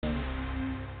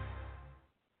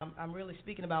I'm really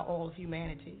speaking about all of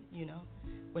humanity,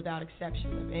 without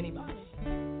exception of anybody.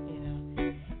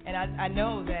 And I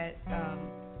know that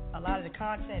a lot of the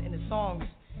content in the songs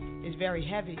is very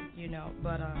heavy,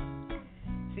 but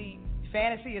see,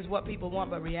 fantasy is what people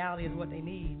want, but reality is what they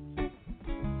need.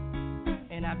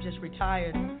 And I've just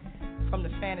retired from the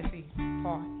fantasy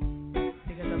part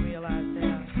because I realized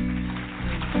that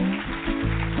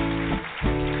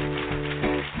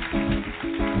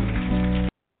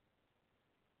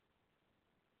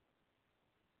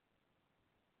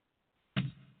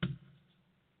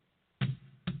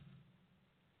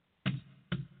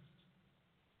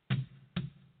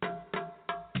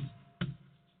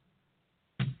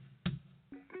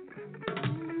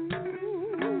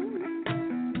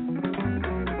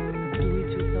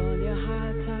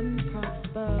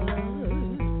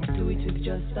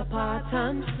apart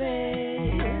and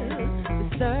fail. The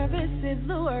service is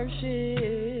the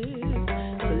worship.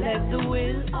 So let the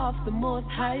will of the Most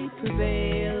High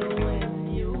prevail.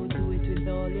 When you do it with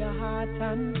all your heart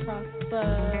and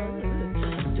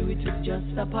prosper, do it with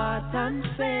just a part and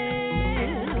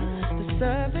fail. The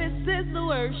service is the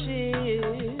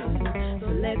worship. So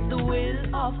let the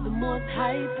will of the Most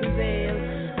High prevail.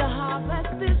 The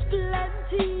harvest is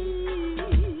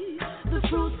plenty. The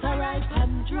fruits are ripe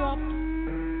and dropped.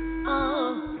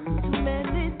 Too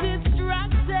many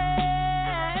distracted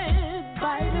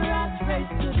by the rat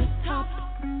race to the top.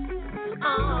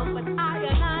 But I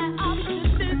and I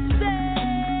opposite say,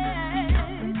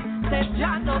 said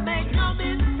John, don't make no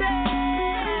mistake.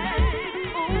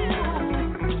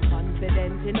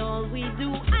 Confident in all we do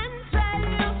and say,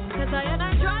 'cause I and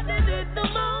I trotted it the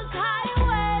most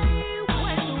highway.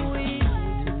 When we do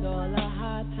it with all our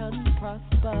heart and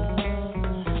prosper,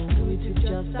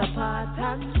 just a part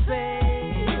and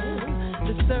fail.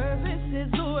 The service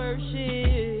is the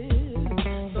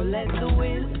worship. So let the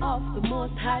will of the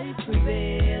Most High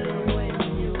prevail. When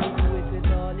you do it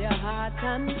with all your heart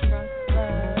and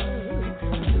prosper,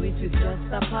 do it with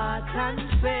just a part and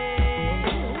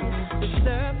fail. The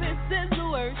service is the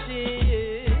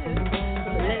worship.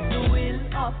 So let the will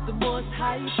of the Most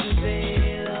High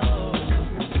prevail.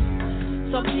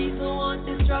 Some people want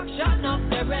destruction of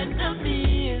their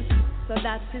enemies. So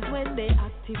that is when they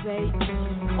activate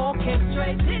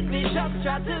orchestrated vicious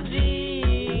strategy,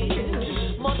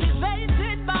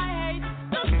 motivated by hate.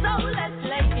 The soulless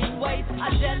lay in wait,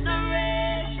 a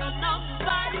generation of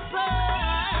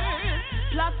vipers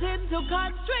plotting to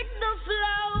constrict the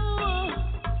flow.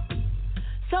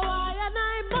 So I and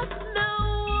I must know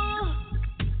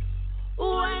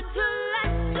when to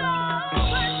let go.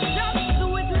 And just do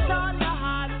it with all your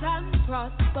heart and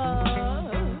prosper.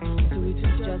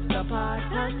 Just a part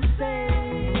and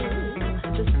fail.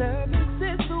 The service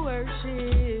is the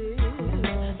worship.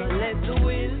 Let the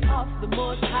will of the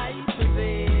Most High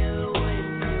prevail.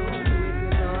 When you do it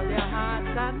with all your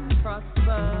heart and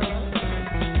prosper,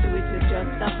 do it with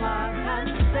just a part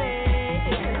and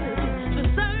fail. The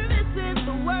service is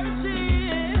the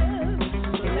worship.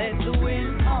 Let the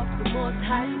will of the Most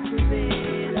High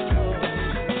prevail.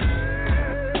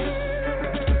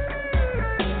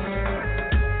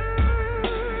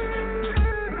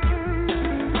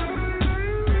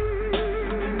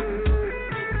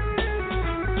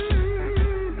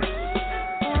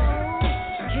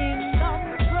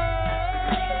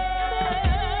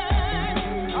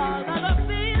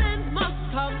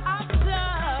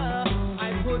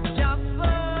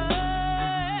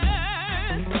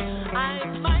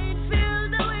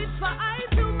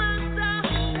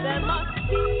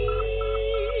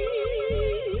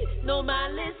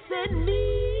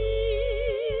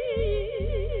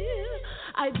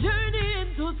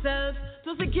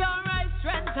 To secure right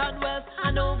strength and wealth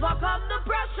and overcome the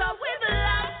pressure with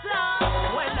laughter.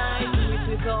 When I do it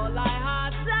with all my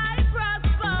heart, I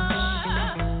prosper.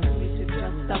 Do it with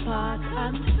just a part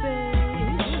and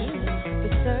faith. The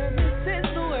service is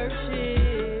the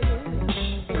worship.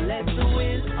 So let the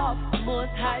will of the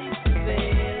Most High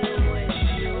prevail. When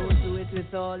you do it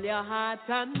with all your heart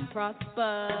and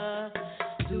prosper,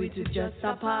 do it with just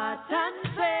a part and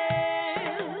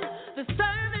faith. The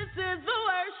service is the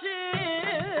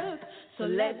worship. So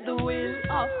let the will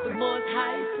of the Most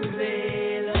High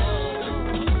prevail.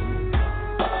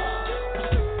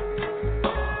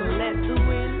 So let the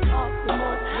will of the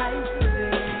Most High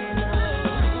prevail.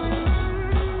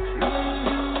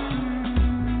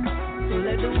 So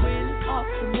let the will of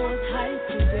the Most High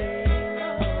prevail.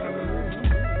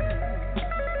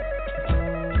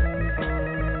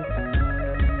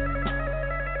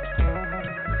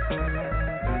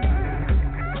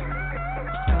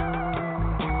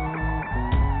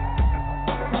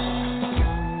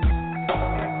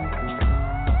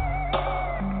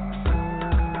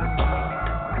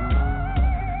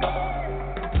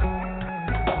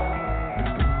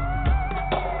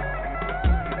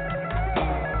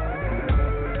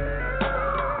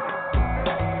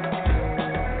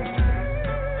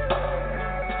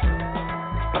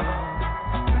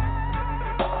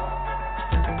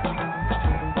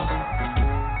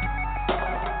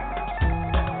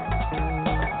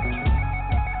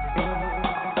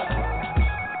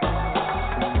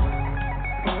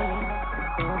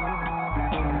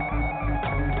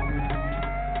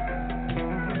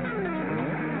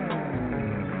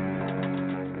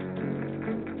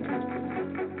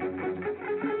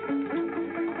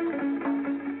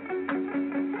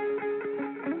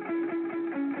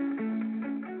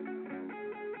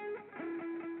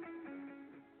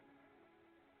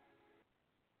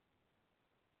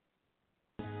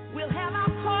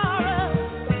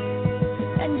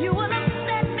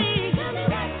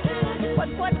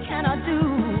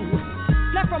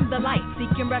 the light,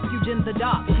 seeking refuge in the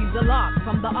dark. She's a lark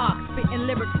from the ark, spitting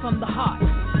lyrics from the heart.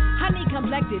 Honey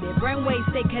complected it, brainwaves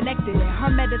stay connected it.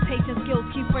 Her meditation skills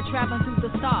keep her traveling through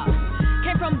the stars.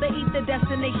 Came from the ether,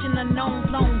 destination unknown.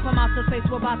 Flown from outer space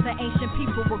where about the ancient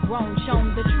people were grown.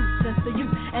 Shown the truth since the youth,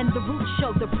 and the roots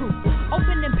show the proof.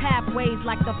 Opening pathways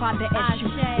like the Father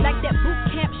Yeshua. Like that boot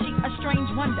camp, she a strange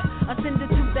wonder.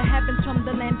 Ascended to the heavens from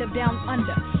the land of down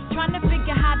under. Trying to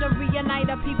figure how to reunite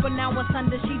her people now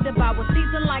asunder. She devours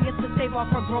seasoned lions to save off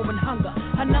her growing hunger.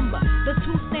 Her number, the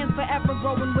 2 stands for ever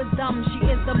growing wisdom. She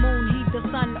is the moon, he the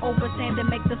sun. Overstand and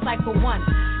make the cipher one.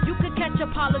 You could catch her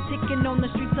politicking on the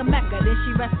streets of Mecca. Then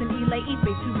she rests in Ile Ife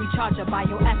to recharge her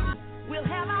bioessence. We'll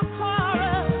have our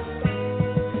quarrel,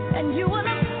 and you will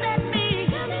upset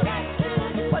me.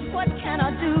 But what can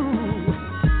I do?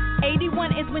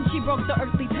 81 is when she broke the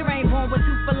earthly terrain. Born with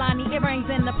 2 Fulani earrings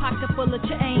and a pocket full of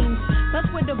chains. Thus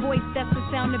with a voice that's the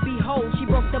sound to behold. She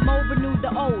broke the mold, renewed the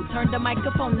old. Turned the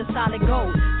microphone to solid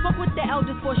gold. Spoke with the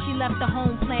elders before she left the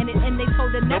home planet. And they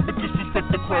told her never disrespect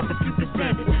the craft if you could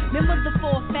stand it. Remember the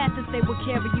 4 facets, they will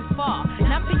carry you far.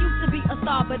 Not for you to be a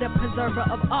star, but a preserver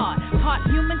of art. Part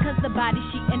human cause the body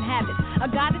she inhabits. A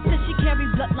goddess cause she carries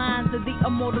bloodlines of the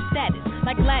immortal status.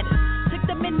 Like Gladys, took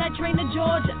the midnight train to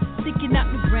Georgia. Seeking out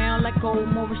the ground like gold,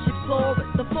 Moorish explorers.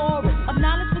 The forest of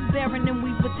knowledge was barren and we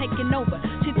were taking over.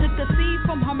 She took a seed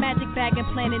from her magic bag and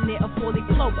planted near a 40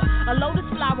 clover. A lotus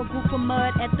flower grew from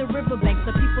mud at the riverbank.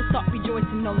 The people start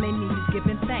rejoicing on their knees,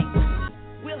 giving thanks.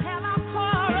 We'll have our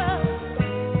quarrel,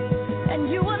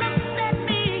 and you will upset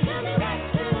me.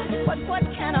 But what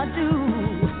can I do?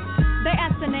 They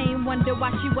asked her name, wonder why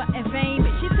she wasn't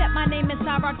famous. She said my name is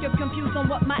Cyrock, you're confused on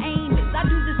what my aim is. I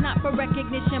do this not for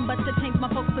recognition, but to change my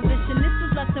folks' position. This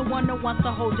is lesson 101, so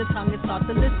hold your tongue and start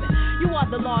to listen. You are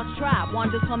the lost tribe,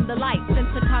 wanders from the light. Sent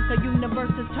to conquer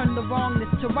universes, turn the wrongness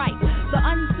to right. The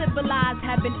uncivilized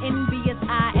have an envious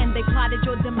eye, and they plotted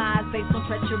your demise based on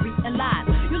treachery and lies.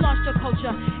 You lost your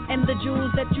culture and the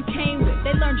jewels that you came with.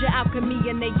 They learned your alchemy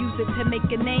and they used it to make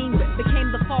a name with. Became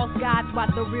the false gods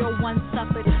while the real ones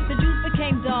suffered. The Jews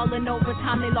became dull and over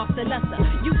time they lost their lesser.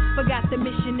 You forgot the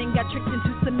mission and got tricked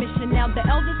into submission. Now the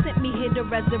elders sent me here to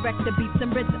resurrect the beats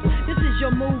and rhythms. This is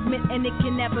your movement and it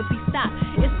can never be stopped.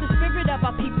 It's the spirit of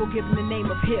our people given the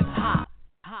name of hip hop.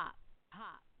 Hop.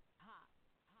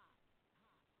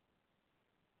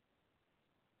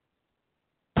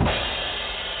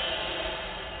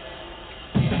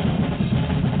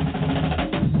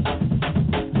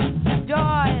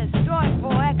 Joyous,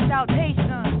 joyful exaltation.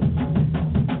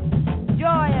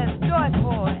 Joyous,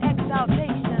 joyful exaltation.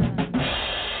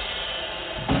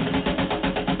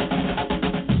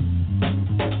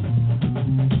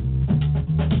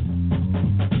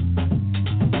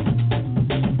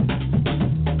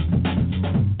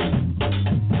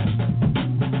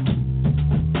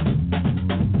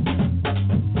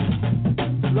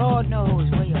 Lord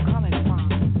knows where you're coming from.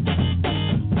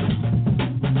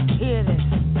 Hear this.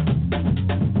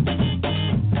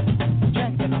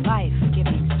 Strength in a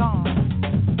life-giving song.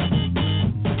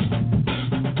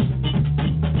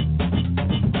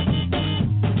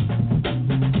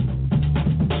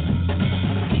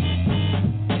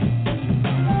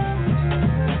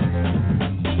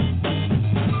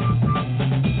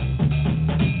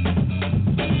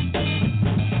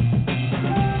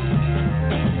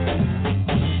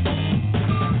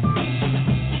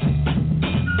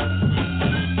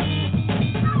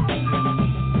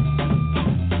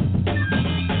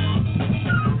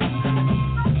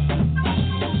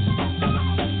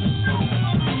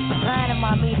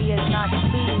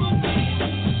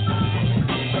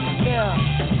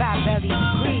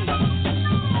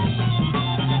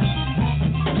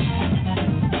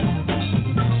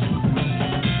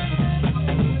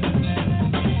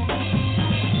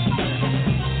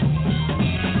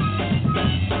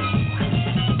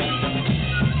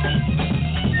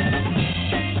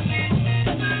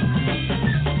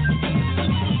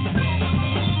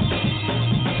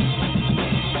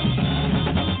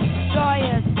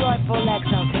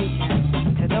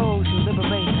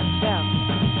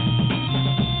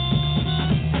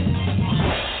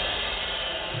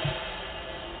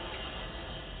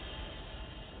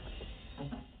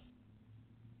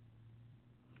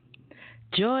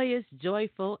 Joyous,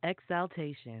 joyful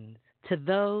exaltations to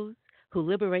those who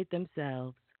liberate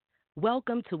themselves.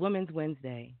 Welcome to Women's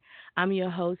Wednesday. I'm your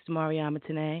host, Mariama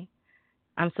Tené.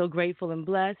 I'm so grateful and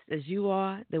blessed, as you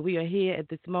are, that we are here at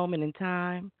this moment in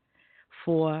time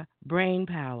for Brain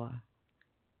Power.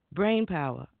 Brain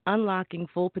Power, Unlocking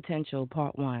Full Potential,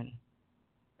 Part 1.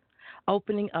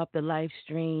 Opening up the life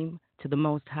stream to the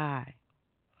Most High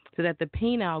so that the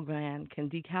pineal gland can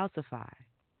decalcify.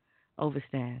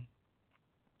 overstand.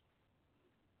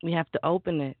 We have to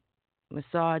open it,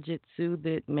 massage it, soothe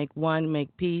it, make one,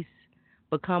 make peace,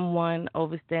 become one,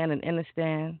 overstand and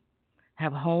understand,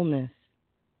 have wholeness,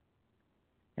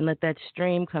 and let that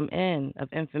stream come in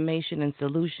of information and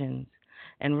solutions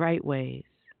and right ways.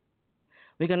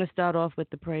 We're going to start off with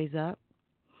the praise up,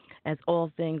 as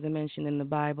all things are mentioned in the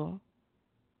Bible,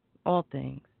 all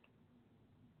things.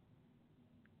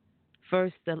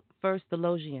 First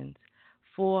Thessalonians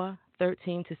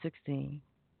 4:13-16.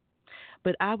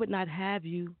 But I would not have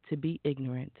you to be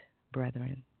ignorant,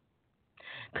 brethren,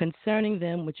 concerning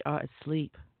them which are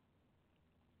asleep,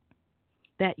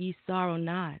 that ye sorrow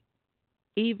not,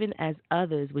 even as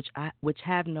others which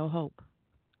have no hope.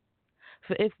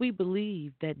 For if we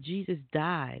believe that Jesus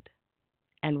died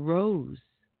and rose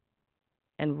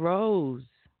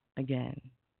again,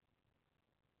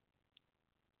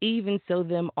 even so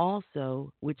them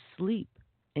also which sleep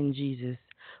in Jesus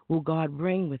will God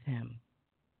bring with him.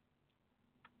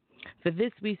 For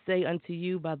this we say unto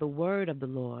you by the word of the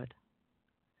Lord,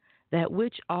 that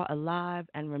which are alive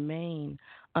and remain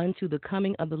unto the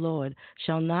coming of the Lord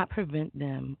shall not prevent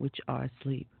them which are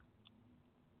asleep.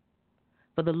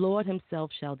 For the Lord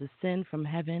himself shall descend from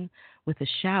heaven with a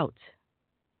shout,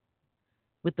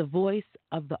 with the voice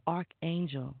of the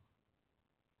archangel,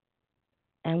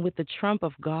 and with the trump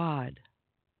of God,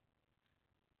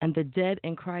 and the dead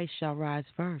in Christ shall rise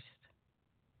first.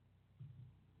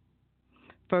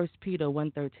 1 Peter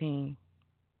 1:13.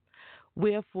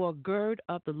 Wherefore gird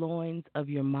up the loins of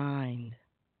your mind,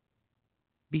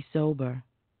 be sober,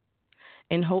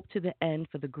 and hope to the end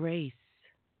for the grace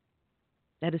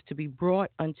that is to be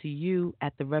brought unto you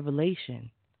at the revelation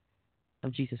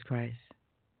of Jesus Christ.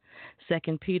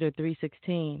 2 Peter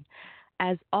 3:16.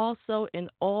 As also in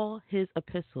all his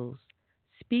epistles,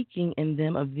 speaking in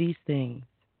them of these things,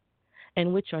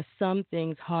 in which are some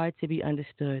things hard to be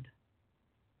understood,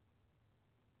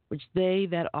 which they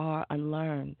that are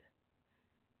unlearned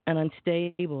and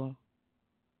unstable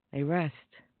may rest,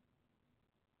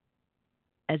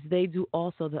 as they do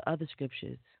also the other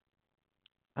scriptures,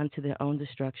 unto their own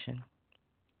destruction.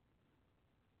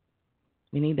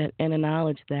 We need that inner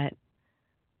knowledge, that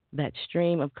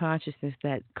stream of consciousness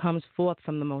that comes forth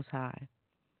from the Most High,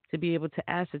 to be able to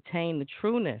ascertain the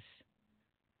trueness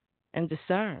and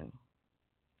discern.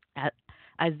 At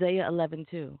Isaiah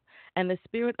 11:2, and the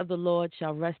Spirit of the Lord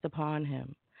shall rest upon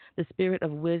him, the Spirit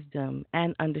of wisdom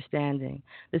and understanding,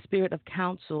 the Spirit of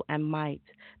counsel and might,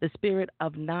 the Spirit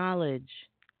of knowledge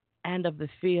and of the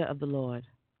fear of the Lord.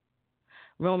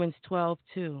 Romans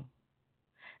 12:2,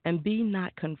 and be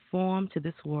not conformed to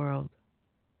this world,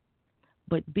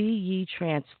 but be ye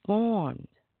transformed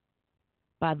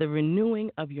by the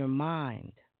renewing of your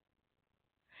mind,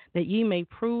 that ye may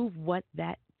prove what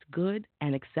that good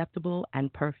and acceptable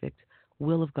and perfect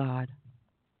will of God.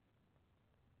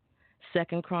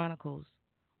 2 Chronicles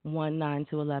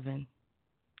 1:9-11.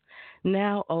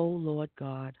 Now, O Lord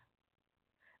God,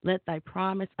 let thy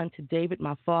promise unto David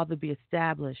my father be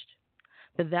established,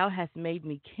 for thou hast made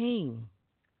me king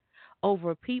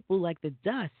over a people like the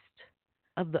dust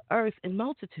of the earth in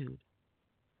multitude.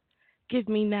 Give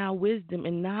me now wisdom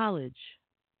and knowledge.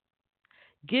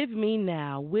 Give me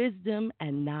now wisdom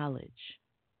and knowledge,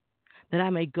 that I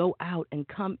may go out and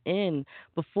come in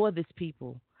before this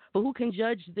people. For who can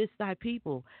judge this thy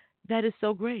people that is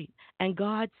so great? And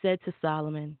God said to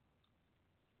Solomon,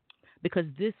 because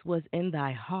this was in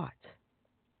thy heart,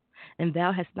 and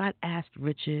thou hast not asked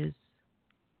riches,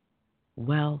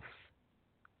 wealth,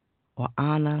 or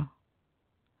honor,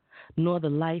 nor the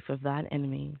life of thine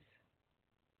enemies,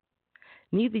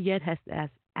 neither yet hast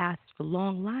asked for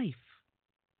long life,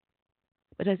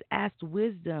 but hast asked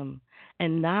wisdom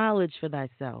and knowledge for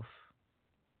thyself,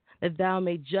 that thou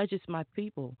may judgest my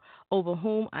people, over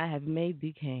whom I have made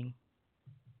thee king.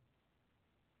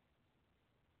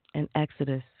 And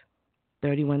Exodus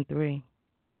 31:3.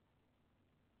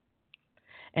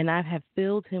 And I have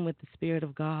filled him with the Spirit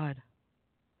of God,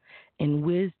 in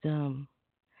wisdom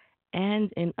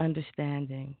and in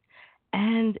understanding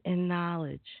and in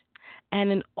knowledge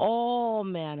and in all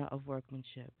manner of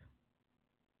workmanship.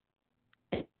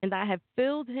 And I have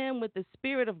filled him with the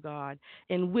Spirit of God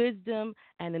in wisdom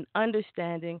and in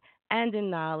understanding and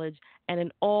in knowledge and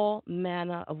in all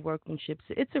manner of workmanship.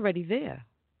 So it's already there.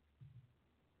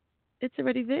 It's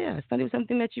already there. It's not even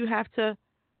something that you have to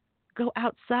go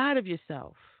outside of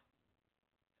yourself.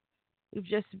 You've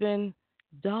just been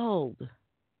dulled,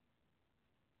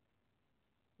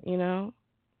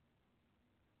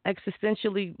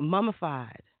 existentially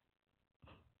mummified,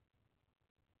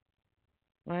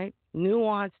 right?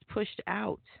 Nuanced, pushed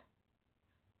out.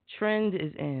 Trend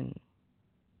is in.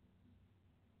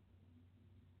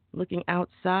 looking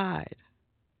outside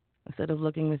instead of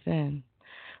looking within.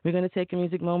 We're going to take a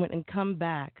music moment and come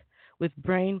back with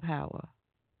Brain Power,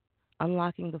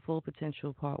 Unlocking the Full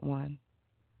Potential, Part 1.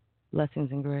 Blessings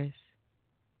and grace.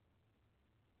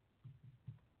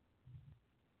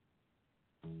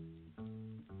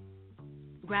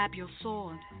 Grab your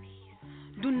sword.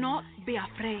 Do not be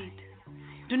afraid.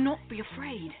 Do not be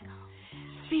afraid.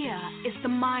 Fear is the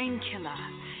mind killer.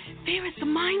 Fear is the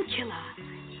mind killer.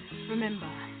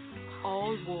 Remember,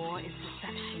 all war is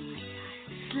deception.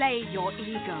 Slay your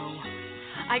ego.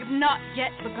 I have not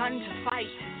yet begun to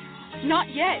fight.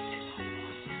 Not yet.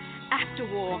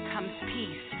 After war comes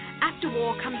peace. After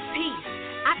war comes peace.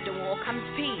 After war comes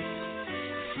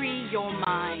peace. Free your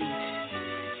mind.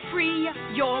 Free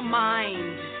your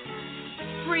mind.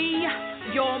 Free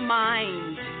your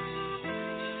mind.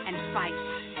 And fight.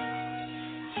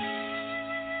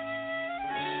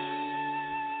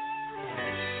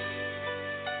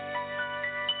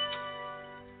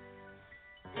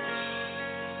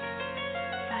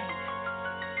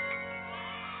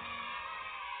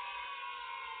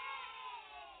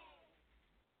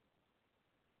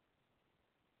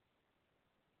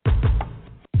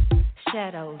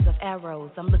 Shadows of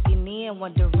arrows, I'm looking in,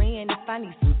 wondering if I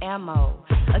need some ammo.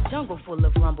 A jungle full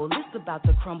of rumble, it's about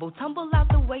to crumble. Tumble out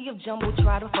the way of jumble,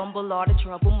 try to fumble, all the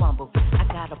trouble mumble. I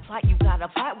got a plot, you got a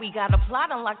plot, we got a plot.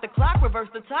 Unlock the clock, reverse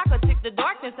the talk, or tick the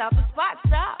darkness out the spot,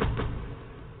 stop.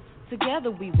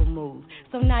 Together we will move,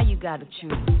 so now you gotta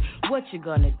choose what you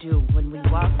gonna do. When we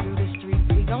walk through the streets,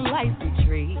 we gon' light some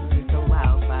trees. It's a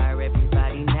wildfire,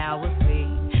 everybody now will see.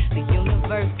 The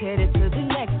universe headed to the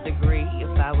next degree.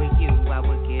 If I were you, I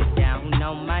would get down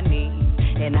on my knees,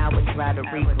 and I would try to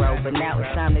regrow, but now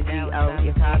it's time to G.O.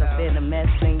 You're caught up in a mess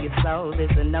in your soul.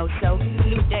 It's a no-show,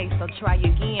 new day, so try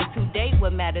again. Today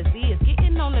what matters is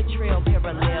getting on the trail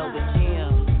parallel with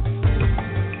Jim.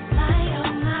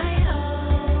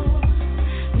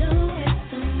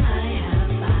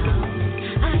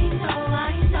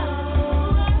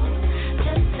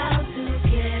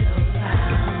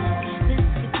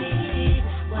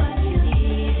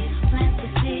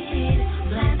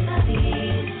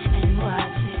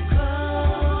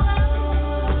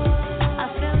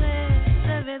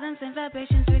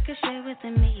 Vibrations ricochet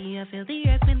within me. I feel the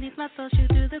earth beneath my soul shoot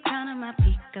through the crown of my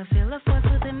peak. I feel a force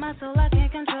within my soul, I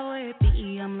can't control where it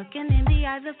be. I'm looking in the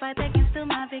eyes of fight that can steal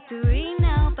my victory.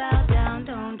 Now bow down,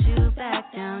 don't you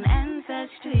back down.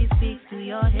 Ancestry speaks to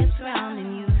your hips round,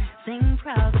 and you sing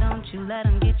proud. Don't you let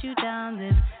them get you down.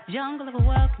 This jungle of a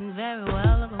world can very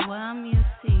well overwhelm you,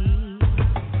 see.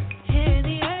 Hear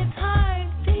the earth's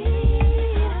heartbeat.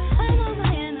 I know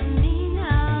my enemy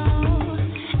now,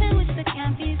 in which there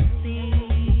can't be.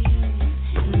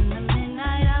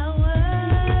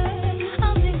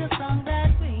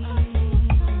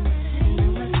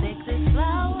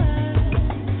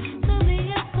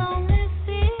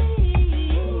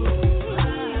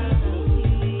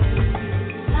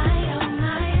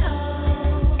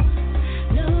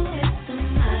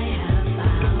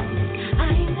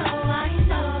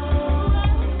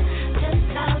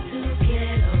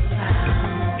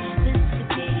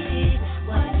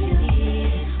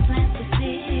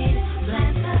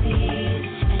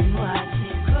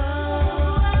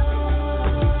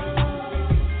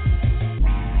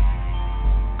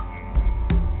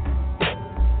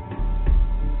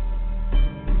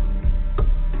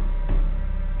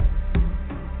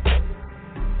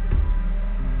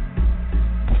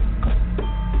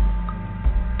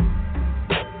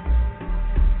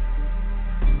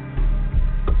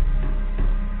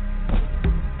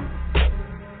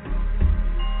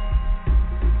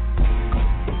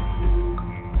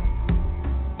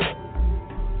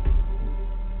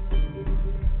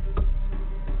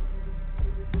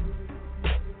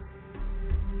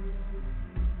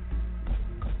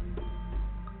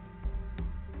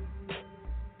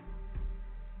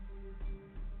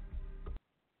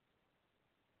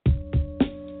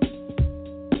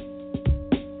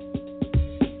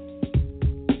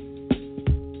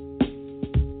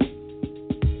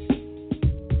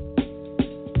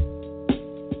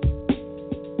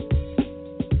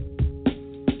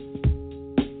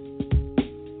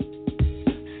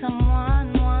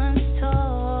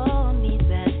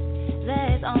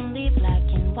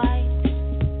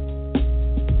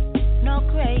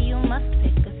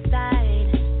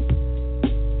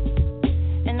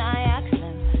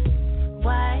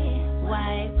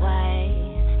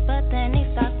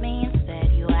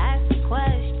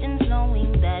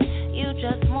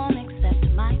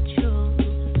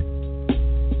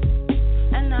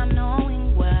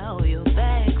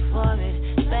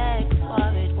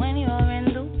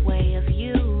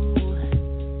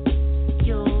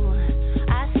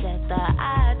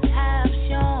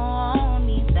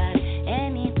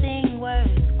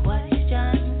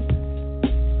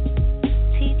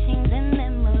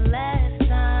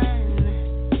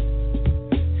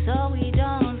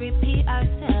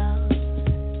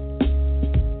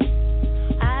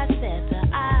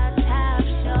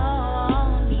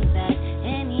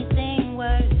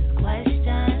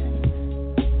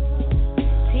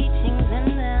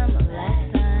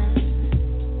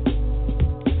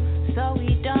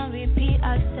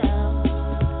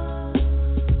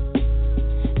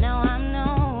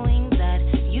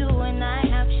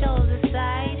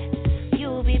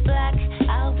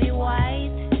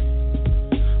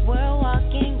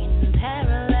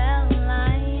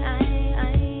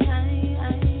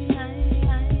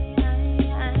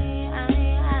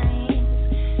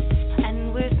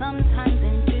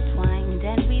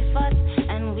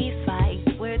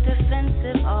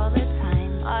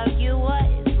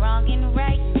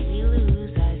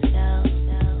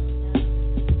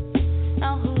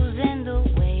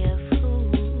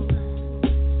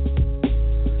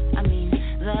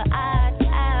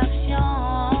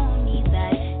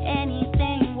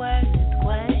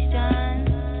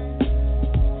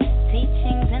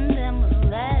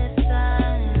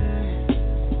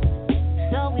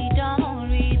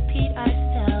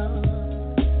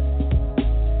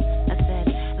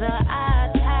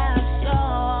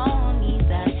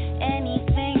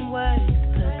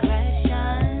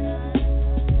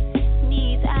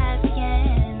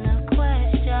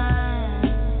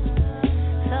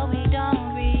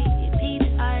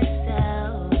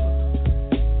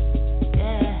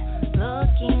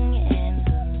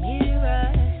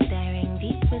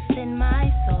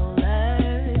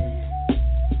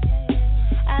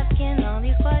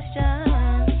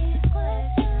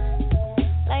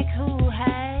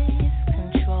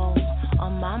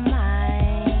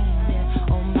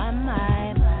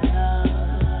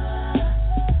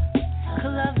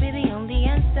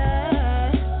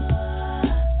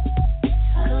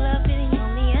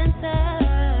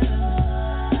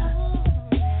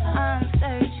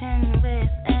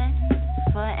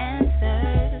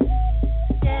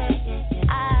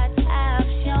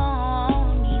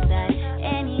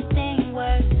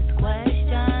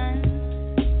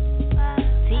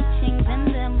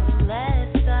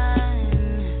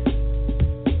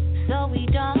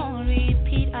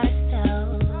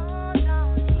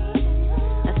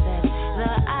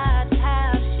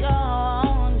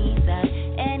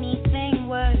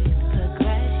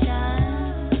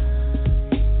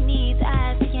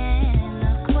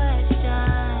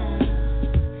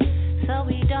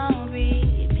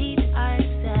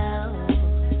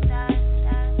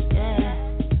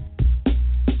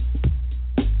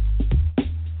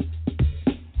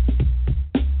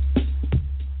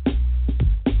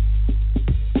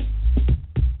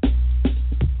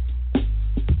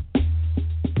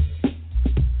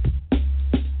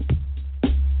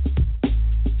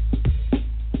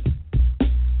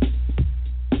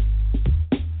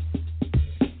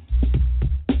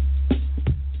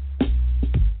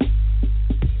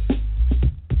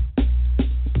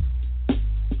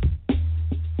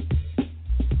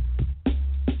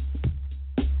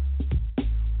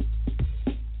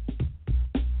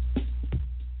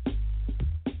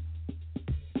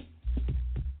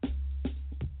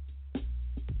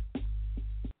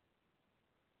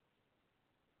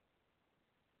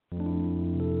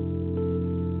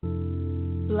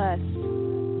 Blessed.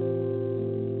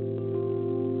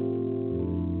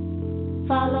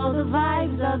 Follow the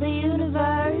vibes of the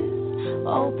universe.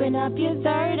 Open up your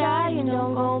third eye and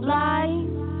don't go blind.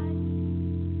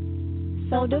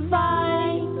 So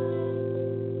divine,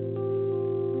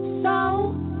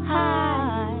 so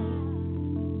high.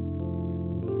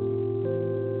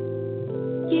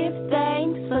 Give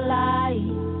thanks for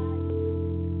life.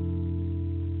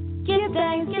 Give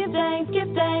thanks, give thanks,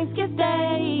 give thanks, give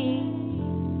thanks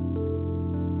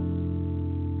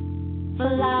for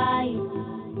life.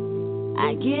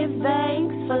 I give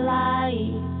thanks for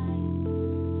life.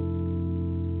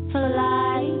 For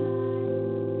life.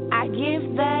 I give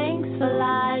thanks for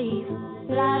life.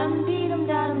 La dum dee dum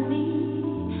da dum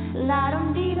dee. La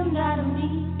dum dee dum da dum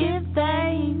dee. Give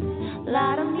thanks.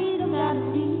 La dum dee dum da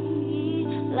dum dee.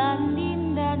 La dum dee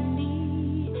dum da dum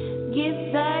dee. Give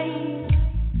thanks.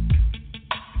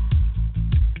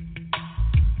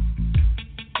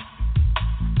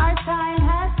 Our time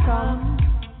has come.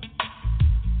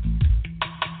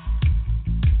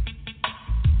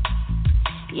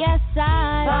 Yes,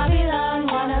 Babylon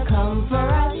wanna come for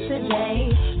us today.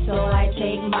 So I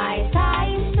take my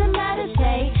time to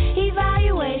meditate,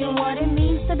 evaluating what it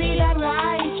means to be that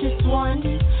righteous one,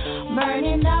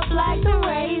 burning up like the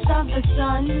rays of the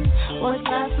sun. What's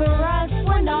left for us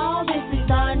when all this is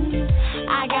done?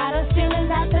 I got a feeling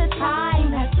that the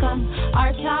time has come.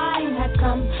 Our time has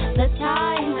come. The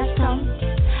time has come.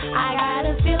 I got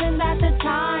a feeling that the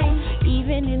time,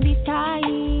 even in these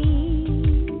times.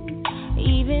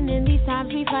 Even in these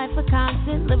times we fight for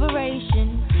constant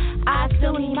liberation, I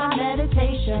still need my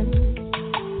meditation.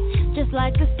 Just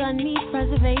like the sun needs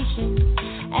preservation,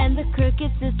 and the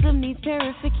crooked system needs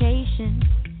purification.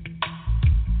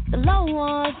 The low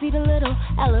ones need a little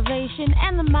elevation,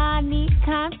 and the mind needs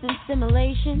constant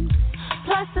stimulation.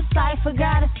 Plus the cipher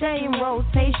gotta stay in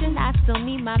rotation, I still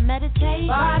need my meditation.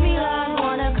 Babylon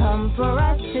wanna come for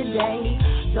us today,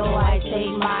 so I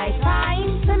take my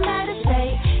time to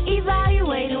meditate,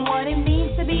 evaluating what it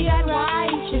means to be that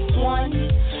righteous one,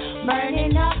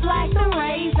 burning up like the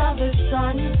rays of the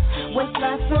sun. What's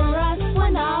left for us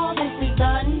when all this is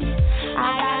done?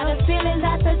 I got a feeling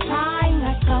that the time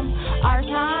has come. Our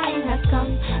time has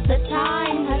come. The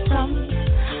time has come.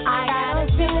 I got a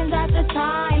feeling that the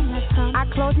time has come. I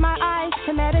close my eyes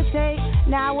to meditate.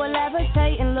 Now we'll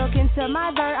levitate and look into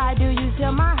my third eye. Do you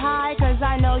feel my high? Cause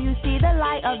I know you see the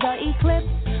light of the eclipse.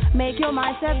 Make your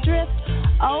mindset drift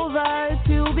over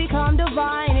to become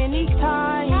divine in each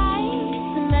time.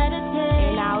 To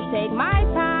meditate. And I'll take my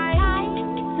time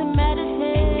to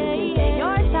meditate. And you can take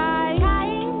your time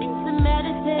to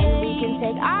meditate. And we can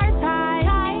take our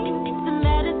time to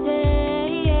meditate.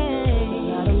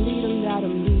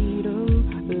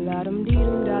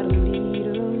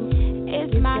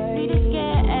 It's my sweetest gay.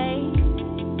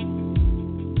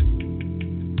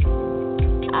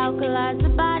 Alkalize the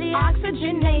body,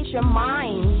 oxygenate your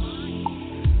mind.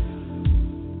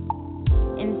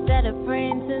 Instead of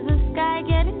praying to the sky,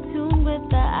 get in tune with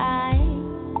the eye.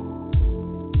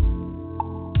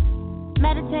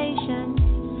 Meditation,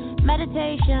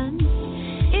 meditation.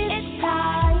 It's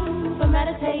time for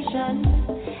meditation.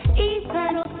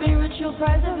 Eternal spiritual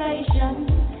preservation.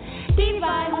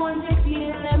 Divine one's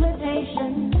exceeding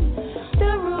limitation.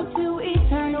 The root to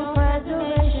eternal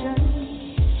preservation.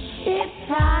 It's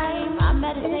time, I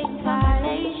meditate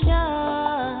meditation.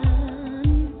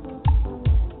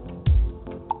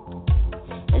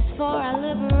 It's for our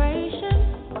liberation.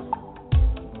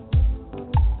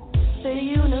 The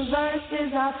universe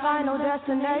is our final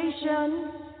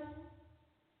destination.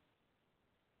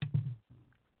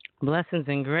 Blessings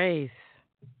and grace.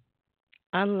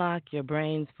 Unlock your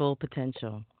brain's full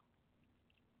potential.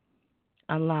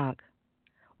 Unlock.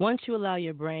 Once you allow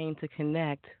your brain to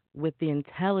connect with the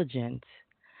intelligence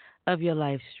of your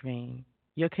life stream,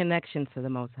 your connection to the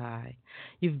Most High,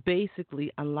 you've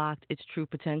basically unlocked its true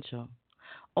potential.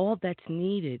 All that's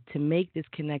needed to make this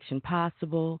connection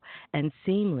possible and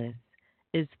seamless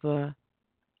is for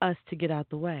us to get out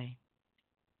the way.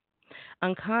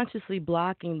 Unconsciously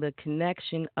blocking the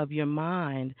connection of your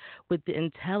mind with the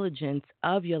intelligence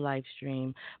of your life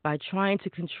stream by trying to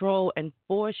control and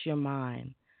force your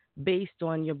mind based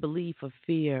on your belief of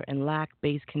fear and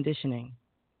lack-based conditioning.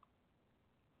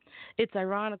 It's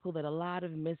ironical that a lot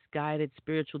of misguided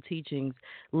spiritual teachings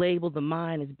label the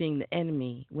mind as being the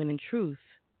enemy, when in truth,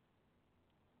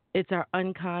 it's our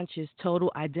unconscious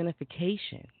total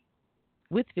identification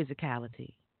with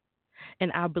physicality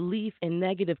and our belief in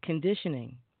negative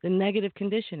conditioning, the negative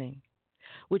conditioning,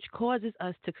 which causes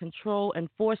us to control and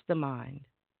force the mind.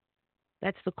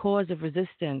 That's the cause of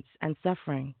resistance and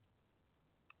suffering.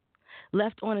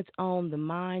 Left on its own, the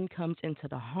mind comes into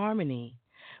the harmony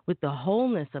with the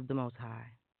wholeness of the Most High.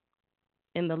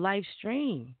 In the life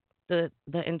stream, the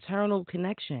internal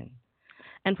connection,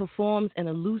 and performs in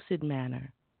a lucid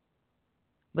manner,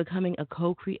 becoming a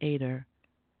co-creator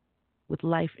with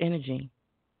life energy.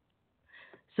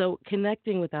 So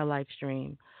connecting with our life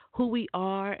stream, who we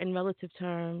are in relative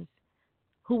terms,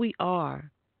 who we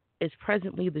are is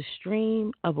presently the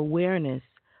stream of awareness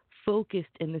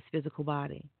focused in this physical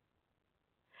body.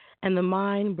 And the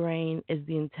mind brain is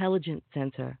the intelligence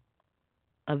center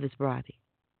of this body.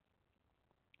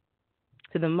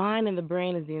 So the mind and the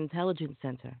brain is the intelligence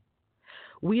center.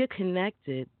 We are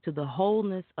connected to the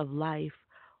wholeness of life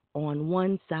on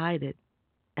one sided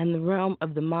and the realm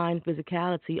of the mind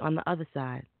physicality on the other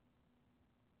side.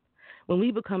 When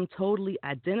we become totally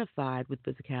identified with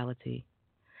physicality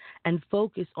and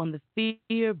focus on the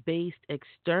fear-based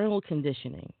external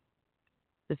conditioning,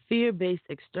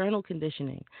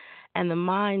 and the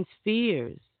mind's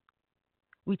fears,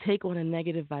 we take on a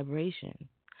negative vibration.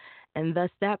 And thus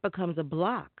that becomes a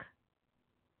block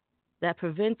that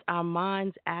prevents our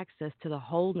mind's access to the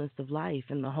wholeness of life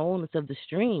and the wholeness of the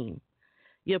stream,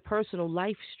 your personal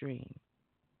life stream,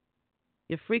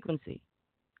 your frequency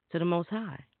to the Most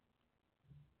High.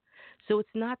 So it's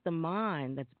not the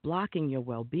mind that's blocking your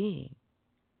well-being.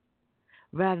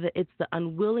 Rather, it's the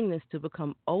unwillingness to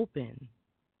become open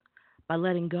by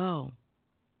letting go,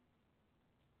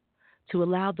 to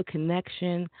allow the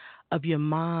connection of your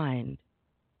mind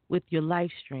with your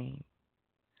life stream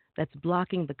that's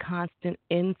blocking the constant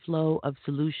inflow of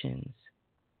solutions.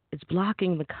 It's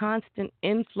blocking the constant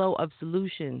inflow of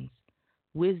solutions,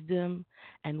 wisdom,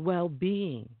 and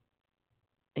well-being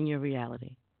in your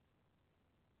reality.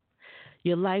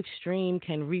 Your life stream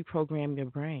can reprogram your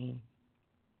brain.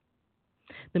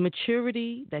 The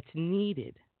maturity that's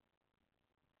needed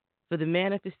for the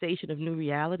manifestation of new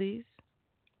realities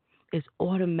is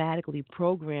automatically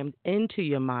programmed into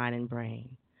your mind and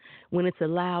brain when it's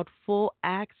allowed full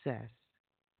access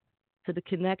to the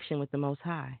connection with the Most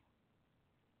High.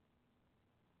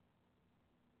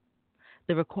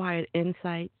 The required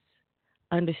insights,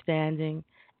 understanding,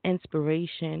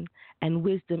 inspiration, and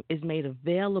wisdom is made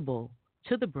available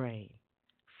to the brain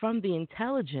from the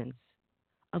intelligence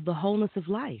of the wholeness of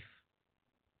life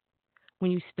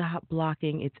when you stop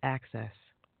blocking its access.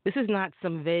 This is not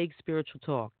some vague spiritual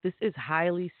talk. This is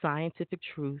highly scientific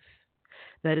truth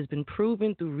that has been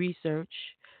proven through research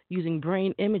using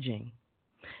brain imaging,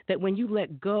 that when you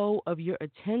let go of your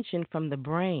attention from the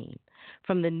brain,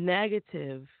 from the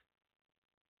negative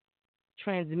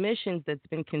transmissions that's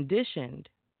been conditioned,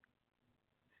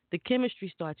 the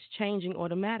chemistry starts changing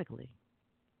automatically.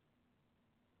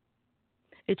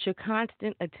 It's your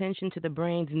constant attention to the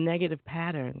brain's negative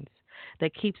patterns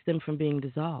that keeps them from being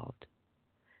dissolved,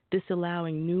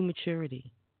 disallowing new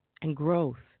maturity and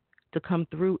growth to come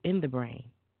through in the brain.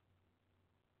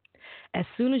 As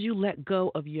soon as you let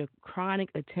go of your chronic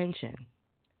attention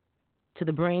to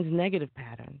the brain's negative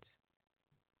patterns,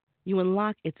 you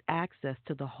unlock its access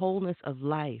to the wholeness of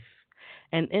life,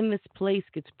 and in this place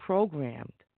gets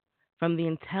programmed from the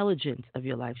intelligence of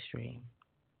your life stream.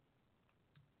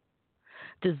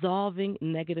 Dissolving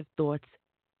negative thoughts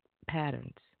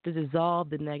patterns, to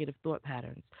dissolve the negative thought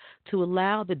patterns, to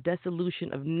allow the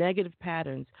dissolution of negative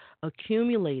patterns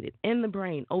accumulated in the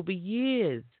brain over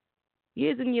years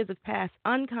and years of past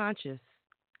unconscious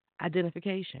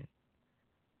identification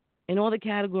in all the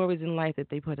categories in life that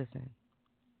they put us in.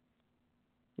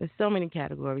 There's so many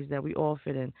categories that we all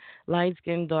fit in. Light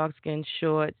skin, dark skin,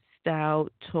 short,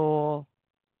 stout, tall,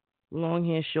 long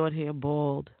hair, short hair,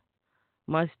 bald,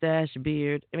 mustache,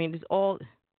 beard. I mean, it's all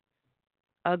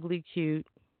ugly, cute,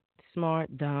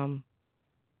 smart, dumb.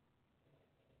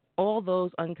 All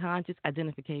those unconscious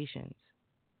identifications.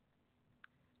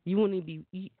 You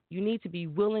need to be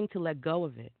willing to let go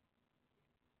of it.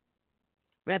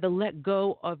 Rather, let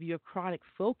go of your chronic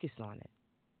focus on it.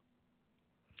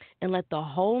 And let the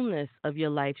wholeness of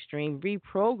your life stream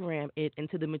reprogram it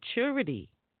into the maturity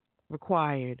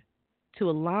required to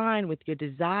align with your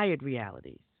desired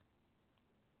realities.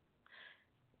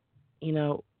 You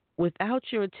know, without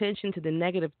your attention to the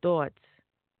negative thoughts,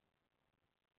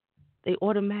 they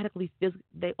automatically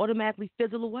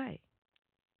fizzle away,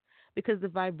 because the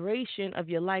vibration of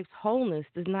your life's wholeness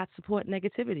does not support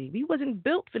negativity. We wasn't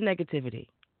built for negativity.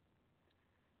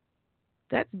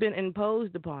 That's been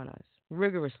imposed upon us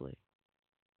rigorously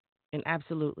and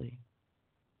absolutely.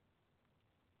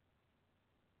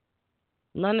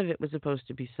 None of it was supposed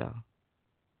to be so.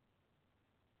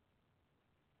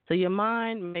 So your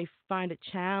mind may find it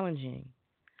challenging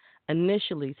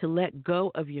initially to let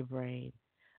go of your brain,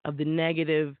 of the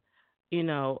negative you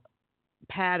know,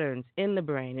 patterns in the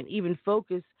brain and even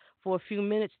focus for a few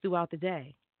minutes throughout the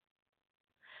day.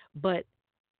 But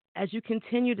as you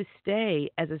continue to stay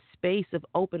as a space of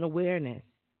open awareness,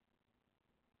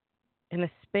 in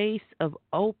a space of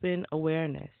open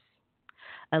awareness,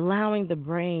 allowing the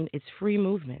brain its free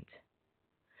movement,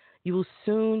 you will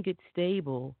soon get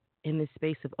stable in this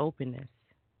space of openness,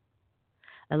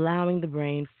 allowing the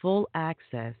brain full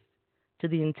access to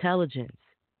the intelligence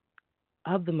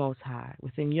of the Most High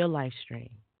within your life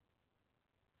stream.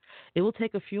 It will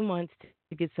take a few months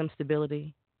to get some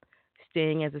stability,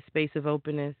 staying as a space of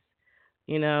openness.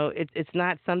 You know, it's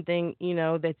not something, you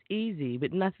know, that's easy,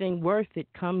 but nothing worth it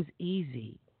comes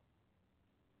easy,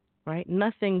 right?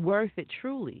 Nothing worth it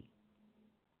truly.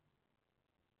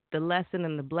 The lesson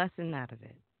and the blessing out of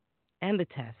it, and the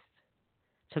test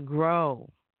to grow,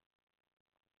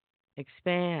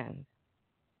 expand.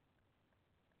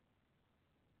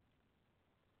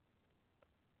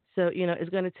 So, you know, it's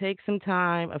going to take some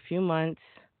time, a few months,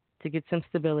 to get some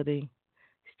stability,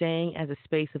 staying as a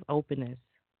space of openness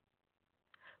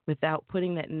without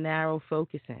putting that narrow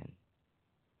focus in.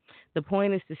 The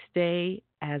point is to stay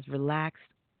as relaxed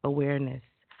awareness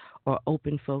or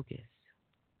open focus.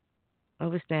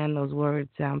 Overstand those words,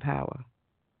 sound power.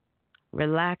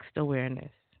 Relaxed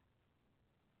awareness,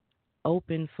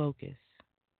 open focus.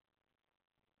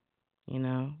 You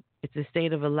know, it's a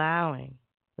state of allowing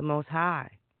the Most High,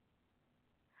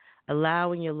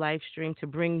 allowing your life stream to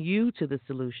bring you to the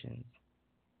solutions.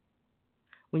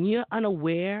 When you're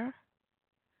unaware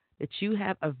that you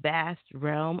have a vast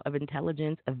realm of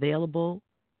intelligence available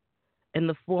in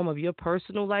the form of your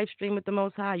personal life stream with the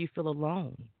Most High, you feel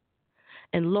alone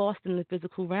and lost in the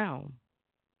physical realm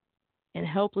and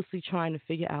helplessly trying to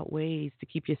figure out ways to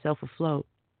keep yourself afloat.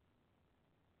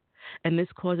 And this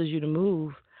causes you to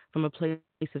move from a place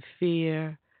of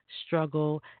fear,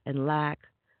 struggle, and lack,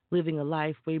 living a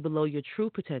life way below your true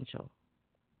potential.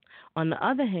 On the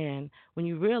other hand, when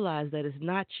you realize that it's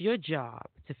not your job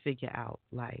to figure out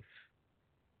life,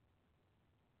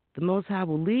 the Most High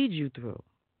will lead you through.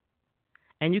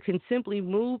 And you can simply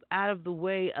move out of the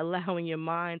way, allowing your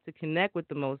mind to connect with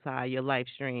the Most High, your life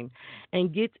stream,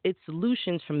 and get its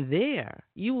solutions from there.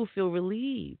 You will feel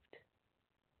relieved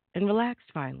and relaxed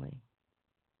finally.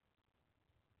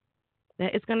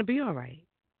 That it's going to be all right,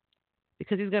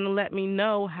 because He's going to let me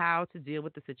know how to deal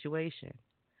with the situation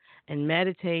and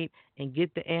meditate and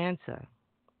get the answer.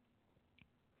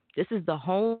 This is the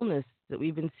wholeness that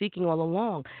we've been seeking all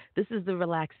along. This is the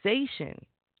relaxation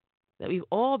that we've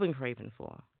all been craving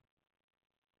for.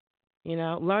 You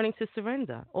know, learning to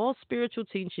surrender. All spiritual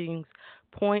teachings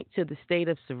point to the state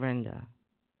of surrender.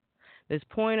 This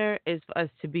pointer is for us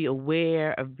to be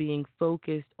aware of being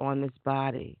focused on this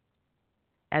body.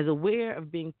 As aware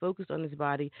of being focused on this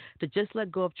body, to just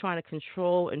let go of trying to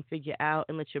control and figure out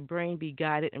and let your brain be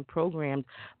guided and programmed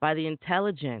by the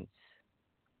intelligence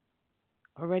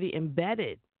already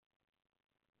embedded.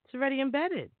 It's already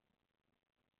embedded.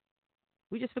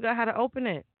 We just forgot how to open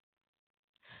it.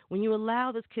 When you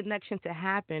allow this connection to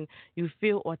happen, you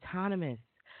feel autonomous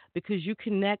because you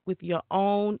connect with your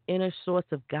own inner source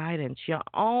of guidance, your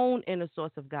own inner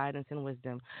source of guidance and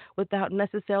wisdom, without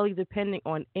necessarily depending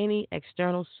on any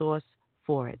external source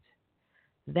for it.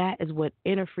 That is what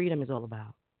inner freedom is all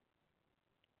about.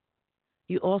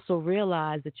 You also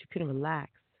realize that you can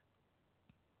relax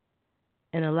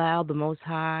and allow the Most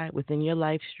High within your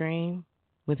life stream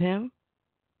with Him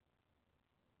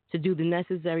to do the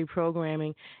necessary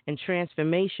programming and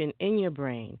transformation in your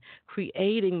brain,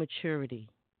 creating maturity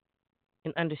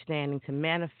and understanding to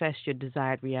manifest your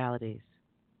desired realities.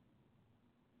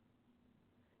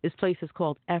 This place is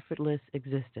called effortless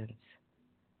existence,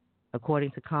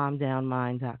 according to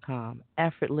calmdownmind.com.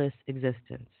 Effortless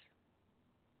existence.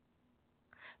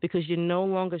 Because you're no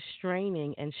longer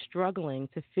straining and struggling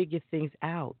to figure things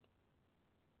out,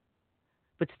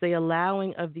 but stay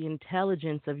allowing of the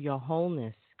intelligence of your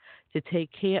wholeness to take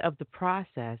care of the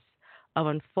process of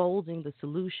unfolding the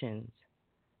solutions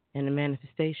and the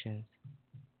manifestations.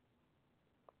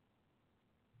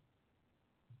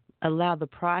 Allow the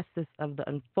process of the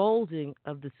unfolding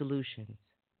of the solutions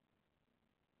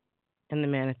and the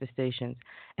manifestations.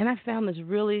 And I found this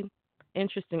really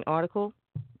interesting article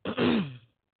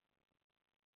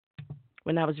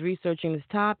when I was researching this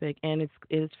topic, and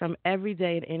it's from Every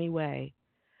Day in Any Way,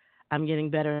 I'm Getting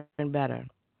Better and Better.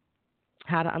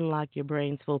 How to Unlock Your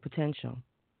Brain's Full Potential.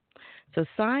 So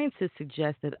scientists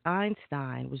suggest that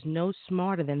Einstein was no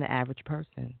smarter than the average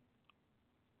person.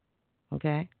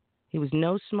 Okay? He was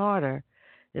no smarter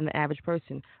than the average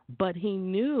person, but he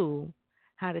knew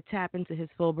how to tap into his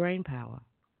full brain power.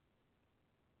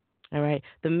 All right?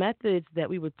 The methods that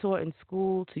we were taught in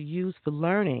school to use for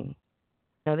learning,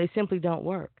 they simply don't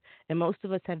work. And most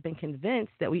of us have been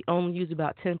convinced that we only use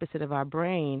about 10% of our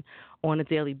brain on a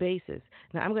daily basis.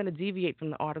 Now, I'm going to deviate from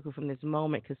the article from this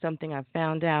moment because something I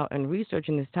found out in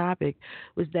researching this topic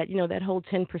was that, that whole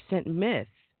 10% myth,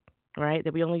 right,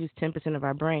 that we only use 10% of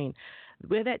our brain,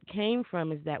 where that came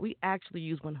from is that we actually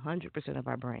use 100% of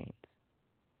our brains,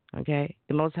 okay?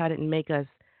 The Most High didn't make us,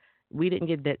 we didn't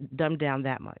get that dumbed down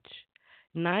that much.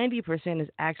 90% is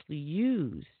actually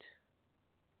used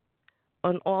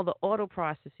on all the auto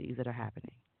processes that are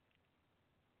happening.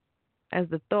 As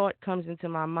the thought comes into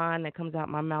my mind that comes out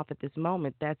my mouth at this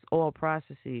moment, that's all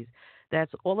processes.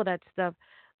 That's all of that stuff,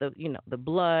 the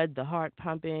blood, the heart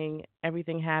pumping,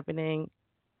 everything happening,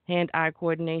 hand-eye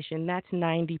coordination, that's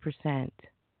 90%.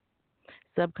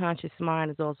 Subconscious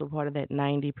mind is also part of that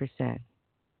 90%.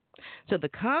 So the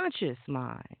conscious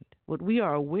mind, what we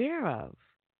are aware of,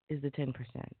 is the 10%.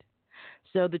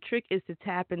 So the trick is to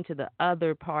tap into the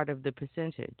other part of the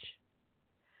percentage,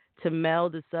 to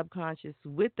meld the subconscious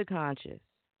with the conscious.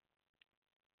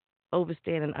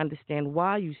 Overstand and understand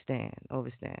why you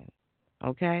overstand.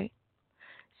 Okay?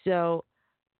 So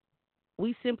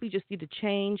we simply just need to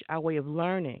change our way of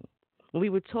learning. What we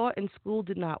were taught in school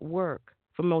did not work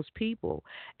for most people,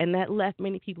 and that left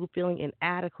many people feeling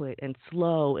inadequate and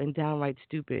slow and downright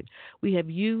stupid. We have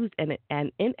used an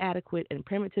inadequate and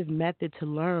primitive method to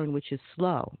learn, which is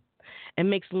slow, and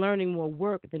makes learning more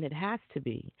work than it has to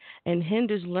be, and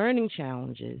hinders learning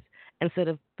challenges instead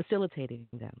of facilitating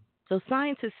them. So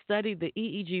scientists studied the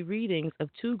EEG readings of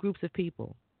two groups of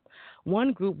people.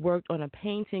 One group worked on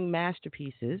painting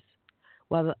masterpieces,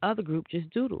 while the other group just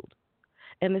doodled.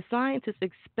 And the scientists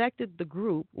expected the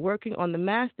group working on the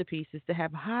masterpieces to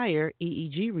have higher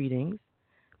EEG readings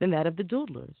than that of the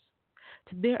doodlers.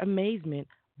 To their amazement,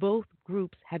 both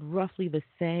groups had roughly the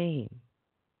same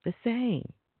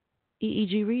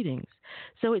EEG readings.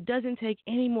 So it doesn't take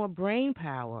any more brain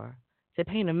power to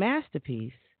paint a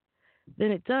masterpiece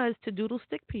than it does to doodle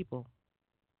stick people.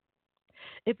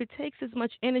 If it takes as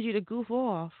much energy to goof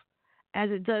off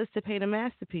as it does to paint a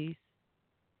masterpiece,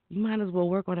 you might as well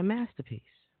work on a masterpiece.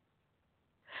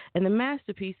 And the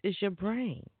masterpiece is your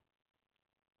brain.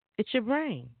 It's your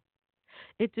brain.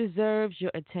 It deserves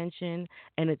your attention,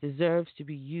 and it deserves to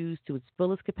be used to its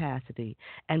fullest capacity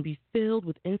and be filled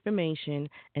with information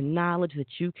and knowledge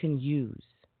that you can use.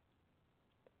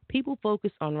 People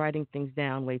focus on writing things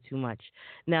down way too much.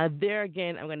 Now, there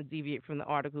again, I'm going to deviate from the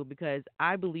article because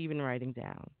I believe in writing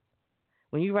down.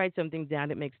 When you write something down,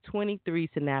 it makes 23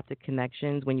 synaptic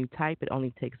connections. When you type, it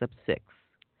only takes up 6.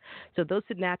 So those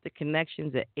synaptic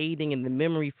connections are aiding in the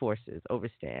memory forces,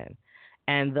 overstand,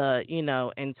 and the,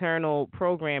 internal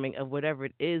programming of whatever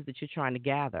it is that you're trying to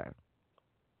gather.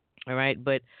 All right,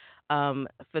 but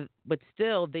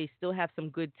still, they still have some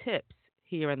good tips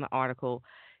here in the article.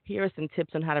 Here are some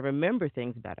tips on how to remember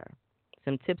things better.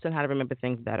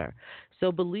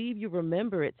 So believe you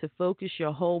remember it to focus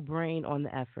your whole brain on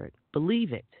the effort.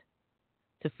 Believe it.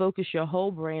 To focus your whole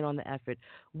brain on the effort.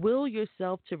 Will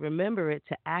yourself to remember it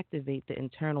to activate the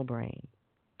internal brain.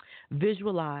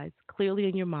 Visualize clearly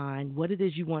in your mind what it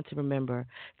is you want to remember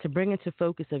to bring into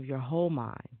focus of your whole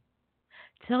mind.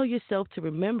 Tell yourself to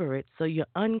remember it so your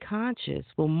unconscious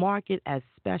will mark it as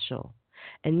special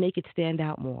and make it stand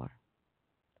out more.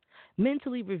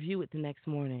 Mentally review it the next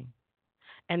morning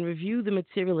and review the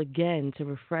material again to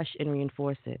refresh and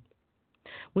reinforce it.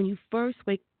 When you first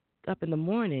wake up in the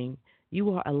morning, you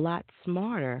are a lot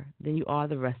smarter than you are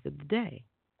the rest of the day.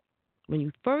 When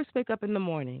you first wake up in the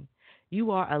morning,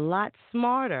 you are a lot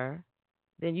smarter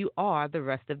than you are the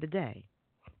rest of the day.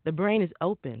 The brain is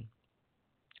open.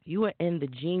 You are in the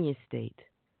genius state.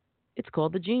 It's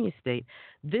called the genius state.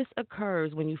 This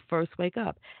occurs when you first wake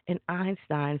up, and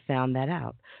Einstein found that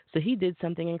out. So he did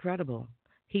something incredible.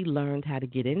 He learned how to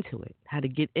get into it, how to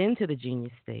get into the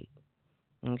genius state.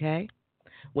 Okay?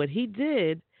 What he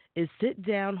did is sit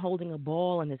down holding a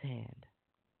ball in his hand,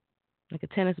 like a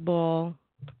tennis ball,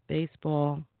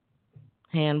 baseball,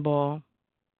 handball,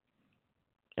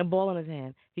 a ball in his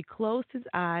hand. He closed his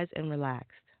eyes and relaxed.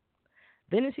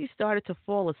 Then as he started to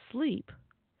fall asleep,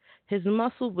 his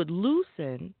muscle would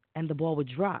loosen and the ball would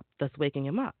drop, thus waking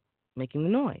him up, making the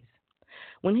noise.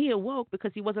 When he awoke,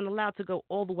 because he wasn't allowed to go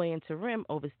all the way into REM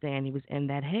overstand, he was in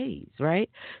that haze, right?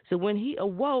 So when he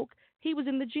awoke, he was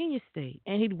in the genius state,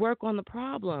 and he'd work on the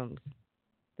problems,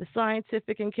 the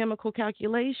scientific and chemical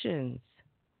calculations,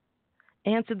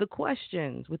 answer the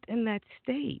questions within that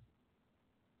state.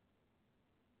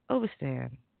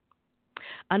 Overstand.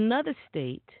 Another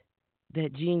state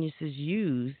that geniuses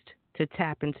used to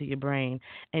tap into your brain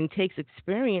and takes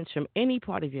experience from any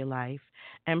part of your life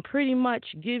and pretty much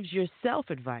gives yourself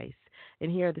advice.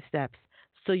 And here are the steps.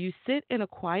 So you sit in a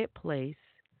quiet place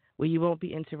where you won't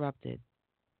be interrupted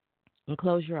and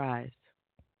close your eyes.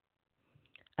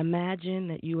 Imagine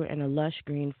that you are in a lush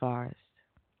green forest.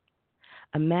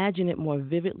 Imagine it more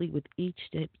vividly with each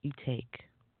step you take.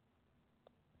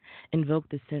 Invoke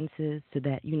the senses so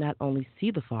that you not only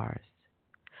see the forest,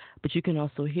 but you can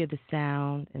also hear the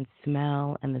sound and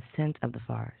smell and the scent of the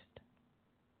forest.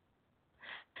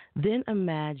 Then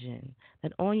imagine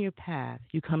that on your path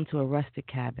you come to a rustic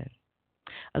cabin,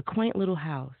 a quaint little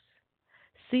house.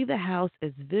 See the house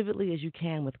as vividly as you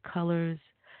can with colors,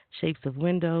 shapes of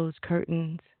windows,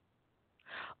 curtains.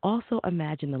 Also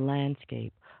imagine the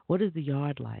landscape. What is the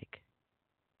yard like?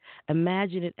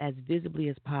 Imagine it as visibly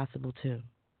as possible, too.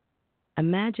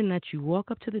 Imagine that you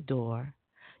walk up to the door,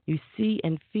 you see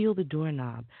and feel the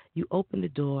doorknob, you open the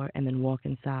door and then walk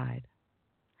inside.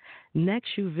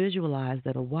 Next, you visualize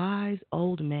that a wise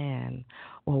old man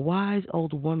or wise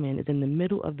old woman is in the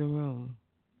middle of the room.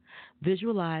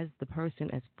 Visualize the person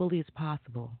as fully as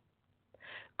possible.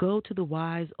 Go to the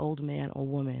wise old man or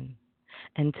woman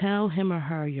and tell him or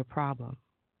her your problem,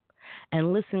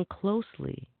 and listen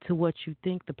closely to what you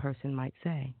think the person might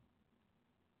say.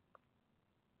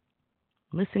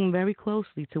 Listen very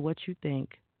closely to what you think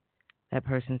that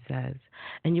person says,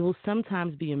 and you will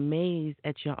sometimes be amazed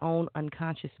at your own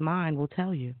unconscious mind will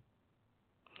tell you.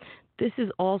 This is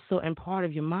also in part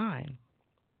of your mind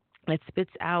that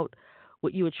spits out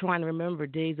what you were trying to remember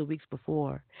days or weeks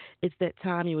before. It's that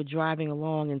time you were driving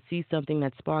along and see something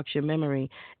that sparks your memory,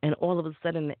 and all of a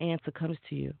sudden the answer comes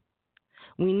to you.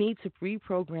 We need to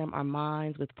reprogram our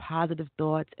minds with positive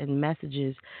thoughts and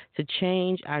messages to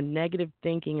change our negative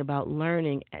thinking about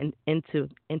learning and into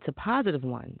positive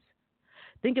ones.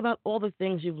 Think about all the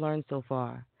things you've learned so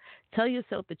far. Tell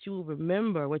yourself that you will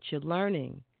remember what you're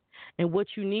learning and what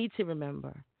you need to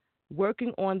remember.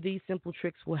 Working on these simple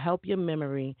tricks will help your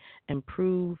memory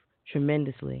improve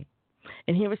tremendously.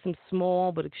 And here are some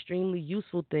small but extremely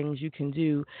useful things you can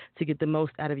do to get the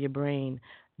most out of your brain.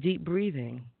 Deep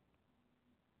breathing.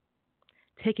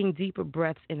 Taking deeper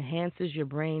breaths enhances your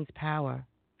brain's power.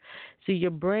 See,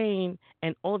 your brain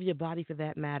and all of your body, for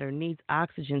that matter, needs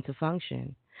oxygen to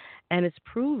function. And it's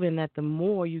proven that the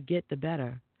more you get, the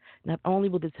better. Not only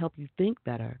will this help you think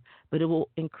better, but it will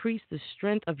increase the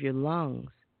strength of your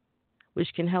lungs,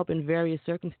 which can help in various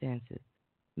circumstances.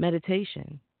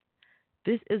 Meditation.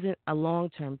 This isn't a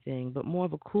long-term thing, but more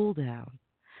of a cool down.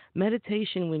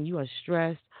 Meditation when you are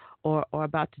stressed or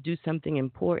about to do something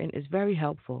important is very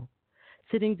helpful.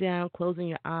 Sitting down, closing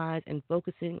your eyes, and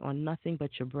focusing on nothing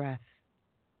but your breath.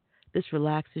 This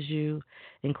relaxes you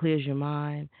and clears your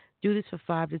mind. Do this for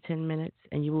 5 to 10 minutes,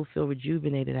 and you will feel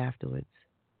rejuvenated afterwards.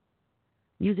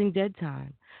 Using dead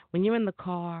time. When you're in the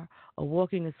car or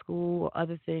walking to school or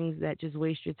other things that just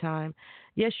waste your time,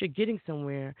 yes, you're getting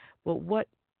somewhere, but what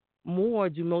more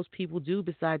do most people do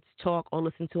besides talk or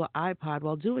listen to an iPod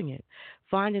while doing it?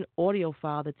 Find an audio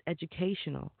file that's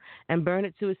educational and burn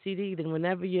it to a CD. Then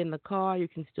whenever you're in the car, you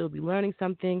can still be learning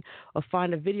something, or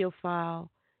find a video file,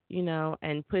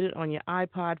 and put it on your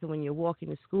iPod for when you're walking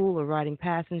to school or riding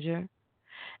passenger.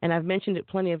 And I've mentioned it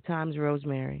plenty of times,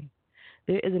 Rosemary.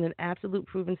 There isn't an absolute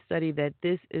proven study that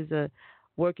this is a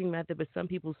working method, but some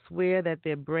people swear that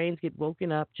their brains get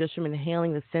woken up just from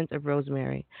inhaling the scent of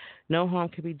rosemary. No harm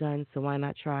can be done, so why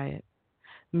not try it?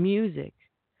 Music.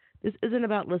 This isn't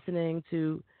about listening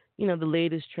to, the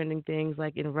latest trending things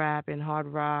like in rap and hard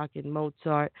rock and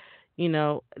Mozart.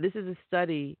 This is a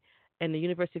study in the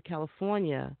University of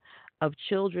California of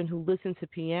children who listened to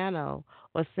piano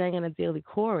or sang in a daily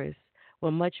chorus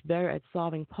were much better at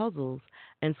solving puzzles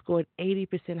and scored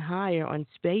 80% higher on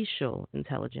spatial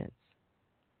intelligence.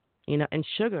 And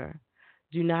sugar.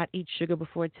 Do not eat sugar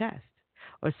before a test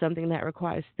or something that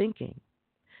requires thinking.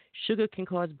 Sugar can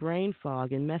cause brain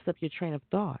fog and mess up your train of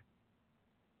thought.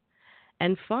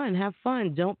 And fun. Have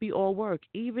fun. Don't be all work.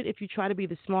 Even if you try to be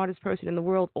the smartest person in the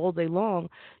world all day long,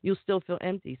 you'll still feel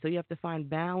empty. So you have to find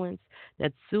balance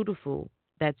that's suitable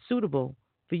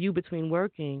for you between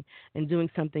working and doing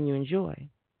something you enjoy.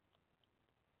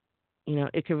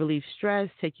 It can relieve stress,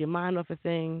 take your mind off of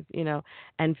things,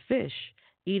 and fish.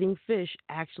 Eating fish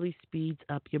actually speeds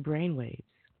up your brain waves.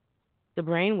 The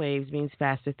brain waves means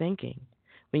faster thinking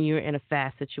when you're in a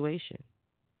fast situation.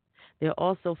 There are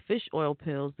also fish oil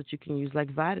pills that you can use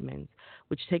like vitamins,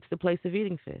 which takes the place of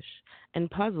eating fish.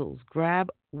 And puzzles. Grab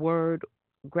a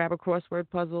crossword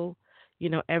puzzle,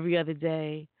 every other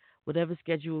day, whatever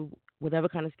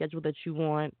kind of schedule that you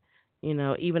want,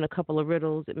 even a couple of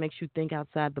riddles. It makes you think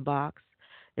outside the box.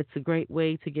 It's a great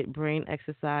way to get brain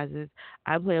exercises.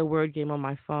 I play a word game on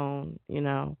my phone,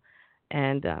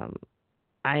 and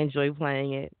I enjoy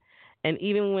playing it. And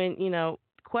even when,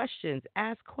 questions,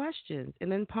 ask questions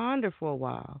and then ponder for a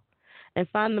while and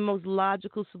find the most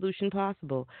logical solution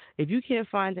possible. If you can't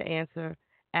find the answer,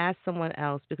 ask someone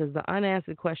else because the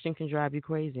unanswered question can drive you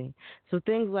crazy. So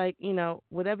things like,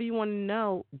 whatever you want to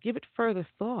know, give it further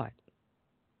thought.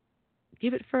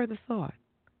 Give it further thought.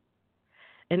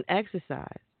 And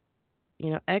exercise.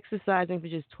 Exercising for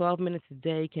just 12 minutes a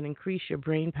day can increase your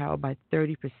brain power by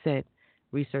 30%,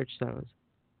 research shows.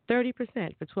 30%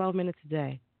 for 12 minutes a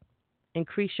day.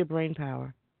 Increase your brain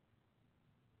power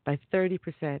by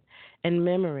 30%. And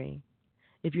memory.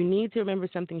 If you need to remember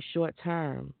something short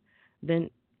term, then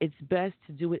it's best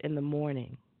to do it in the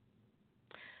morning.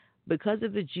 Because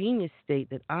of the genius state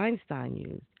that Einstein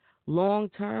used, long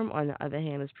term, on the other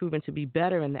hand, is proven to be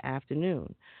better in the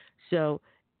afternoon. So,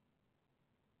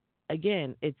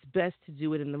 again, it's best to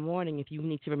do it in the morning if you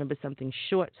need to remember something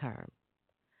short term.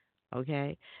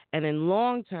 Okay? And in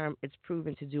long term, it's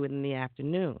proven to do it in the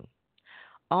afternoon.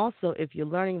 Also, if you're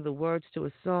learning the words to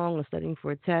a song or studying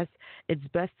for a test, it's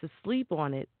best to sleep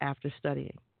on it after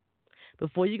studying.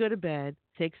 Before you go to bed,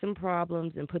 take some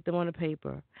problems and put them on a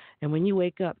paper. And when you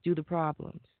wake up, do the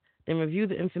problems. Then review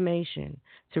the information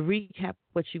to recap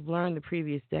what you've learned the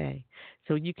previous day.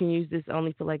 So you can use this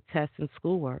only for like tests and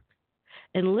schoolwork.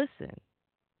 And listen.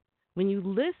 When you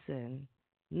listen,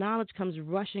 knowledge comes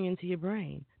rushing into your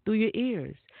brain through your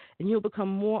ears, and you'll become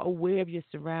more aware of your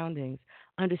surroundings,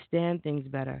 understand things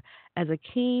better, as a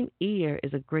keen ear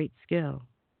is a great skill.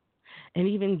 And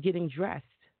even getting dressed.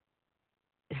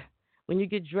 When you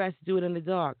get dressed, do it in the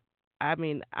dark. I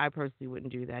mean, I personally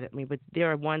wouldn't do that. But there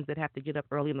are ones that have to get up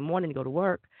early in the morning to go to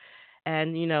work.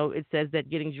 And, it says that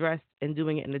getting dressed and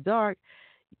doing it in the dark,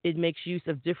 it makes use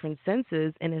of different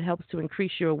senses, and it helps to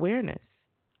increase your awareness,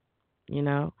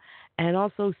 And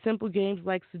also simple games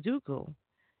like Sudoku,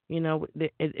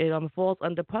 it falls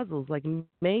under puzzles like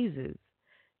mazes.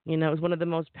 It's one of the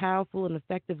most powerful and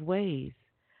effective ways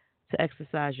to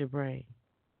exercise your brain.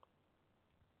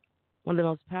 One of the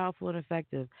most powerful and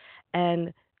effective.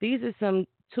 And these are some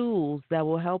tools that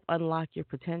will help unlock your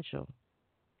potential,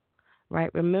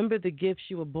 right? Remember the gifts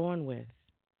you were born with.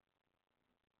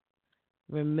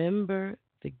 Remember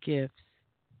the gifts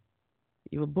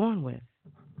you were born with,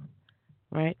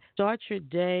 right? Start your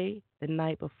day the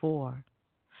night before.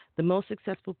 The most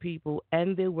successful people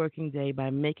end their working day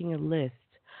by making a list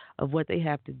of what they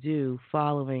have to do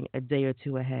following a day or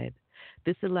two ahead.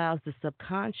 This allows the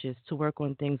subconscious to work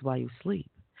on things while you sleep.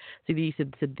 See,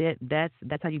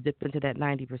 that's how you dip into that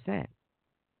 90%.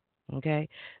 Okay?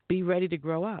 Be ready to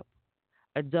grow up.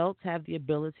 Adults have the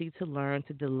ability to learn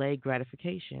to delay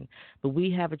gratification, but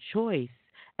we have a choice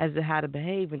as to how to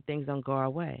behave when things don't go our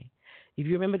way. If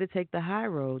you remember to take the high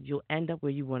road, you'll end up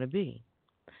where you want to be.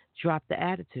 Drop the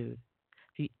attitude.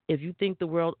 If you think the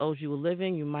world owes you a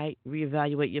living, you might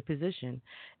reevaluate your position.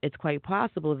 It's quite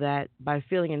possible that by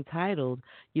feeling entitled,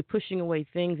 you're pushing away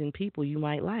things and people you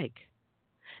might like.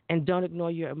 And don't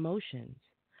ignore your emotions.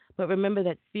 But remember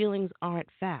that feelings aren't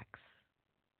facts.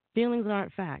 Feelings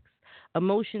aren't facts.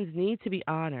 Emotions need to be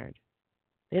honored.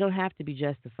 They don't have to be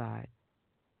justified.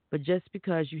 But just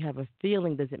because you have a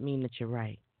feeling doesn't mean that you're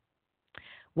right.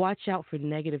 Watch out for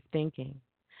negative thinking.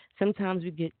 Sometimes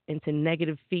we get into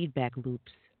negative feedback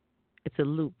loops. It's a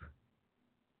loop.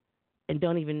 And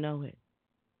don't even know it.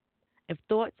 If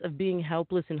thoughts of being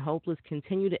helpless and hopeless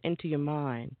continue to enter your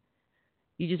mind,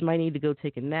 you just might need to go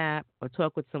take a nap or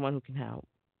talk with someone who can help.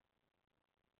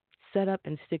 Set up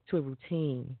and stick to a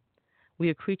routine. We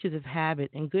are creatures of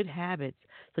habit, and good habits,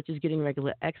 such as getting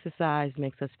regular exercise,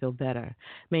 makes us feel better.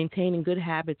 Maintaining good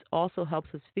habits also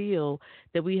helps us feel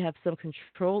that we have some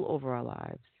control over our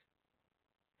lives.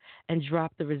 And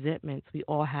drop the resentments. We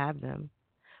all have them.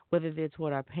 Whether they're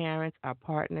toward our parents, our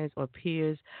partners, or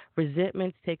peers,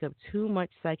 resentments take up too much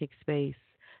psychic space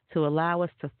to allow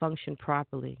us to function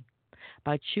properly.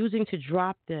 By choosing to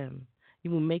drop them,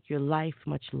 you will make your life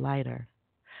much lighter.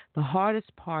 The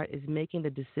hardest part is making the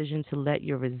decision to let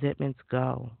your resentments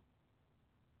go.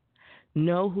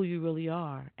 Know who you really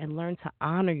are and learn to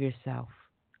honor yourself.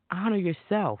 Honor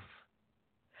yourself.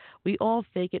 We all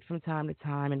fake it from time to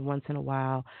time, and once in a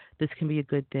while, this can be a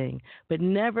good thing. But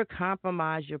never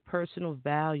compromise your personal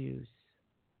values.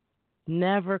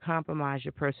 Never compromise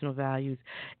your personal values,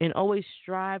 and always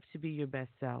strive to be your best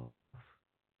self.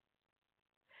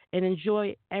 And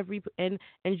enjoy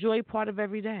part of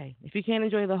every day. If you can't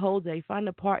enjoy the whole day, find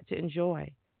a part to enjoy.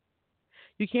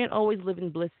 You can't always live in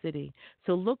Bliss City,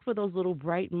 so look for those little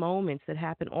bright moments that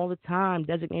happen all the time,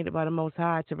 designated by the Most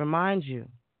High to remind you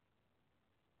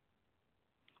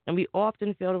and we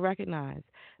often fail to recognize.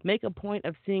 Make a point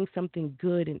of seeing something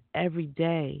good in every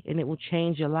day, and it will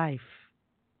change your life.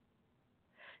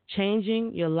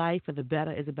 Changing your life for the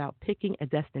better is about picking a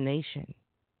destination.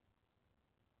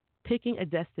 Picking a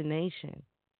destination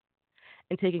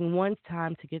and taking one's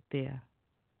time to get there.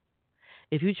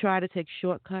 If you try to take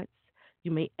shortcuts,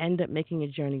 you may end up making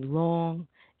your journey long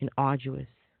and arduous.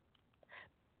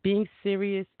 Being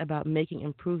serious about making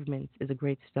improvements is a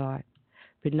great start,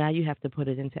 but now you have to put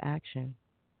it into action.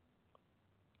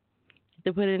 You have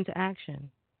to put it into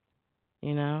action,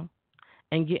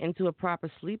 and get into a proper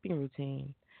sleeping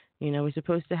routine. We're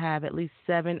supposed to have at least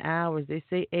 7 hours. They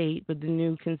say 8, but the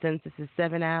new consensus is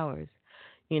 7 hours.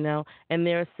 And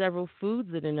there are several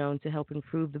foods that are known to help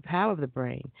improve the power of the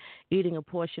brain. Eating a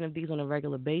portion of these on a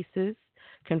regular basis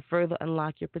can further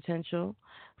unlock your potential.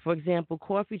 For example,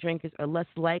 coffee drinkers are less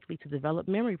likely to develop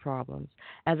memory problems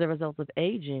as a result of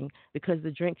aging because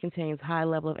the drink contains high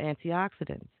level of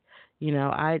antioxidants.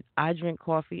 I drink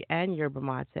coffee and yerba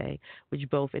mate, which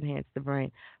both enhance the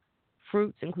brain.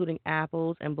 Fruits, including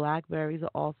apples and blackberries,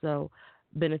 are also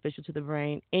beneficial to the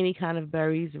brain. Any kind of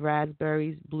berries,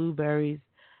 raspberries, blueberries,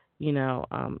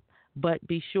 but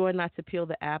be sure not to peel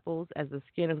the apples, as the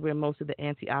skin is where most of the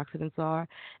antioxidants are.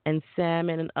 And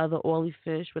salmon and other oily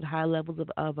fish with high levels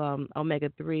of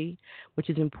omega-3, which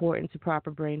is important to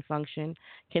proper brain function,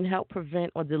 can help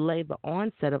prevent or delay the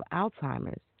onset of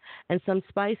Alzheimer's. And some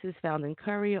spices found in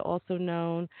curry are also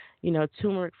known,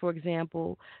 turmeric, for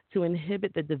example, to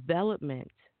inhibit the development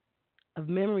of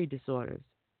memory disorders.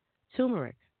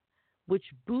 Turmeric, which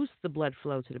boosts the blood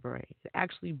flow to the brain. It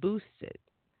actually boosts it.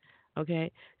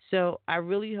 Okay? So I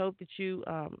really hope that you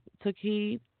took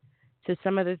heed to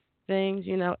some of the things,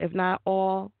 if not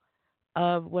all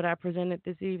of what I presented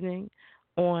this evening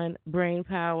on Brain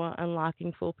Power,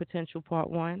 Unlocking Full Potential, Part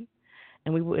 1.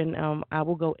 And I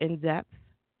will go in depth,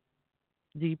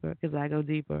 deeper, because I go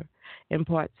deeper, in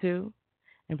Part 2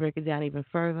 and break it down even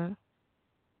further.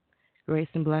 Grace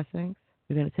and blessings.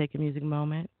 We're going to take a music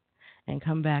moment and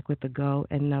come back with the Go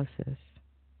and Know Sis.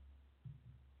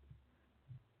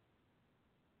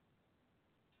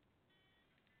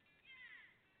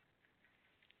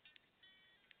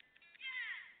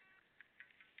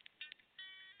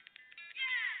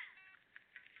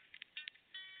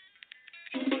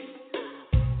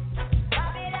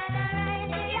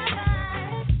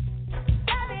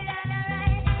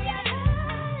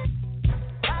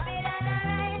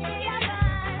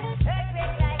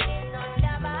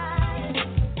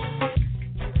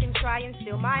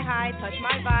 Feel my high, touch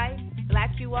my vibe.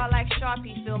 Black you are like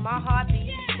Sharpie, feel my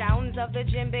heartbeat. Sounds of the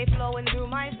djembe flowing through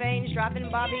my veins, dropping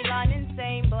Babylon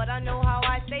insane. But I know how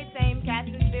I stay sane,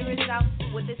 casting spirits out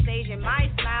with the stage in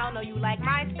my smile. Know you like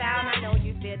my sound, I know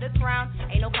you fear the crown.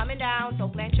 Ain't no coming down, so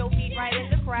plant your feet right in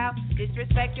the crowd.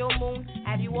 Disrespect your moon,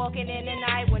 have you walking in the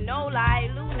night with no light,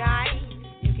 Lunite.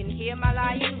 You can hear my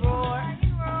lion roar.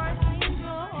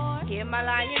 Hear my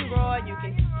lion roar, you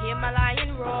can hear my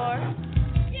lion roar.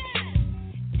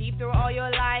 Through all your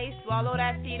life, swallow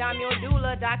that seed, I'm your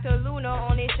doula, Dr. Luna,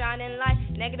 only shining light.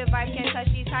 Negative vibes can't touch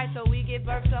these heights, so we give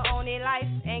birth to only life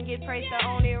and get praise to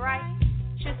only right.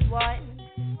 Just one,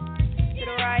 to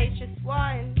the righteous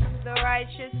one, the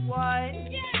righteous one,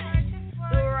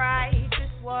 the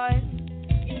righteous one.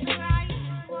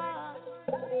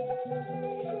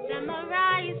 Them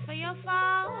arise for your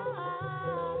fall.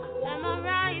 Them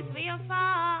arise for your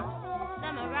fall.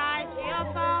 Them arise for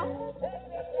your fall.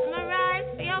 Them arise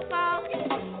for your fall.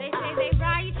 They say they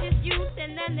righteous youth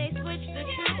and then they switch the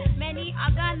truth. Many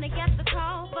are gonna get the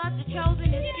call, but the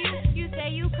chosen is few. You say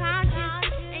you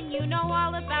conscious and you know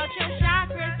all about your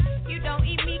chakras. You don't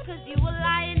eat meat cause you a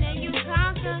lion and you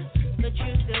conquer, but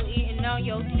you still eating on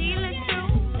your stealing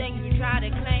fruit. Then you try to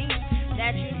claim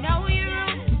that you know your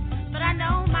roots, but I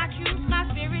know my truth. My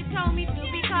spirit told me to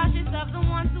be cautious of the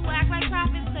ones who act like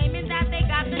prophets, claiming that they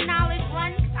got the knowledge.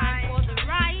 One time for the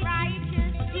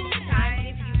righteous, 2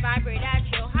 times if you vibrate at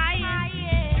your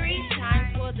highest, 3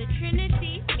 times for the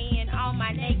Trinity. Me and all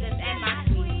my niggas and my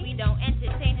sweet, we don't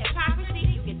entertain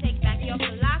hypocrisy. You can take back your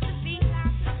philosophy.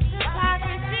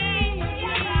 Hypocrisy.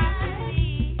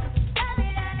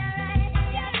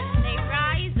 They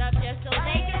rise up just so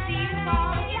they can see you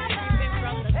fall. Creeping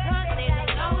from the cut, they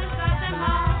don't know it's of them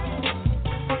all.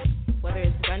 Whether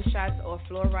it's gunshots or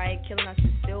fluoride, killing us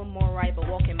is still more right. But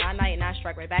walking my night and I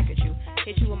strike right back at you.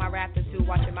 Hit you with my raptors too.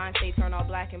 Watch your mind stay turn all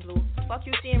black and blue. Fuck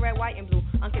you seeing red, white, and blue.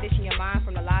 Uncondition your mind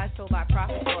from the lies told by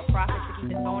prophets or a prophet to keep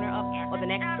this boner up or the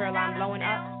next curl line blowing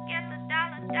up. Get the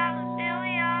dollar still,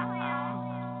 y'all.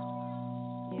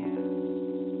 Yeah.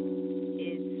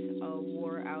 It's a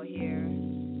war out here.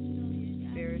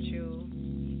 Spiritual.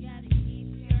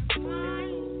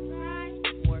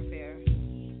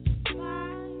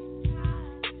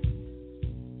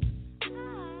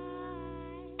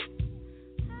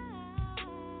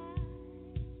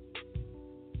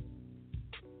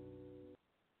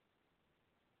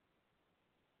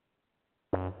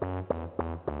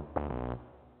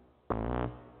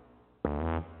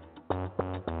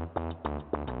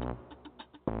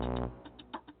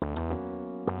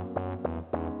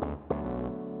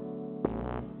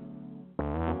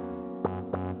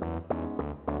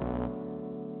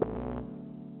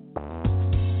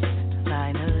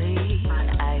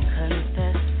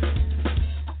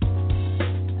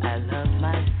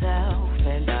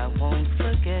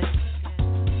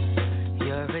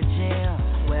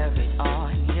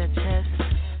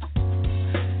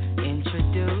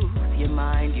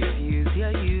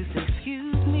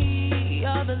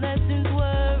 lessons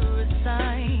were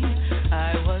assigned.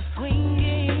 I was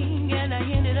swinging and I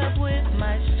ended up with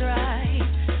my stride.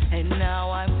 And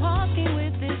now I'm walking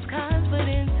with this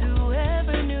confidence.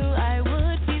 Whoever knew I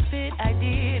would be fit, I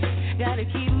did. Gotta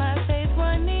keep my faith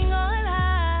running on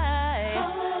high.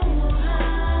 Oh,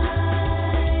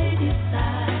 I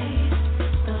decide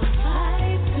the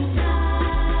fight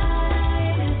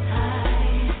tonight is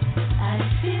high. I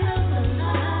feel the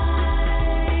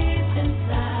life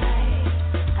inside.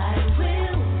 I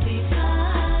will be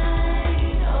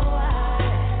fine. Oh,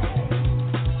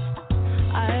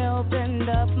 I opened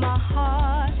up my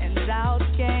heart and out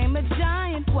came a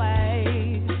giant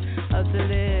wave of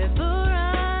deliverance.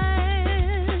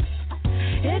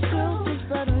 It grew so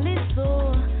suddenly, so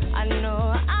I know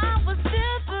I was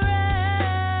different.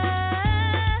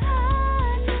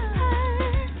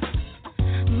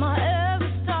 My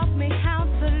elders taught me how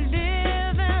to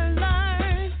live and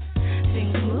learn.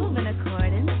 Things move in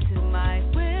accordance to my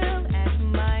will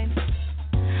and mind.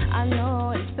 I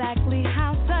know exactly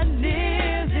how to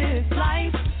live this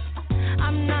life.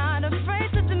 I'm not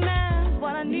afraid to demand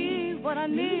what I need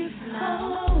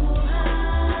now. Oh, I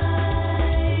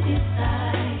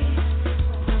decide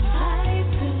the fight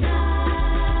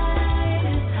tonight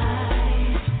is high.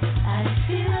 I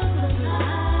feel the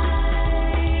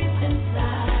life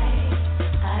inside.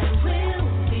 I will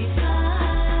be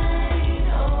fine.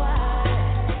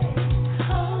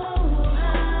 Oh, I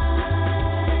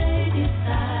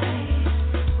decide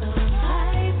the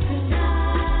fight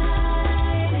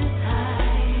tonight is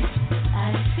high. I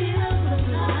feel the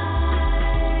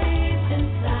life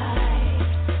inside.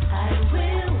 I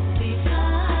will be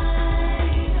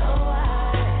fine. Oh,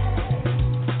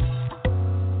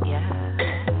 yeah.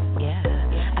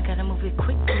 I gotta move it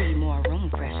quickly, more room,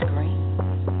 fresh green.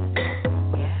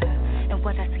 Yeah, and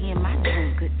what I see in my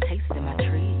dream, good taste in my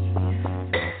trees.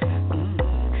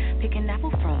 Pick an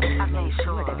apple from me, make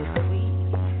sure that it's sweet.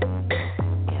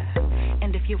 Yeah,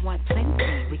 and if you want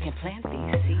plenty, we can plant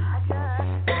these seeds.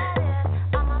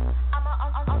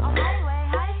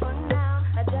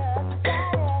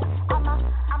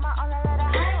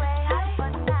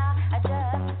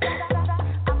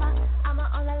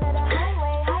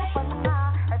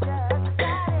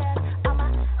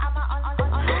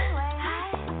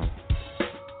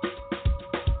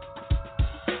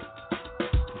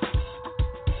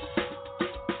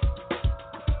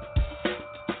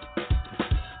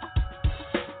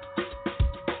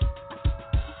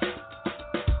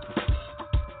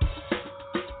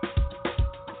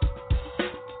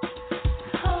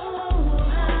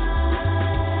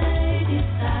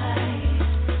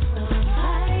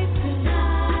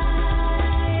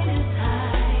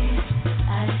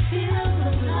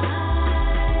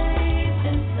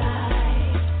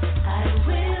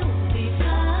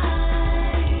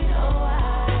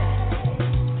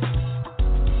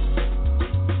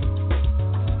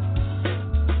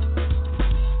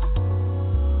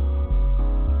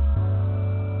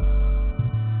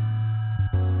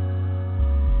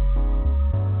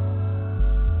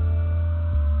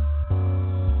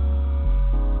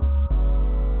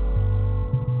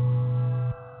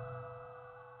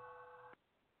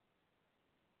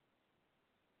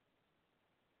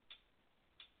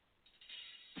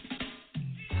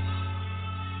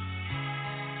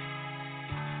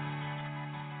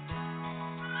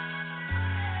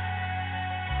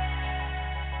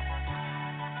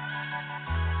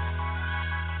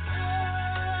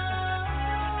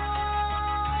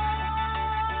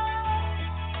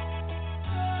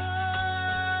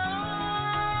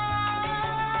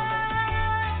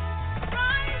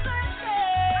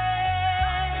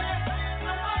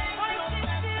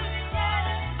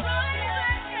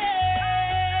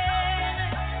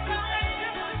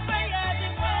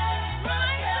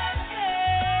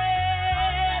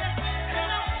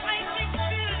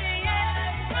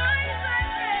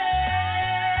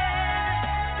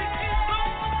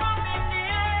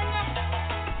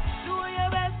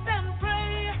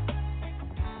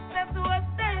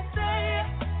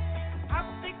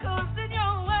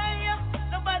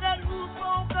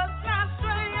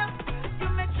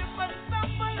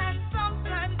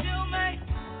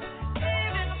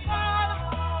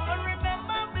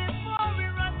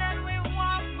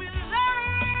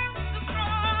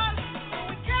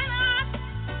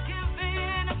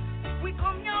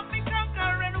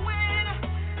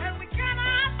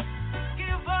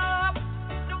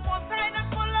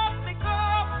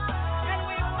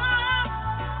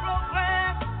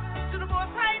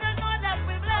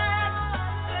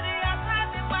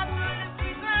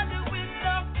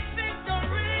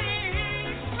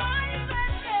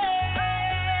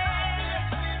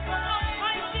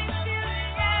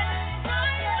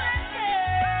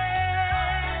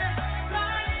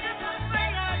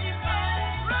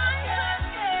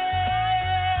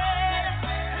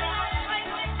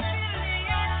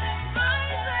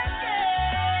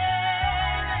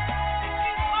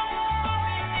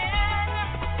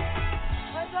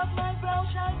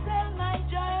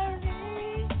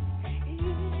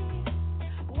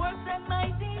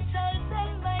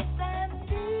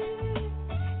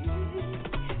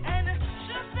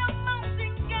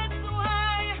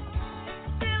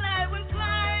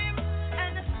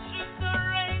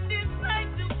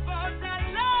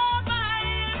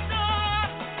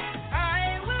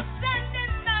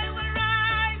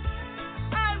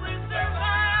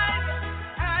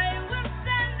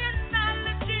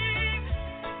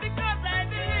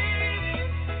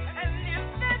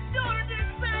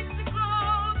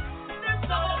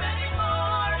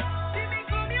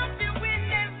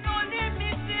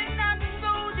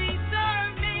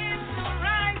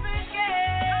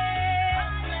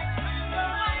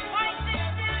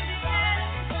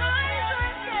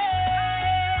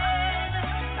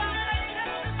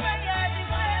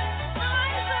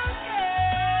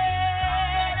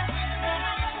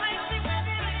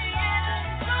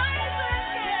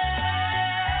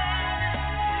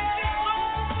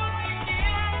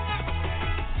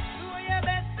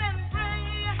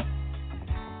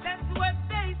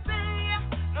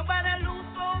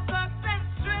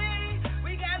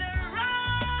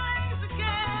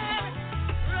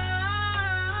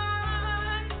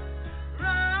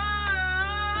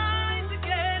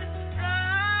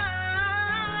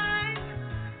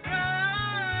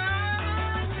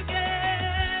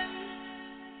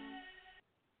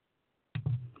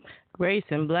 Grace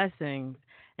and blessings.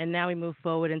 And now we move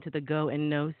forward into the Go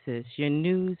Know Sis, your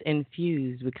news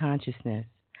infused with consciousness.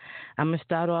 I'm going to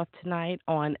start off tonight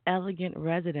on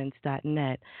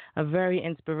elegantresidence.net, a very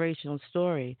inspirational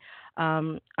story.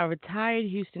 A retired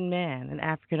Houston man, an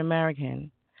African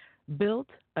American, built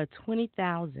a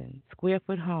 20,000 square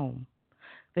foot home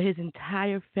for his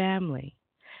entire family,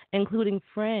 including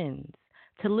friends,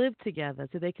 to live together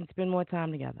so they can spend more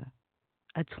time together.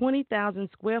 A 20,000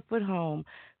 square foot home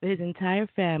for his entire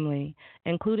family,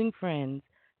 including friends,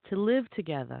 to live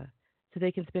together so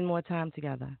they can spend more time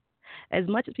together. As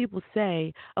much as people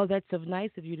say, oh, that's so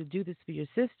nice of you to do this for your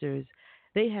sisters,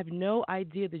 they have no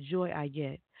idea the joy I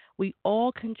get. We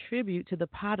all contribute to the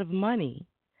pot of money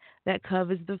that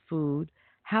covers the food,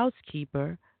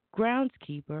 housekeeper,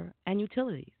 groundskeeper, and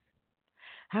utilities.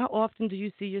 How often do you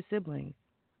see your siblings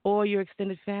or your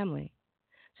extended family?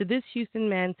 So this Houston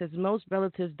man says most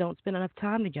relatives don't spend enough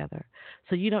time together.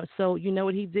 So you know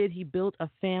what he did? He built a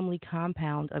family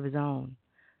compound of his own.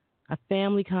 A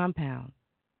family compound.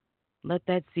 Let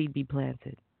that seed be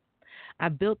planted. I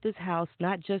built this house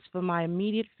not just for my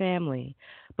immediate family,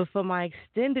 but for my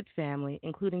extended family,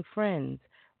 including friends,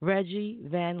 Reggie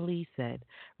Van Lee said.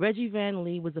 Reggie Van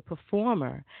Lee was a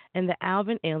performer in the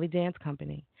Alvin Ailey Dance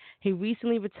Company. He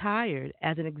recently retired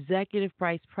as an executive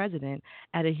vice president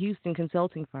at a Houston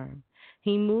consulting firm.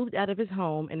 He moved out of his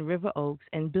home in River Oaks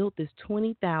and built this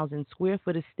 20,000 square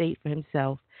foot estate for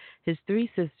himself, his three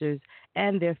sisters,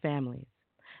 and their families.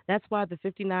 That's why the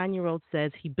 59-year-old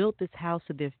says he built this house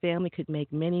so their family could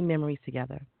make many memories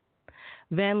together.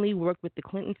 Van Lee worked with the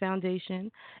Clinton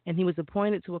Foundation, and he was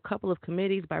appointed to a couple of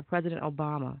committees by President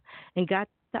Obama and got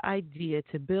the idea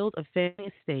to build a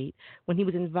family estate when he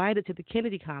was invited to the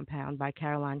Kennedy compound by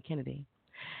Caroline Kennedy.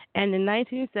 And in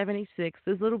 1976,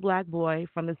 this little black boy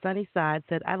from the sunny side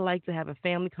said, I'd like to have a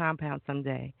family compound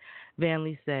someday. Van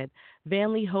Lee said.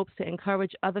 Van Lee hopes to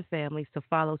encourage other families to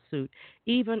follow suit,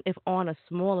 even if on a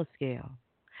smaller scale.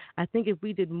 I think if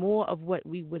we did more of what,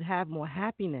 we would have more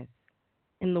happiness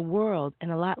in the world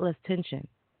and a lot less tension,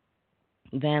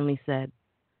 Van Lee said.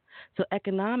 So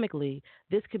economically,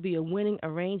 this could be a winning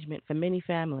arrangement for many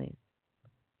families.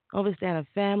 Overstand a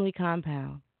family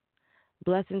compound.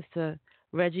 Blessings to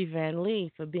Reggie Van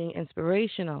Lee for being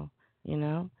inspirational, you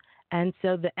know. And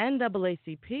so the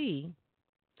NAACP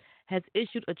has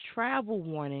issued a travel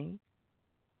warning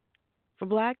for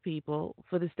black people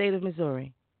for the state of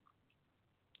Missouri.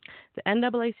 The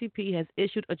NAACP has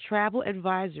issued a travel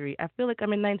advisory, I feel like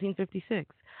I'm in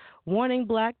 1956, warning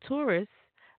black tourists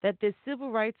that their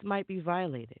civil rights might be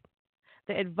violated.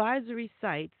 The advisory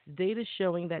cites data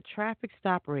showing that traffic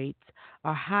stop rates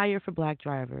are higher for black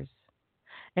drivers,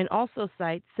 and also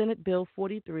cites Senate Bill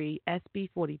 43, SB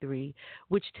 43,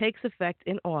 which takes effect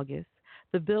in August.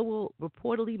 The bill will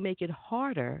reportedly make it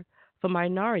harder for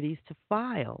minorities to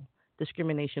file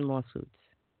discrimination lawsuits.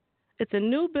 It's a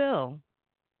new bill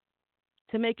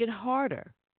to make it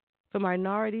harder for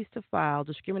minorities to file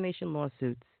discrimination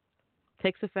lawsuits.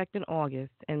 Takes effect in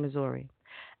August in Missouri.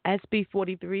 SB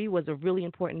 43 was a really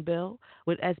important bill.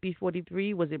 With SB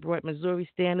 43 was it brought Missouri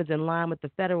standards in line with the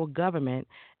federal government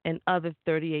and other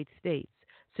 38 states.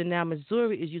 So now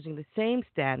Missouri is using the same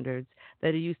standards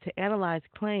that are used to analyze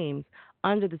claims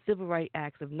under the Civil Rights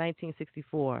Acts of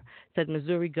 1964, said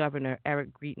Missouri Governor Eric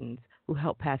Greitens, who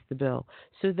helped pass the bill.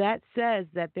 So that says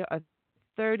that there are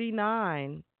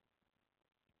 39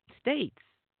 states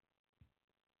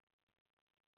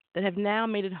that have now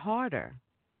made it harder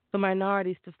for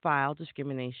minorities to file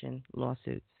discrimination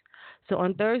lawsuits. So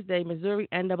on Thursday, Missouri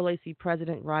NAACP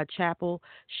President Rod Chappell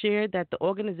shared that the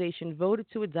organization voted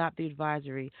to adopt the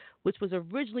advisory, which was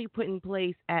originally put in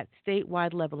place at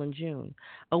statewide level in June.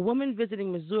 A woman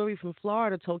visiting Missouri from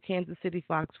Florida told Kansas City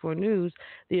Fox 4 News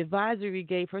the advisory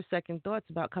gave her second thoughts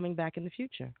about coming back in the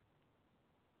future.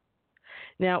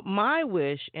 Now, my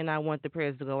wish, and I want the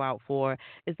prayers to go out for,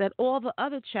 is that all the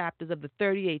other chapters of the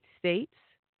 38 states,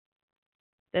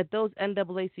 that those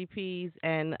NAACPs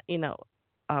and,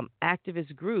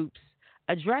 activist groups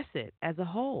address it as a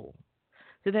whole,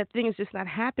 so that thing is just not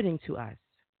happening to us.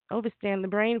 Overstand the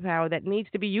brain power that needs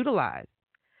to be utilized.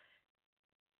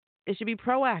 It should be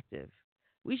proactive.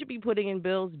 We should be putting in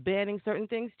bills banning certain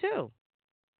things too,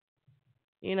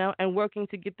 and working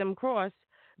to get them across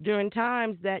during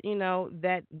times that,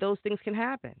 that those things can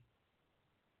happen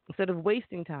instead of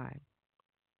wasting time.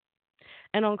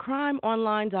 And on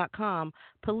crimeonline.com,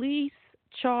 police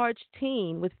charged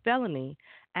teen with felony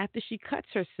after she cuts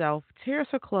herself, tears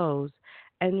her clothes,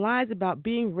 and lies about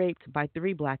being raped by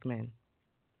 3 black men.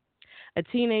 A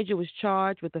teenager was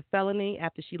charged with a felony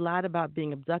after she lied about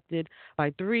being abducted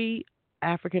by 3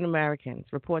 African Americans,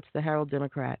 reports the Herald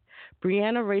Democrat.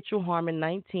 Breonna Rachel Harmon,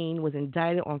 19, was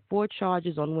indicted on 4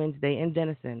 charges on Wednesday in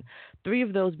Denison, 3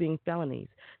 of those being felonies.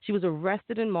 She was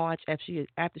arrested in March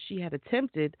after she had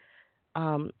attempted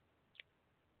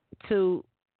to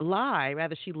lie.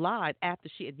 Rather, she lied after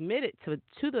she admitted to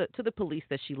the police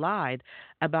that she lied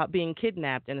about being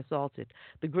kidnapped and assaulted.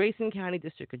 The Grayson County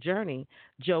District Attorney,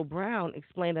 Joe Brown,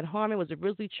 explained that Harmon was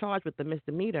originally charged with the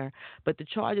misdemeanor, but the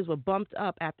charges were bumped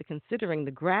up after considering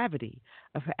the gravity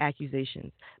of her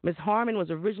accusations. Ms. Harmon was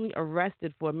originally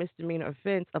arrested for a misdemeanor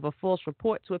offense of a false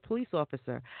report to a police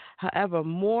officer. However,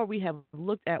 we have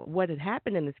looked at what had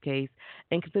happened in this case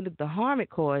and considered the harm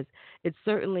it caused, it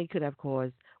certainly could have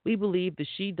caused. We believe that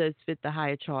she does fit the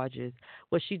higher charges.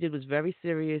 What she did was very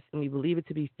serious, and we believe it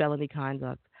to be felony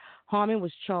conduct. Harmon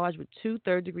was charged with 2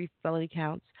 third-degree felony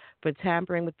counts for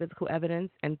tampering with physical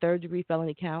evidence, and third-degree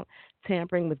felony count,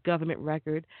 tampering with government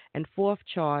record, and 4th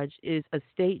charge is a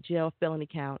state jail felony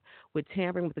count with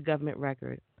tampering with the government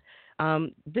record.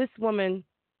 This woman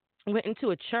went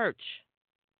into a church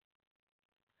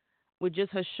with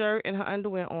just her shirt and her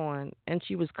underwear on, and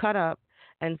she was cut up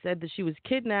and said that she was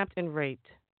kidnapped and raped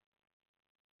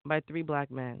by 3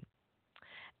 black men.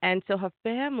 And so her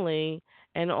family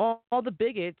and all the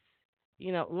bigots,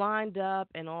 lined up,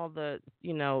 and all the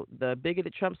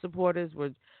bigoted Trump supporters were,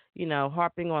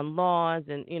 harping on laws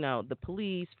and, the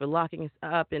police for locking us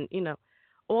up and,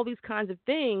 all these kinds of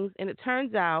things. And it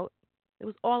turns out it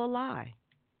was all a lie.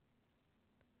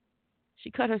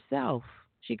 She cut herself.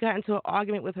 She got into an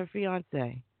argument with her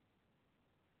fiance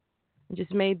and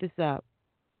just made this up.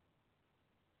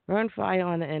 Burn fire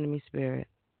on the enemy spirit.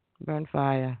 Burn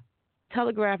fire.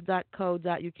 Telegraph.co.uk.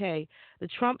 The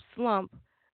Trump slump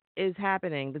is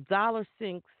happening. The dollar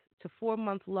sinks to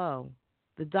 4-month low.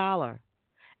 The dollar.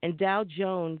 And Dow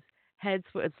Jones heads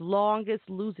for its longest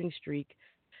losing streak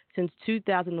since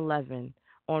 2011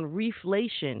 on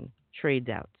reflation trade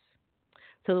doubts.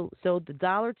 So the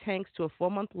dollar tanks to a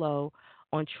 4-month low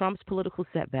on Trump's political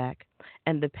setback,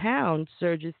 and the pound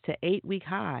surges to 8-week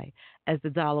high as the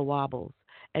dollar wobbles.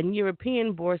 And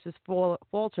European bourses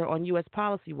falter on U.S.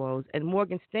 policy woes, and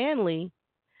Morgan Stanley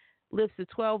lifts the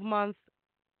 12-month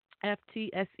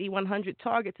FTSE 100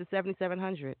 target to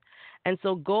 7,700. And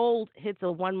so gold hits a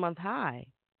 1-month high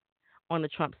on the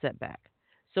Trump setback.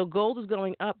 So gold is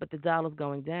going up, but the dollar is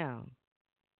going down.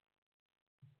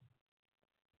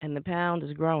 And the pound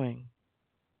is growing.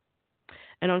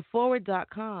 And on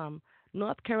forward.com,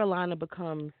 North Carolina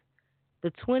becomes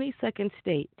the 22nd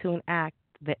state to enact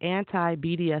the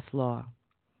anti-BDS law.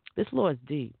 This law is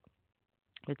deep.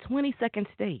 The 22nd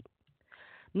state.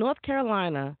 North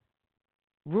Carolina,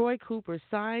 Roy Cooper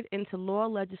signed into law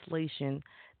legislation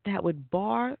that would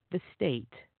bar the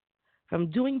state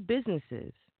from doing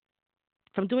business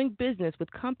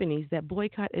with companies that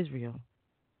boycott Israel.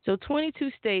 So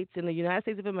 22 states in the United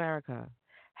States of America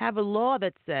have a law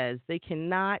that says they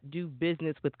cannot do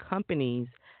business with companies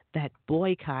that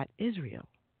boycott Israel.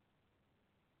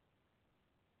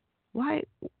 Why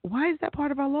is that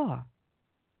part of our law?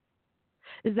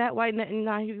 Is that why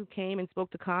Netanyahu came and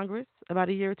spoke to Congress about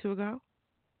a year or two ago?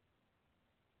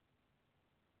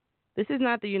 This is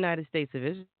not the United States of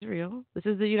Israel. This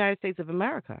is the United States of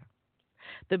America.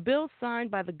 The bill signed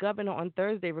by the governor on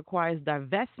Thursday requires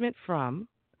divestment from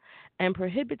and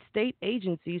prohibits state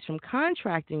agencies from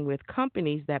contracting with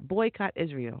companies that boycott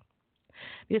Israel.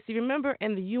 Because you remember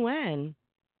in the UN,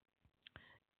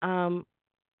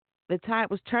 the tide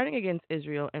was turning against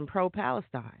Israel and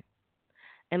pro-Palestine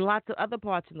and lots of other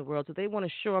parts in the world, so they want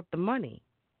to shore up the money.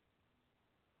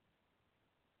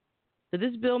 So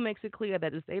this bill makes it clear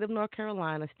that the state of North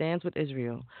Carolina stands with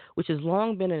Israel, which has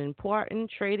long been an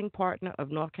important trading partner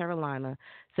of North Carolina,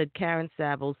 said Karen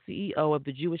Saville, CEO of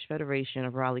the Jewish Federation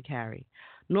of Raleigh-Cary.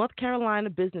 North Carolina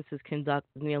businesses conduct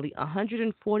nearly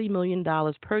 $140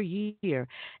 million per year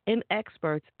in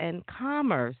exports and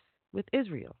commerce with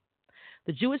Israel.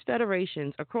 The Jewish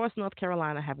federations across North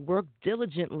Carolina have worked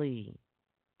diligently.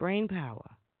 Brain power.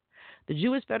 The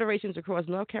Jewish federations across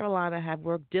North Carolina have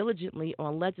worked diligently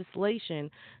on legislation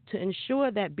to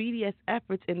ensure that BDS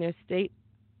efforts in their state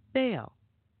fail.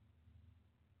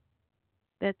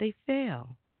 That they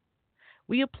fail.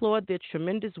 We applaud their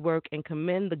tremendous work and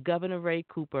commend the Governor Ray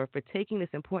Cooper for taking this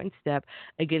important step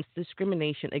against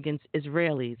discrimination against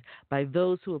Israelis by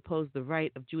those who oppose the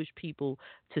right of Jewish people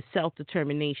to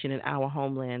self-determination in our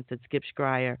homeland, said Skip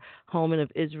Schreier, Homeland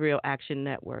of Israel Action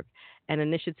Network, an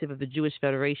initiative of the Jewish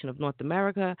Federation of North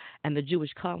America and the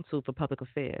Jewish Council for Public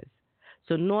Affairs.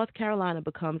 So North Carolina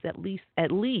becomes at least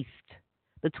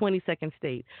the 22nd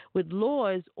state with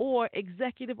laws or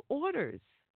executive orders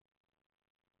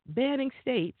banning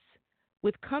states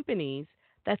with companies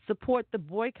that support the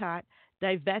boycott,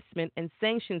 divestment, and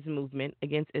sanctions movement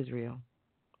against Israel.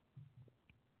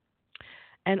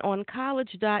 And on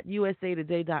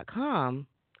college.usatoday.com,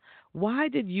 why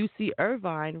did UC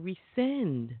Irvine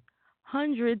rescind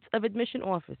hundreds of admission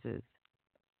offices?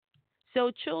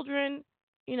 So children,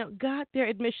 got their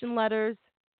admission letters,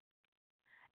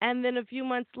 and then a few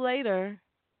months later,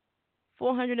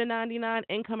 499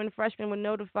 incoming freshmen were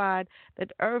notified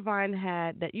that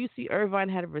UC Irvine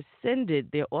had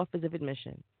rescinded their offers of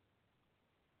admission.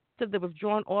 So the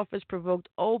withdrawn offers provoked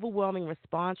overwhelming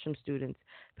response from students,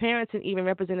 parents, and even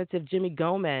Representative Jimmy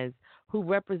Gomez, who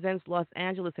represents Los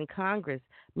Angeles in Congress.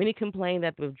 Many complained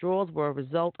that the withdrawals were a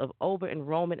result of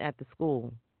over-enrollment at the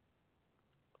school.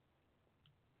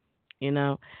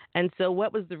 And so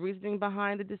what was the reasoning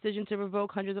behind the decision to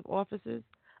revoke hundreds of offices?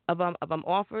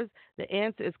 Offers? The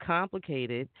answer is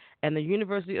complicated, and the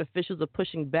university officials are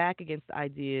pushing back against the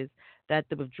ideas that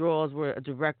the withdrawals were a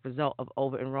direct result of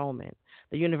over-enrollment.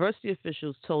 The university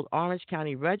officials told Orange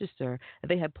County Register that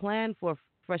they had planned for a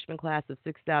freshman class of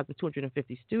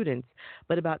 6,250 students,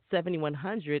 but about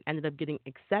 7,100 ended up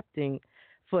accepting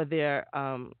for their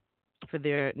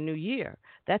new year.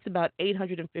 That's about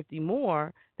 850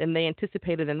 more than they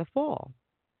anticipated in the fall.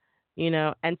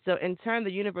 And so in turn,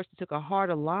 the university took a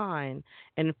harder line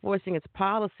in enforcing its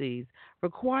policies,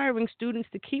 requiring students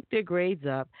to keep their grades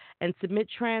up and submit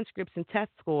transcripts and test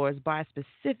scores by a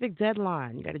specific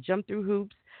deadline. You got to jump through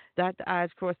hoops, dot the I's,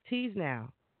 cross T's now.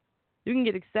 You can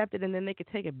get accepted, and then they could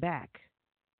take it back.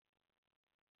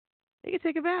 They could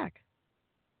take it back.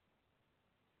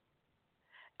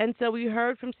 And so we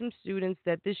heard from some students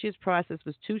that this year's process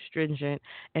was too stringent,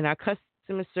 and our customer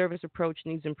service approach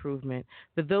needs improvement.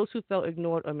 For those who felt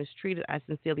ignored or mistreated, I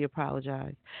sincerely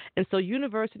apologize. And so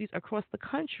universities across the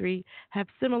country have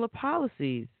similar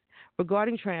policies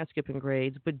regarding transcript and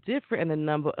grades, but differ in the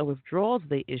number of withdrawals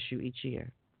they issue each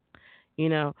year.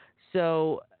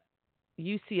 So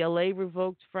UCLA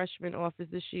revoked freshman offers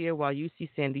this year, while UC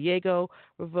San Diego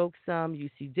revoked some.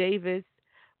 UC Davis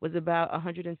was about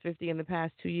 150 in the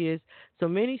past 2 years. So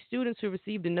many students who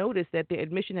received a notice that their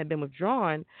admission had been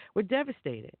withdrawn were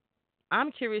devastated.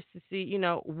 I'm curious to see,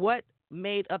 what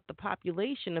made up the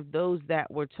population of those that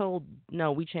were told,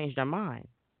 no, we changed our mind.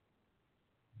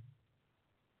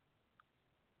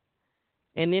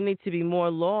 And there need to be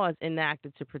more laws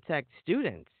enacted to protect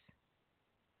students.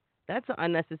 That's an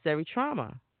unnecessary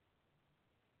trauma.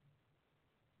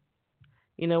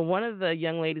 One of the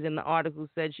young ladies in the article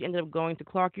said she ended up going to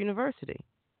Clark University.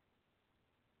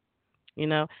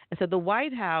 And so the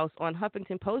White House, on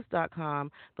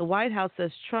HuffingtonPost.com, the White House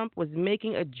says Trump was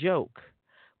making a joke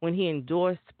when he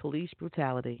endorsed police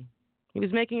brutality. He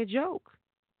was making a joke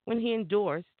when he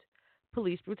endorsed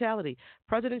police brutality.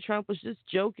 President Trump was just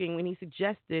joking when he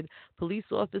suggested police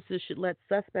officers should let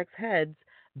suspects' heads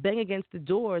bang against the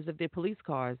doors of their police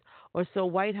cars, or so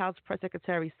White House Press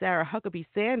Secretary Sarah Huckabee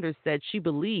Sanders said she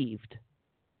believed.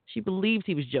 She believed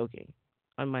he was joking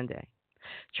on Monday.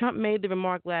 Trump made the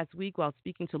remark last week while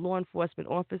speaking to law enforcement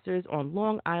officers on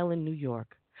Long Island, New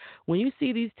York. When you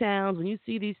see these towns, when you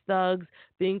see these thugs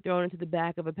being thrown into the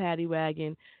back of a paddy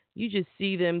wagon, you just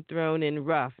see them thrown in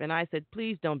rough. And I said,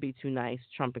 please don't be too nice,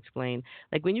 Trump explained.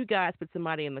 Like when you guys put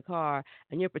somebody in the car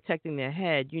and you're protecting their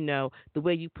head, the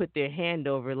way you put their hand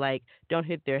over, like don't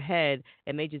hit their head,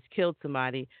 and they just killed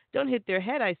somebody. Don't hit their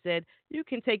head, I said. You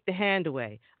can take the hand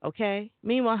away, okay?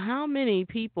 Meanwhile, how many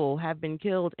people have been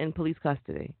killed in police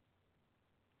custody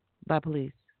by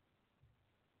police?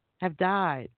 Have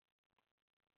died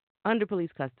under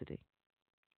police custody?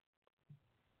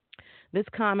 This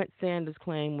comment, Sanders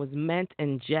claimed, was meant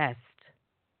in jest.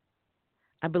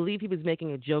 I believe he was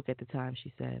making a joke at the time,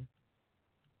 she said.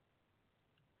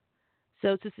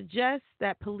 So to suggest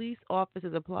that police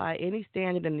officers apply any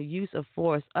standard in the use of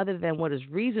force other than what is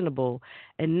reasonable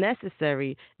and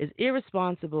necessary is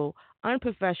irresponsible,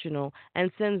 unprofessional,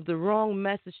 and sends the wrong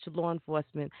message to law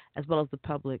enforcement as well as the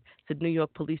public, said New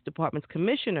York Police Department's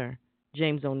Commissioner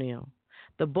James O'Neill.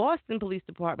 The Boston Police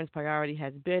Department's priority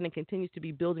has been and continues to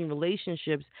be building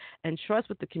relationships and trust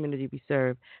with the community we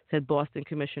serve, said Boston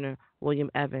Commissioner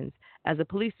William Evans. As a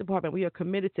police department, we are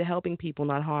committed to helping people,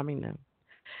 not harming them.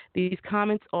 These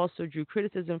comments also drew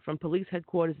criticism from police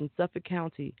headquarters in Suffolk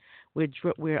County, where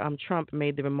Trump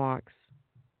made the remarks.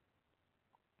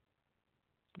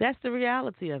 That's the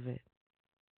reality of it.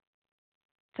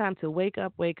 Time to wake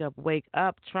up, wake up, wake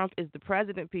up. Trump is the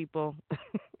president, people.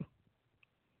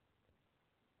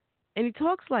 And he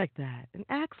talks like that and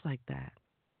acts like that.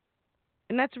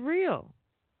 And that's real.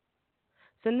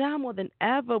 So now more than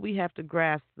ever, we have to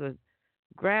grasp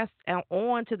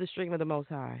on to the stream of the Most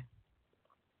High.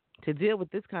 to deal with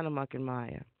this kind of muck and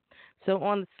mire. So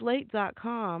on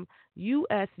Slate.com,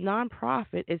 U.S.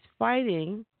 nonprofit is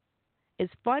funding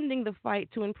the fight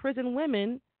to imprison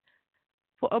women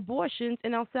for abortions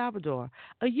in El Salvador.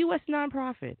 A U.S.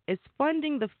 nonprofit is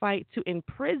funding the fight to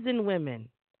imprison women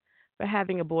for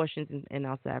having abortions in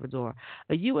El Salvador.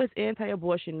 A U.S.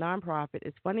 anti-abortion nonprofit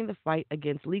is funding the fight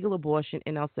against legal abortion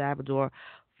in El Salvador,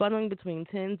 funneling between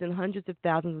tens and hundreds of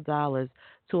thousands of dollars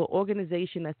to an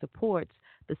organization that supports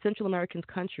the Central American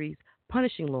country's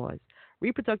punishing laws.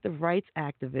 Reproductive rights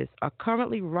activists are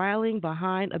currently rallying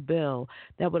behind a bill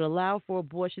that would allow for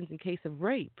abortions in case of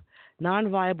rape,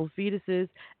 non-viable fetuses,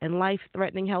 and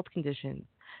life-threatening health conditions.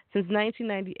 Since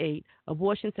 1998,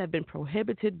 abortions have been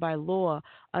prohibited by law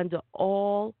under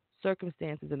all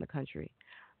circumstances in the country.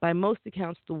 By most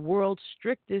accounts, the world's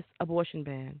strictest abortion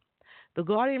ban. The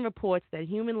Guardian reports that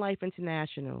Human Life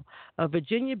International, a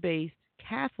Virginia-based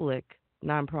Catholic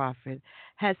nonprofit,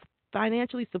 has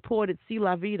financially supported Si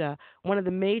La Vida, one of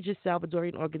the major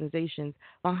Salvadorian organizations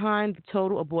behind the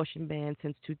total abortion ban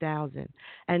since 2000.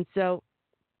 And so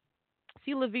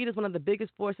Si La Vida is one of the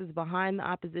biggest forces behind the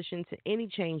opposition to any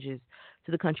changes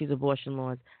to the country's abortion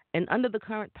laws. And under the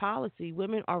current policy,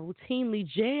 women are routinely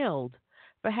jailed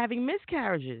for having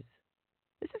miscarriages.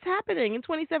 This is happening in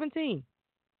 2017.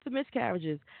 To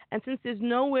miscarriages. And since there's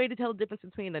no way to tell the difference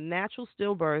between a natural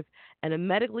stillbirth and a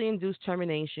medically induced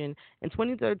termination, in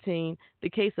 2013, the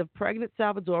case of pregnant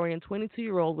Salvadorian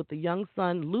 22-year-old with a young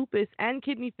son, lupus, and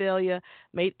kidney failure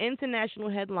made international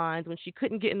headlines when she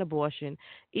couldn't get an abortion,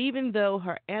 even though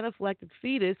her anaphylactic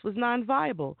fetus was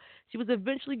non-viable. She was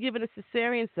eventually given a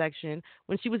cesarean section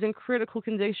when she was in critical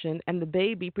condition, and the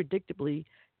baby predictably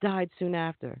died soon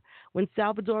after. When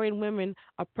Salvadorian women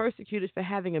are persecuted for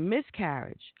having a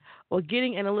miscarriage or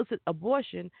getting an illicit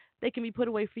abortion, they can be put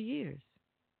away for years.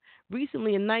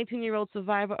 Recently, a 19-year-old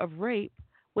survivor of rape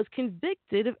was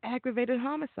convicted of aggravated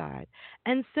homicide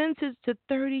and sentenced to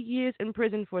 30 years in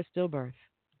prison for a stillbirth.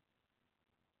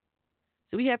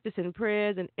 So we have to send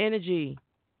prayers and energy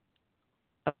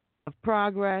of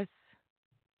progress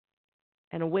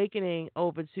and awakening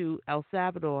over to El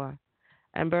Salvador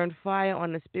and burn fire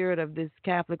on the spirit of this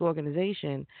Catholic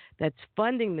organization that's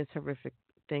funding this horrific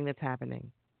thing that's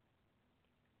happening.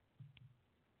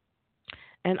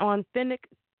 And on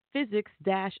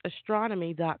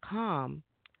physics-astronomy.com,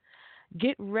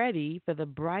 get ready for the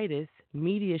brightest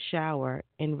meteor shower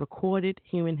in recorded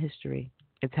human history.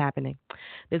 It's happening.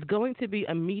 There's going to be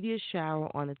a meteor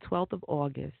shower on the 12th of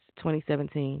August,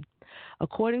 2017.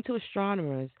 According to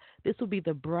astronomers, this will be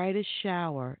the brightest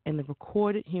shower in the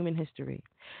recorded human history.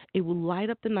 It will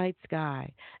light up the night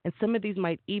sky, and some of these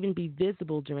might even be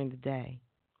visible during the day.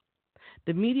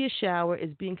 The meteor shower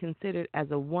is being considered as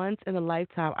a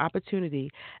once-in-a-lifetime opportunity,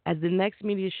 as the next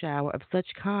meteor shower of such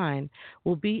kind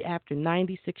will be after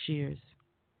 96 years.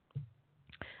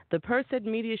 The Perseid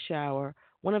meteor shower,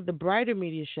 one of the brighter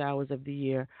meteor showers of the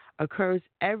year, occurs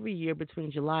every year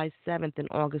between July 7th and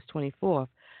August 24th.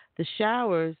 The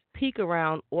showers peak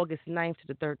around August 9th to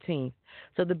the 13th.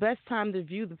 So the best time to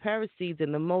view the Perseids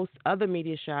and the most other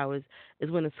meteor showers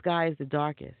is when the sky is the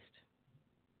darkest.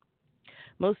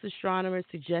 Most astronomers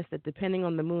suggest that depending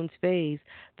on the moon's phase,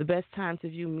 the best time to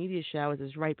view meteor showers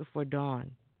is right before dawn.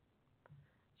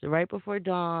 So right before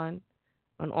dawn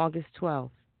on August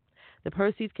 12th. The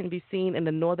Perseids can be seen in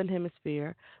the northern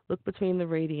hemisphere. Look between the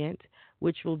radiant,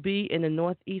 which will be in the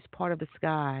northeast part of the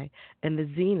sky, and the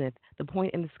zenith, the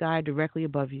point in the sky directly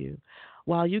above you.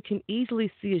 While you can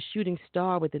easily see a shooting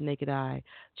star with the naked eye,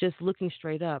 just looking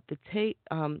straight up, the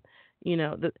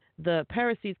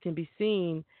Perseids can be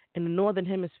seen in the northern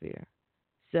hemisphere.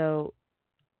 So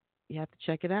you have to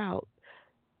check it out.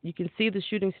 You can see the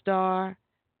shooting star,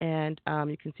 and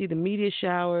you can see the meteor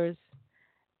showers,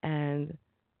 and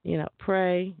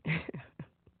pray.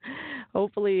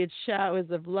 Hopefully it's showers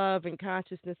of love and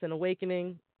consciousness and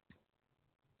awakening,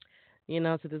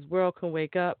 so this world can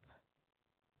wake up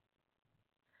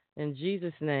in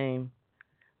Jesus' name,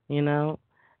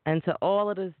 and to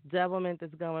all of this devilment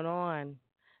that's going on,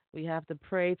 we have to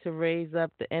pray to raise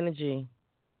up the energy.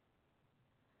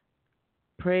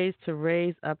 Praise to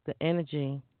raise up the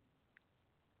energy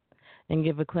and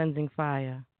give a cleansing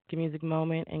fire. Give a music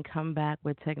moment and come back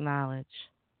with Teknowledge.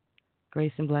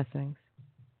 Grace and blessings.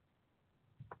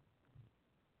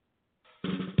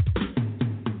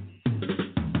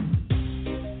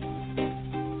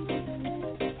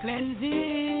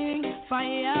 Cleansing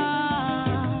fire.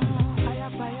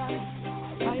 Fire, fire,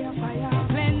 fire, fire.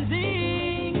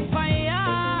 Cleansing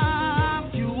fire.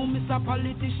 You, Mr.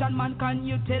 Politician man, can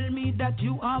you tell me that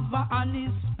you have a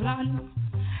honest plan?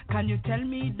 Can you tell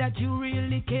me that you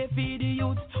really care for the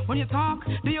youth? When you talk,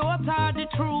 the youth are the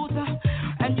truth.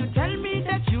 And you tell me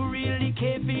that you really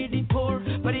care for the poor,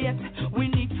 but yet we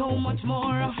need so much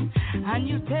more. And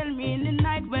you tell me in the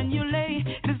night when you lay,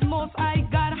 this most I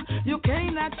got, you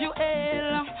cannot you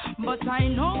ill. But I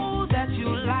know that you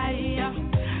lie,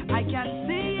 I can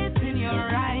see it in your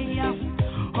eye.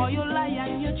 Oh, you lie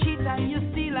and you cheat and you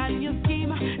steal and you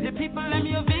scheme. The people them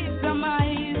you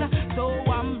victimize. So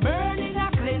I'm burning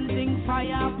a cleansing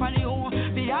fire upon you.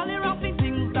 The only rough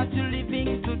things that you're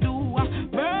living to do.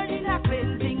 Burning a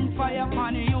cleansing fire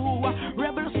upon you.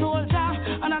 Rebel soldier,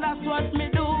 and that's what me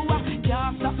do.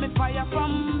 Can't stop me fire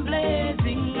from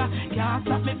blazing. Can't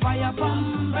stop me fire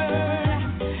from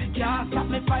burning. Can't stop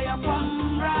me fire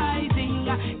from rising.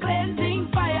 Cleansing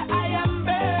fire, I am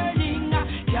burning.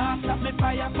 Can't stop me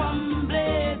fire from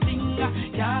blazing.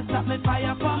 Can't stop me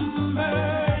fire from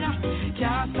burning.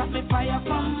 Can't stop me fire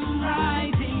from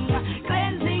rising.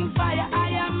 Cleansing fire, I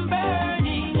am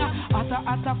burning.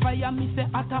 Atta fire, me say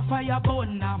atta fire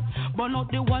burn. Burn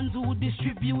out the ones who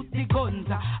distribute the guns.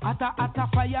 Atta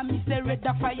fire, me say red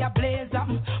the fire blaze.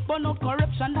 Burn out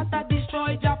corruption that a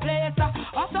destroy your place.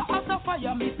 Atta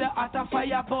fire, me say atta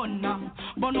fire burn.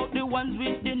 Burn out the ones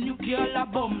with the nuclear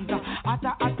bombs.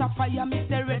 Atta fire, me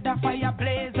say red the fire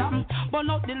blaze. Burn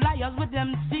out the liars with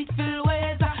them deceitful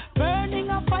ways. Burning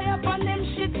a fire upon them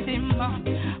shit sim.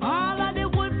 All of the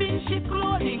wood bin shit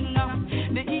clothing.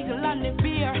 The eagle and the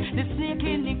bear, the snake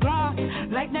in the grass.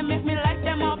 Like them make me like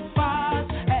them up fast.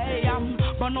 Hey,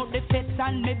 burn out the feds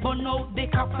and me burn out the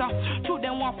cops. True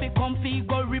them want to come fi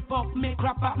go rip up me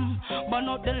crap. Burn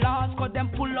out the laws cause them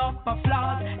pull up a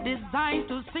flaws. Designed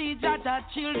to see that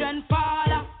children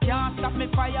fall. Can't stop me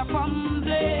fire from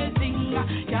blazing.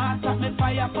 Can't stop me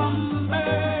fire from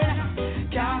burn.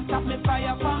 Can't stop me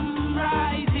fire from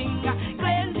rising.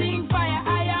 Cleansing fire,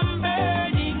 I am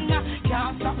burning.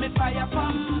 Can't stop me fire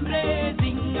from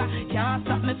blazing. Can't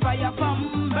stop me fire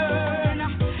from burn.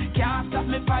 Can't stop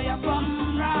me fire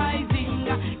from rising.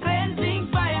 Cleansing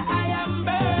fire, I am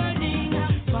burning.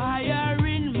 Fire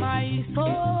in my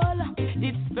soul,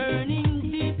 it's burning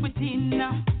deep within.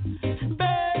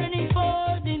 Burning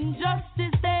for the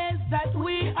injustices that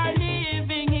we are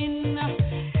living in.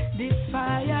 This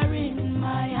fire in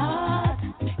my heart,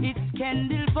 it's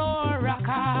kindle for a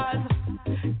cause.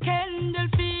 Kindle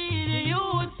for the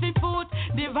youth, we put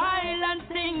the violence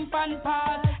thing on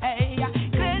pause. Hey,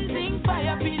 cleansing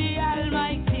fire for the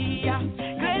Almighty.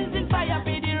 Cleansing fire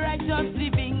for the righteous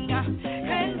living.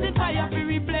 Cleansing fire for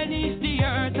replenish the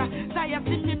earth. Tired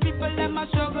see the people them a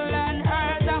struggle and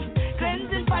hurt.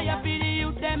 Cleansing fire for the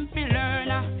youth them fi learn.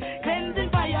 Cleansing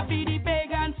fire for the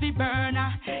pagans fi burn.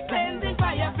 Cleansing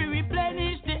fire for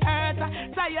replenish the earth.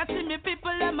 Tired see me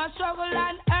people them a struggle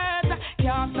and hurt.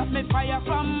 Can't stop me fire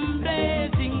from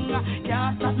blazing.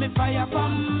 Can't stop me fire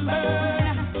from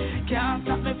burn. Can't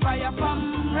stop me fire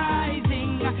from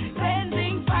rising.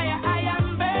 Cleansing fire, I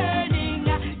am burning.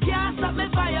 Can't stop me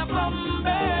fire from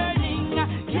burning.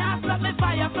 Can't stop me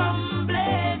fire from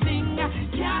blazing.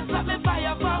 Can't stop me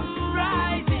fire from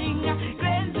rising.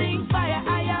 Cleansing fire,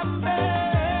 I am burning.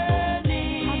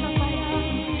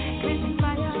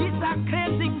 It's a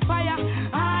cleansing fire,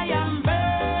 I am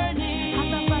burning.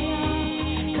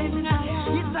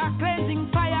 It's a cleansing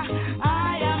fire,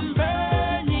 I am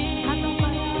burning.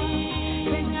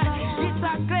 It's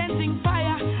a cleansing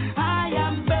fire, I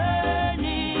am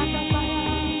burning.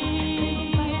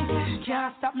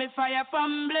 Can't stop me fire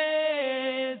from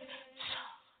blaze.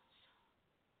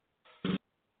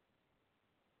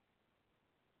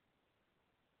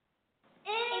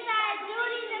 It is our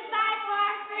duty to fight for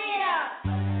our freedom.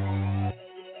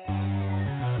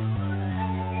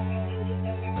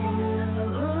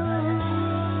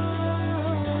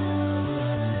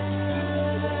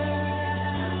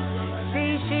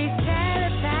 See, she's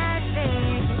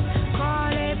telepathic,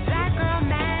 call it black girl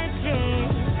magic.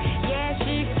 Yeah,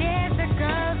 she scares the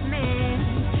girls, man.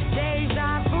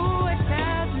 Deja vu.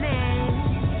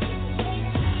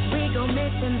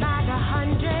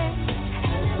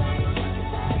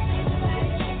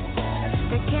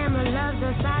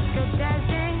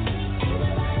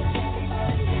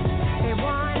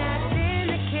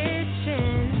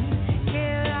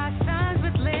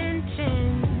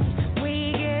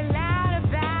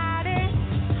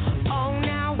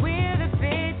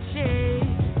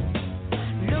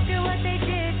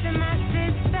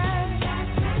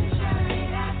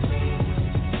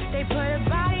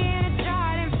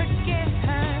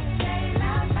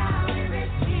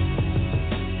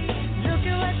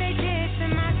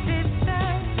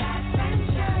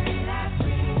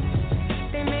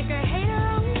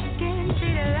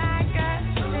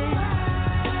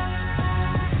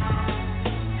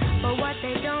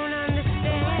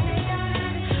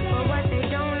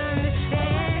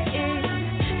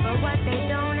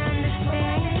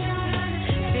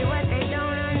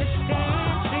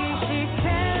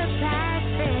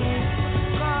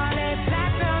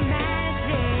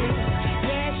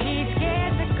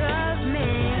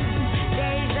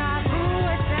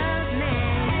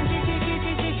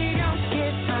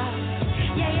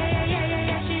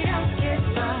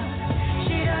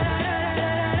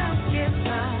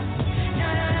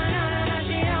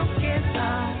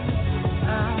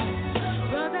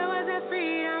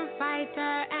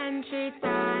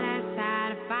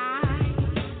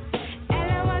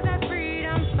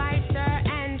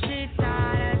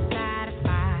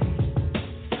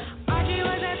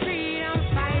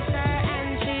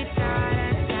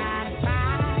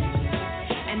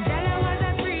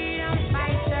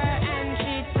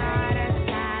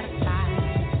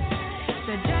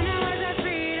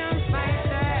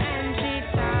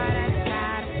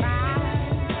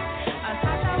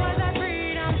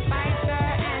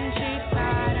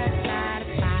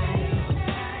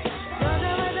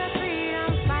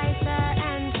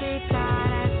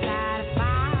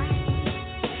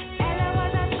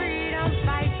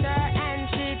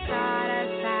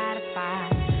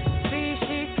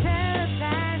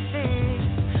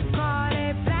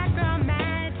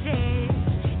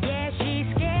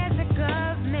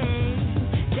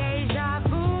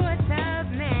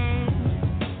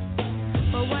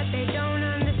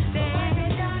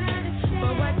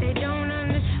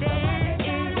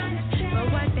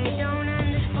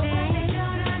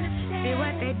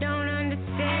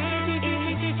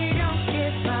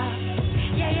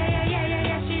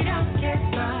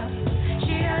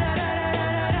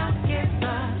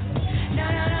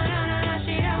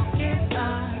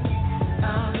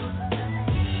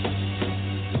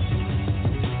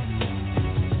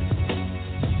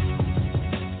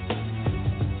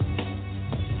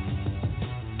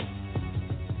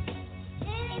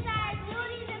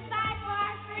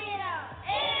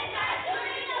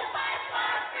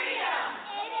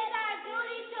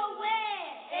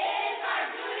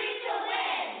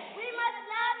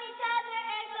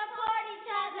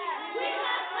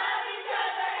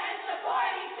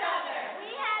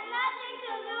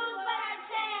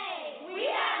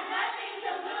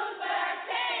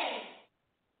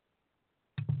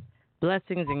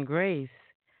 Blessings and grace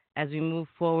as we move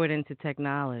forward into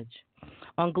Teknowledge.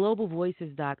 On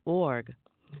globalvoices.org,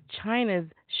 China's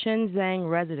Shenzhen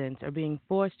residents are being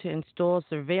forced to install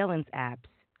surveillance apps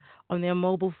on their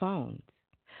mobile phones.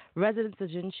 Residents of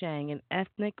Xinjiang, an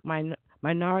ethnic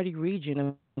minority region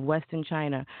of western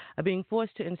China, are being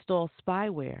forced to install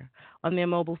spyware on their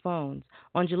mobile phones.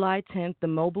 On July 10th, the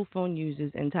mobile phone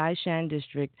users in Taishan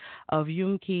district of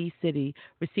Yunqi City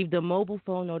received a mobile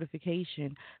phone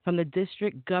notification from the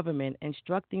district government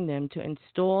instructing them to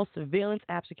install surveillance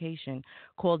application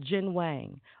called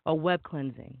Jinwang, or web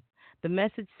cleansing. The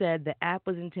message said the app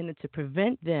was intended to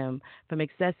prevent them from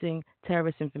accessing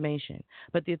terrorist information,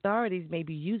 but the authorities may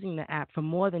be using the app for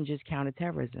more than just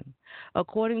counterterrorism.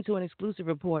 According to an exclusive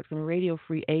report from Radio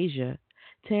Free Asia,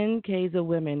 10 Kaiser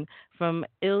women from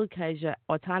Il-Kaiser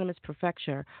Autonomous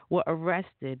Prefecture were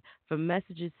arrested for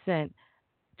messages sent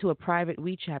to a private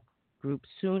WeChat group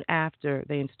soon after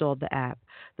they installed the app.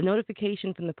 The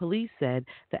notification from the police said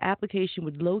the application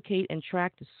would locate and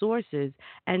track the sources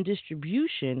and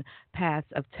distribution paths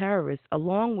of terrorists,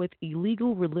 along with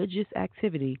illegal religious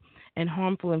activity and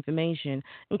harmful information,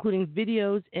 including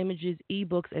videos, images,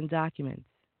 ebooks, and documents.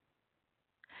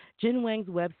 Jinwang's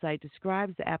website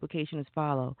describes the application as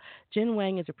follows.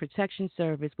 Jinwang is a protection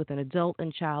service with an adult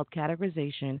and child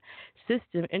categorization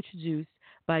system introduced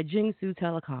by Jingsu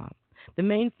Telecom. The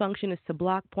main function is to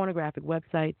block pornographic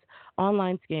websites,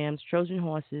 online scams, Trojan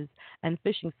horses, and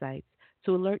phishing sites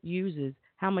to alert users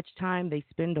how much time they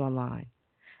spend online,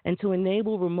 and to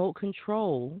enable remote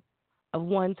control of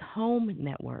one's home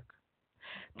network.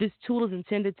 This tool is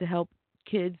intended to help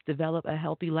kids develop a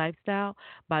healthy lifestyle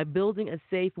by building a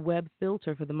safe web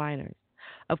filter for the minors.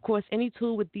 Of course, any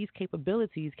tool with these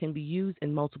capabilities can be used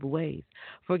in multiple ways.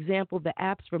 For example, the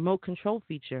app's remote control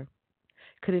feature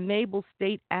could enable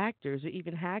state actors or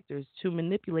even hackers to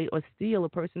manipulate or steal a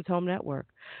person's home network.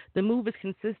 The move is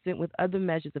consistent with other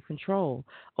measures of control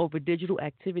over digital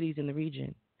activities in the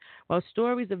region. While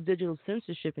stories of digital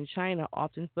censorship in China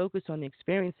often focus on the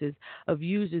experiences of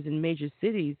users in major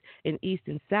cities in East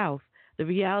and South, the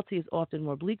reality is often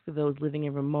more bleak for those living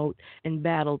in remote,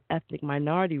 embattled ethnic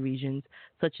minority regions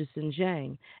such as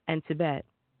Xinjiang and Tibet.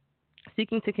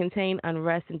 Seeking to contain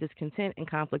unrest and discontent in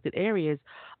conflicted areas,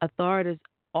 authorities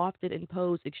often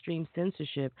impose extreme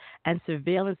censorship and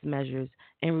surveillance measures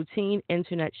and routine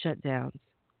internet shutdowns.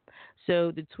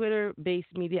 So the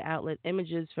Twitter-based media outlet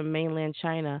Images from Mainland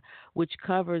China, which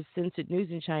covers censored news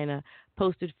in China,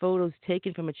 posted photos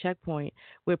taken from a checkpoint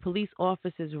where police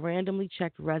officers randomly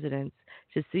checked residents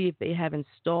to see if they have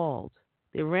installed.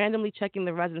 They're randomly checking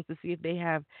the residents to see if they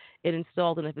have it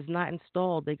installed, and if it's not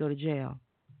installed, they go to jail.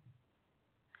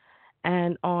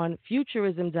 And on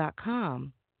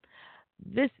futurism.com,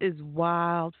 this is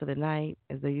wild for the night,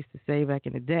 as they used to say back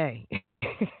in the day.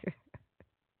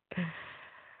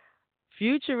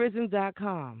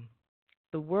 Futurism.com.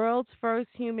 The world's first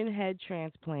human head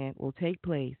transplant will take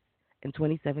place in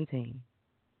 2017.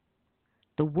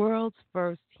 The world's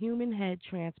first human head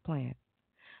transplant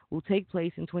will take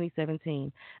place in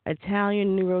 2017.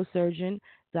 Italian neurosurgeon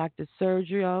Dr.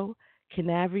 Sergio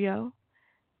Canavrio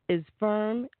is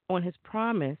firm on his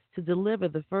promise to deliver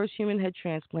the first human head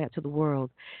transplant to the world.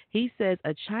 He says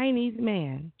a Chinese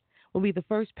man will be the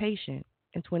first patient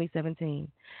in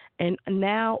 2017, and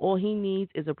now all he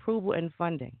needs is approval and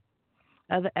funding.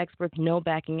 Other experts know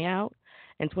backing out.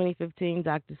 In 2015,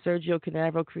 Dr. Sergio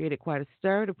Canavero created quite a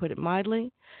stir, to put it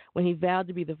mildly, when he vowed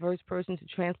to be the first person to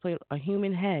transplant a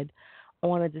human head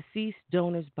on a deceased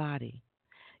donor's body.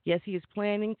 Yes, he is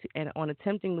planning on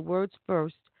attempting the world's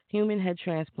first human head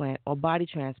transplant or body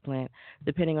transplant,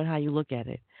 depending on how you look at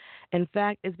it. In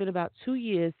fact, it's been about 2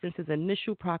 years since his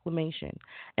initial proclamation,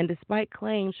 and despite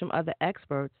claims from other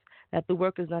experts that the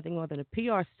work is nothing more than a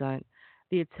PR stunt,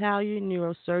 the Italian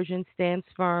neurosurgeon stands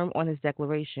firm on his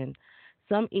declaration.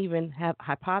 Some even have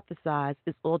hypothesized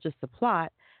it's all just a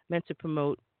plot meant to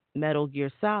promote Metal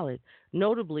Gear Solid.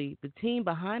 Notably, the team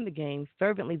behind the game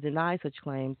fervently denies such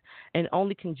claims, and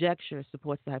only conjecture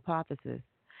supports the hypothesis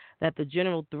that the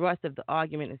general thrust of the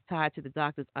argument is tied to the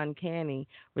doctor's uncanny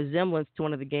resemblance to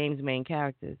one of the game's main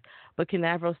characters. But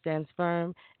Canavero stands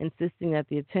firm, insisting that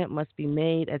the attempt must be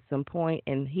made at some point,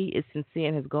 and he is sincere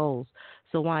in his goals.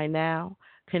 So why now?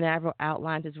 Canavero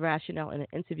outlined his rationale in an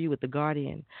interview with The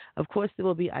Guardian. Of course, there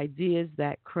will be ideas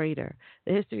that crater.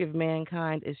 The history of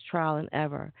mankind is trial and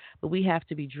error, but we have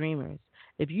to be dreamers.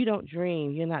 If you don't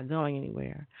dream, you're not going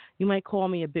anywhere. You might call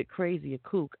me a bit crazy, a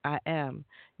kook. I am.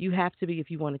 You have to be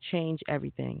if you want to change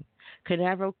everything.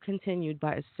 Canavero continued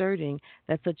by asserting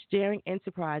that such daring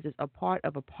enterprises are part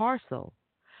of a parcel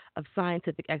of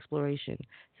scientific exploration.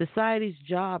 Society's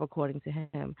job, according to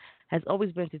him, has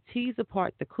always been to tease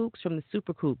apart the kooks from the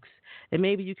super kooks, and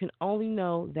maybe you can only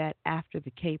know that after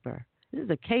the caper. This is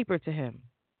a caper to him.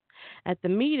 At the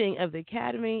meeting of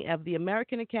the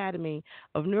American Academy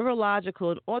of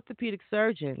Neurological and Orthopedic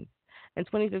Surgeons in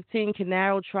 2015,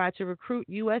 Canaro tried to recruit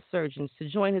U.S. surgeons to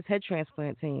join his head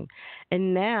transplant team,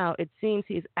 and now it seems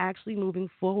he is actually moving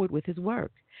forward with his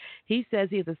work. He says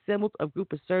he has assembled a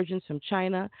group of surgeons from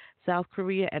China, South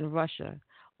Korea, and Russia.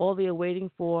 All they are waiting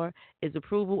for is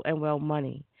approval and, well,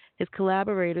 money. His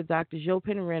collaborator, Dr. Zhou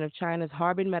Pinrin of China's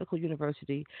Harbin Medical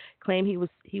University, claimed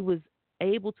he was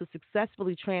able to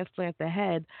successfully transplant the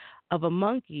head of a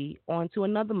monkey onto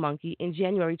another monkey in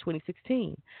January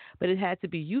 2016, but it had to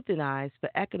be euthanized for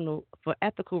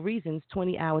ethical reasons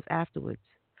 20 hours afterwards.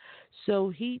 So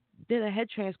he did a head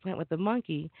transplant with the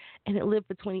monkey, and it lived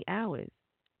for 20 hours.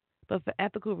 But for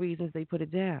ethical reasons, they put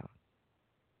it down.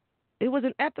 It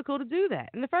wasn't ethical to do that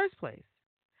in the first place.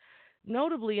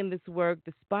 Notably, in this work,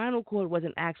 the spinal cord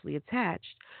wasn't actually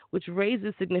attached, which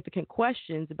raises significant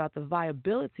questions about the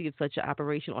viability of such an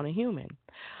operation on a human.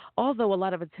 Although a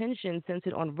lot of attention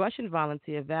centered on Russian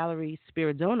volunteer Valery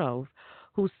Spiridonov,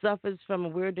 who suffers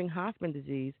from Weirding-Hoffman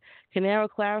disease, Canaro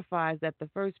clarifies that the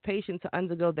first patient to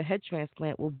undergo the head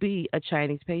transplant will be a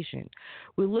Chinese patient.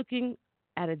 We're looking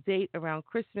at a date around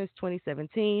Christmas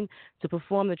 2017 to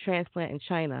perform the transplant in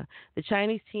China. The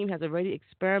Chinese team has already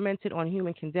experimented on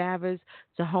human cadavers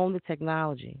to hone the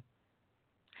technology.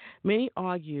 Many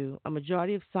argue, a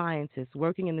majority of scientists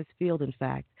working in this field, in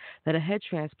fact, that a head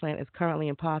transplant is currently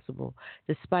impossible,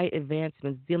 despite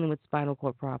advancements dealing with spinal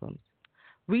cord problems.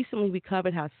 Recently, we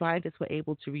covered how scientists were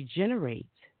able to regenerate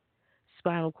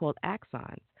spinal cord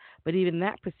axons, but even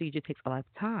that procedure takes a lot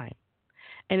of time.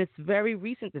 And it's very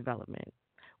recent development,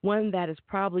 one that is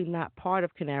probably not part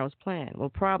of Canaro's plan. Well,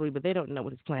 probably, but they don't know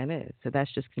what his plan is, so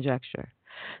that's just conjecture.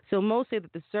 So most say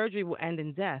that the surgery will end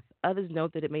in death. Others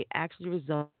note that it may actually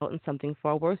result in something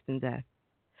far worse than death,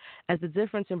 as the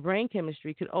difference in brain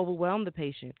chemistry could overwhelm the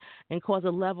patient and cause a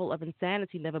level of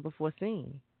insanity never before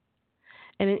seen.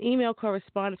 In an email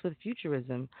correspondence with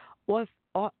Futurism,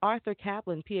 Arthur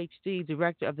Kaplan, Ph.D.,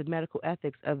 director of the medical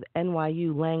ethics of the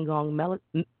NYU Langone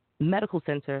Medical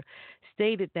Center,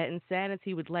 stated that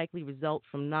insanity would likely result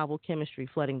from novel chemistry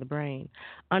flooding the brain,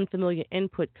 unfamiliar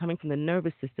input coming from the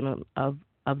nervous system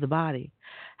of the body.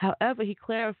 However, he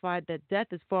clarified that death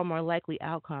is far more likely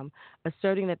outcome,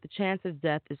 asserting that the chance of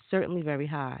death is certainly very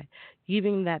high,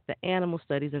 given that the animal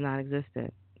studies are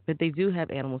non-existent. But they do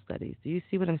have animal studies. Do you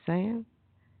see what I'm saying?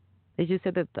 They just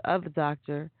said that the other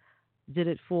doctor did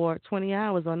it for 20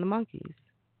 hours on the monkeys.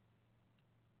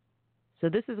 So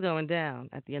this is going down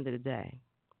at the end of the day.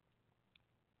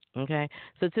 Okay,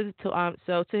 so to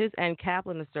his end,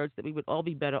 Kaplan asserts that we would all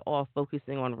be better off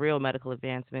focusing on real medical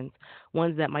advancements,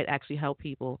 ones that might actually help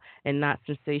people and not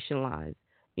sensationalize,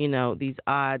 these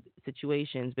odd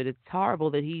situations. But it's horrible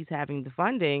that he's having the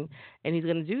funding and he's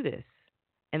going to do this,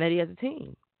 and that he has a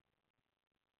team.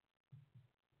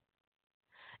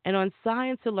 And on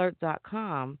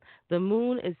ScienceAlert.com, the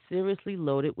moon is seriously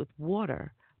loaded with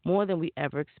water, more than we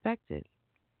ever expected.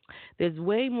 There's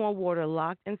way more water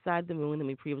locked inside the moon than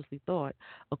we previously thought,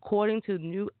 according to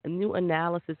new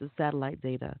analysis of satellite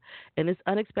data. And this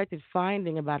unexpected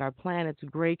finding about our planet's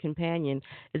gray companion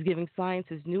is giving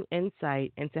scientists new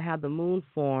insight into how the moon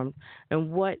formed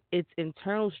and what its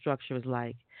internal structure is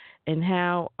like, and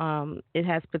how it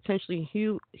has potentially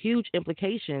huge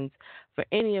implications for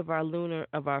any of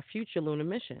our future lunar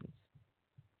missions.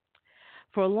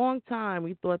 For a long time,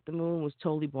 we thought the moon was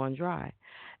totally bone dry.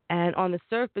 And on the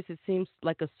surface, it seems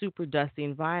like a super dusty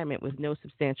environment with no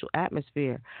substantial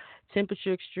atmosphere,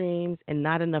 temperature extremes, and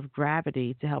not enough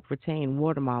gravity to help retain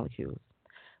water molecules.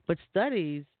 But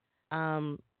studies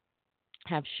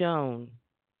have shown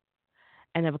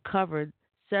and have covered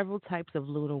several types of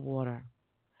lunar water.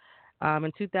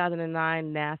 In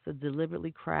 2009, NASA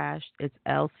deliberately crashed its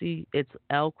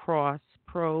L-Cross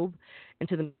probe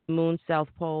into the moon's south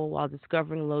pole while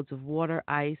discovering loads of water,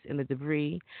 ice, and the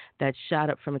debris that shot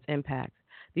up from its impact.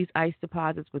 These ice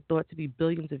deposits were thought to be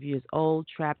billions of years old,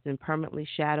 trapped in permanently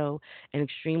shallow and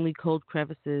extremely cold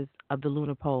crevices of the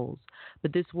lunar poles.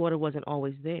 But this water wasn't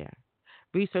always there.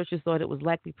 Researchers thought it was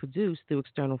likely produced through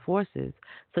external forces,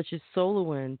 such as solar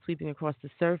wind sweeping across the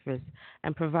surface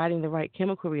and providing the right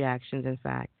chemical reactions, in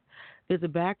fact. There's a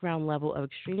background level of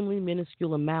extremely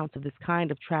minuscule amounts of this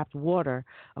kind of trapped water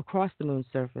across the moon's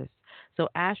surface. So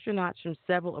astronauts from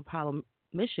several Apollo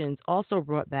missions also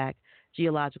brought back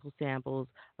geological samples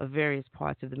of various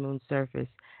parts of the moon's surface.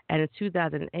 And in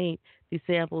 2008, these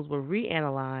samples were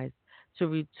reanalyzed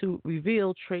to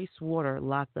reveal trace water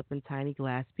locked up in tiny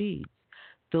glass beads.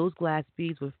 Those glass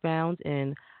beads were found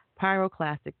in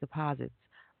pyroclastic deposits,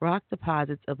 rock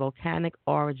deposits of volcanic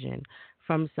origin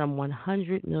from some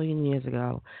 100 million years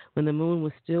ago, when the moon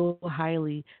was still a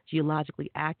highly geologically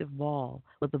active ball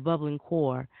with a bubbling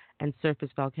core and surface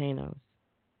volcanoes.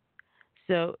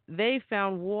 So they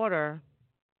found water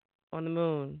on the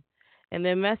moon, and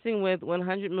they're messing with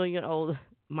 100 million old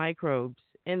microbes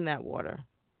in that water.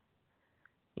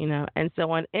 And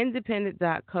so on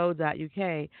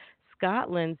independent.co.uk,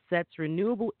 Scotland sets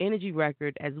renewable energy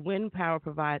record as wind power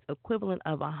provides equivalent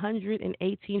of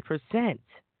 118%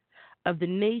 of the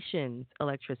nation's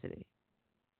electricity.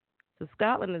 So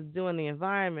Scotland is doing the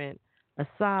environment a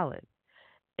solid.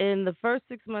 In the first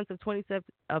 6 months of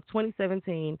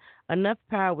 2017, enough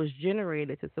power was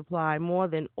generated to supply more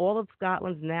than all of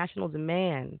Scotland's national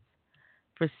demands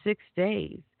for 6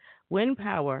 days. Wind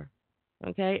power,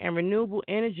 and renewable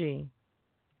energy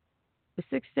for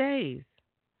 6 days.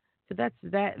 So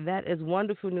that is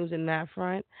wonderful news in that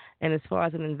front, and as far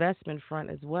as an investment front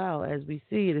as well, as we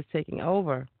see it is taking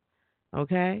over.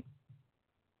 And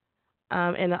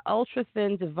an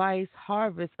ultra-thin device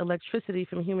harvests electricity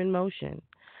from human motion,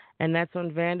 and that's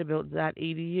on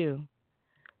vanderbilt.edu.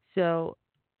 So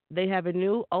they have a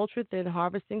new ultra-thin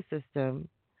harvesting system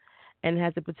and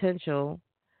has the potential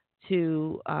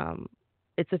to,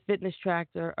 it's a fitness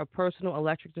tracker, a personal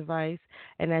electric device,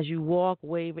 and as you walk,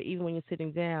 wave, or even when you're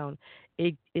sitting down,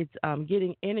 it's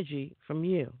getting energy from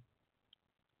you.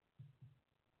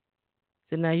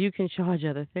 So now you can charge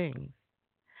other things.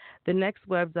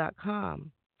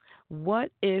 TheNextWeb.com.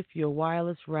 What if your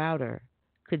wireless router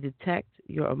could detect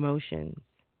your emotions?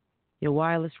 Your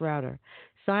wireless router.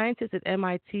 Scientists at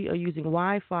MIT are using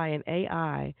Wi-Fi and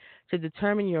AI to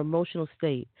determine your emotional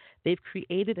state. They've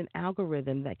created an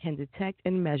algorithm that can detect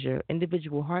and measure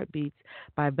individual heartbeats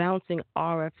by bouncing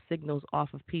RF signals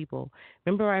off of people.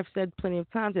 Remember, I've said plenty of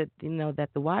times that that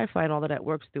the Wi-Fi and all of that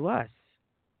works through us.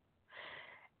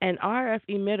 An RF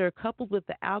emitter coupled with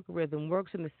the algorithm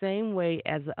works in the same way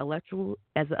as an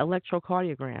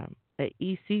electrocardiogram, an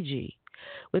ECG,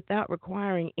 without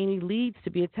requiring any leads to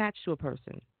be attached to a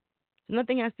person. So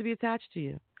nothing has to be attached to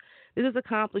you. This is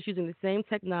accomplished using the same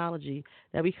technology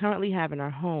that we currently have in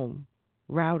our home,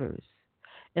 routers.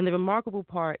 And the remarkable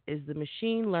part is the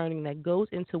machine learning that goes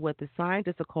into what the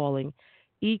scientists are calling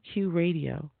EQ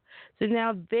radio. So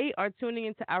now they are tuning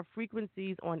into our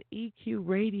frequencies on EQ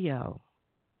radio.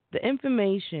 The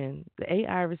information the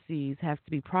AI receives has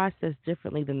to be processed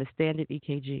differently than the standard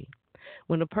EKG.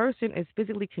 When a person is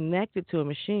physically connected to a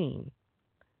machine,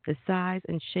 the size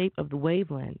and shape of the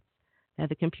wavelength that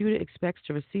the computer expects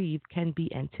to receive can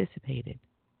be anticipated.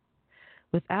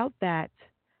 Without that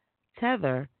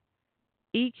tether,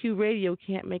 EQ radio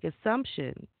can't make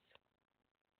assumptions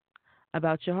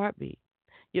about your heartbeat,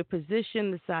 your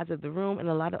position, the size of the room, and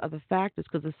a lot of other factors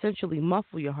could essentially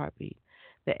muffle your heartbeat.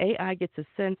 The AI gets a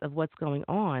sense of what's going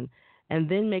on and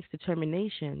then makes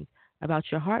determinations about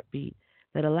your heartbeat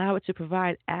that allow it to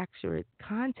provide accurate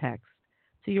context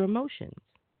to your emotions.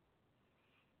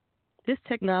 This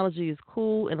technology is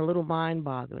cool and a little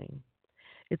mind-boggling.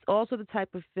 It's also the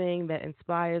type of thing that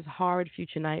inspires horrid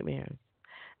future nightmares.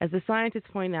 As the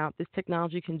scientists point out, this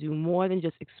technology can do more than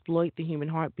just exploit the human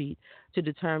heartbeat to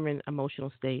determine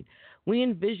emotional state. We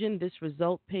envision this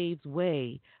result paves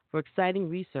way for exciting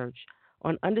research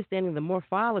on understanding the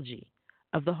morphology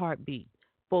of the heartbeat,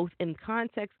 both in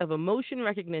context of emotion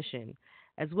recognition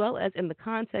as well as in the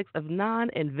context of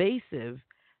non-invasive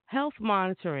health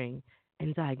monitoring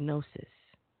and diagnosis.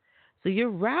 So your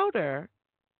router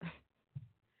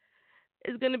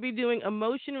is going to be doing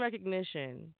emotion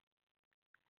recognition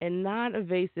and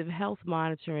non-invasive health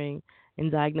monitoring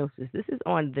and diagnosis. This is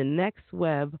on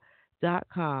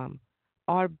thenextweb.com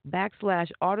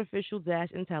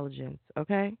 /artificial-intelligence,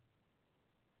 okay?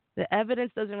 The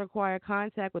evidence doesn't require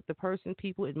contact with the person,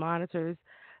 people it monitors,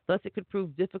 thus it could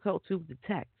prove difficult to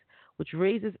detect, which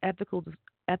raises ethical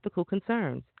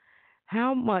concerns.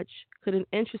 How much could an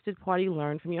interested party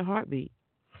learn from your heartbeat?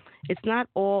 It's not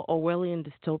all Orwellian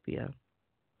dystopia.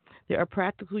 There are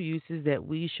practical uses that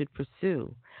we should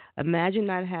pursue. Imagine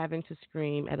not having to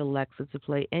scream at Alexa to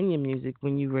play Enya music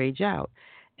when you rage out.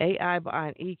 AI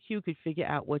behind EQ could figure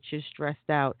out what you're stressed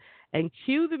out and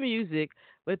cue the music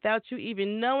without you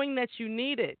even knowing that you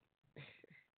need it.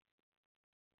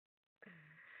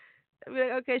 I'd be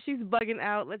like, okay, she's bugging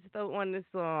out. Let's throw on this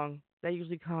song. That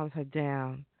usually calms her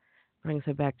down, brings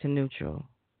her back to neutral.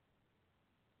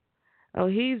 Oh,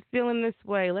 he's feeling this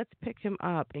way. Let's pick him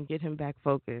up and get him back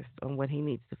focused on what he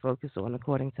needs to focus on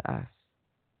according to us.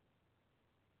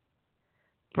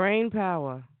 Brain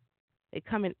power. They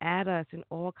coming at us in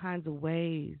all kinds of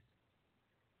ways.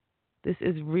 This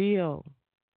is real.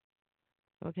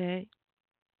 Okay?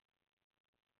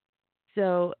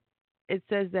 So it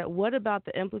says that what about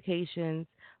the implications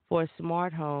for a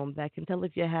smart home that can tell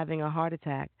if you're having a heart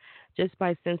attack just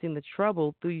by sensing the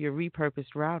trouble through your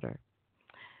repurposed router?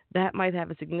 That might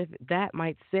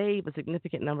save a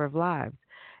significant number of lives.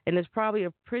 And there's probably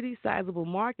a pretty sizable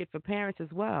market for parents as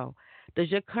well. Does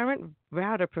your current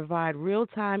router provide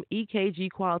real-time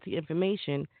EKG quality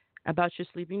information about your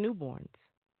sleeping newborns?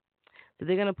 So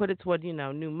they're going to put it toward,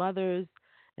 new mothers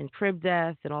and crib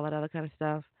death and all that other kind of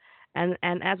stuff. And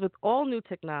as with all new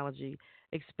technology,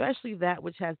 especially that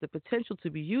which has the potential to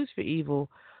be used for evil,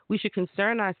 we should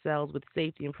concern ourselves with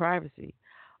safety and privacy.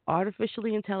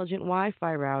 Artificially intelligent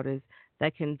Wi-Fi routers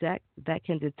that can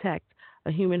detect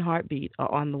a human heartbeat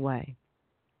are on the way.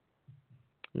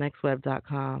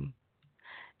 Nextweb.com.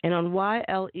 And on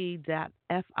yle.fi,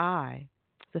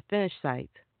 it's a Finnish site,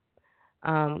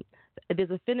 there's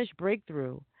a Finnish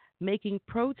breakthrough making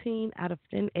protein out of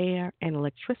thin air and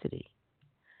electricity.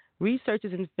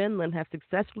 Researchers in Finland have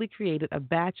successfully created a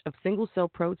batch of single-cell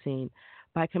protein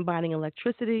by combining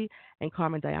electricity and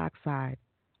carbon dioxide,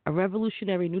 a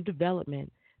revolutionary new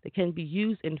development that can be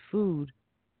used in food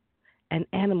and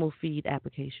animal feed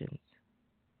applications.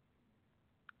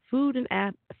 Food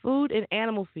and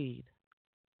animal feed.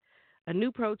 A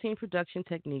new protein production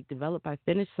technique developed by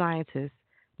Finnish scientists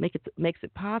makes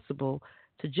it possible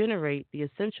to generate the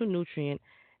essential nutrient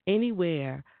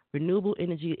anywhere renewable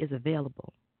energy is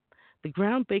available. The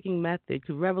groundbreaking method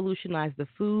could revolutionize the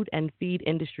food and feed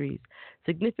industries,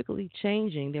 significantly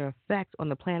changing their effect on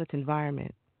the planet's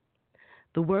environment.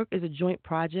 The work is a joint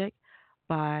project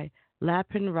by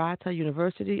Lappeenranta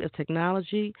University of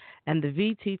Technology and the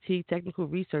VTT Technical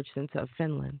Research Center of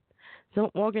Finland. Some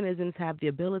organisms have the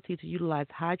ability to utilize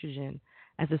hydrogen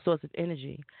as a source of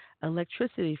energy.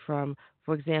 Electricity from,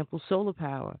 for example, solar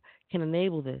power can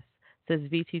enable this, says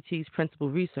VTT's principal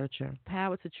researcher.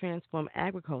 Power to transform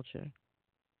agriculture.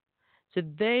 So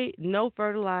no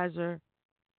fertilizer,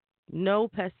 no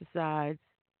pesticides,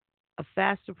 a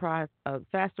faster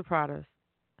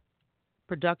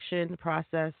production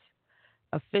process,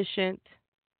 efficient.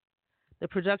 The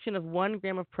production of 1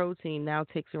 gram of protein now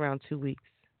takes around 2 weeks.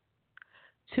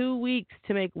 2 weeks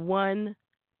to make 1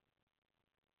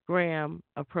 gram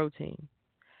of protein.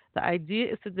 The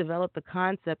idea is to develop the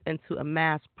concept into a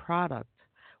mass product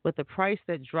with a price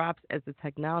that drops as the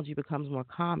technology becomes more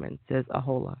common, says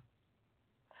Ahola.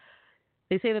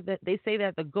 They say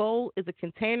that the goal is a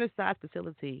container-sized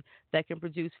facility that can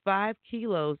produce 5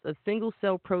 kilos of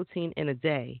single-cell protein in a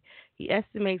day. He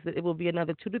estimates that it will be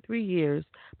another 2 to 3 years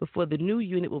before the new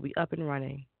unit will be up and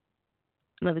running.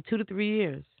 Another 2 to 3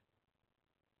 years.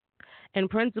 In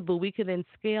principle, we could then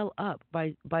scale up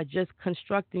by just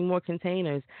constructing more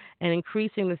containers and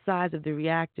increasing the size of the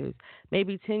reactors.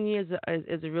 Maybe 10 years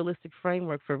is a realistic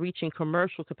framework for reaching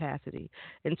commercial capacity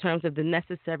in terms of the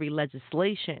necessary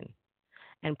legislation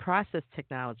and process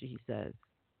technology, he says.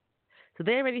 So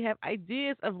they already have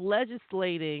ideas of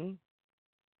legislating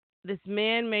this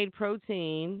man-made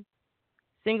protein,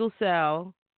 single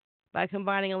cell, by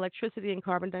combining electricity and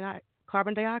carbon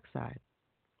dioxide.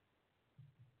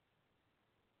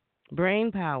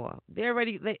 Brain power. They've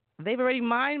already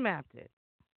mind mapped it.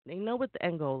 They know what the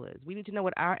end goal is. We need to know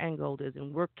what our end goal is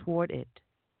and work toward it.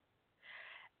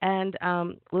 And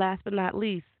last but not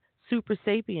least, Super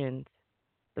Sapiens,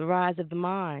 The Rise of the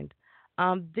Mind.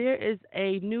 There is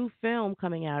a new film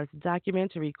coming out. It's a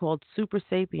documentary called Super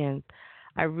Sapiens.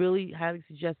 I really highly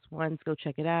suggest one go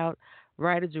check it out.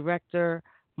 Writer-director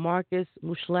Marcus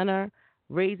Muschlener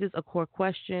raises a core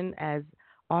question as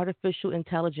artificial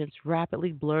intelligence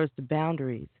rapidly blurs the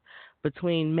boundaries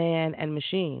between man and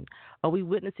machine. Are we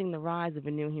witnessing the rise of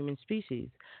a new human species?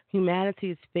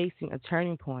 Humanity is facing a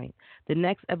turning point, the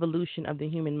next evolution of the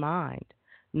human mind,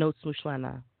 notes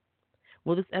Muschlener.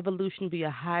 Will this evolution be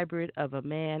a hybrid of a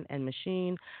man and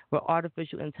machine, where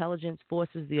artificial intelligence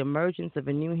forces the emergence of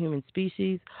a new human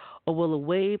species, or will a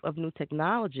wave of new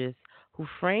technologists who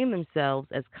frame themselves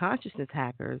as consciousness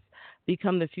hackers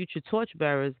become the future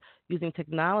torchbearers, using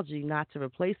technology not to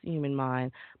replace the human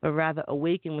mind, but rather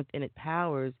awaken within it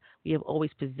powers we have always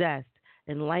possessed,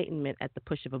 enlightenment at the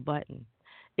push of a button?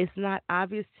 It's not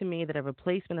obvious to me that a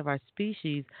replacement of our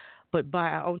species, but by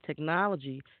our own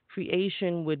technology,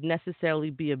 creation would necessarily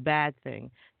be a bad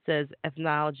thing, says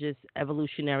ethnologist,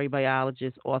 evolutionary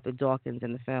biologist Arthur Dawkins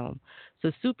in the film.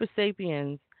 So Super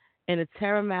Sapiens in a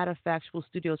Terra Matter Factual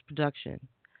Studios production.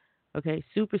 Okay,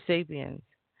 Super Sapiens.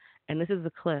 And this is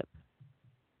the clip.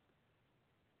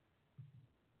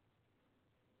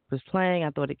 It was playing,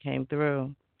 I thought it came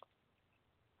through.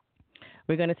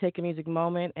 We're going to take a music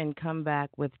moment and come back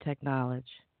with Teknowledge.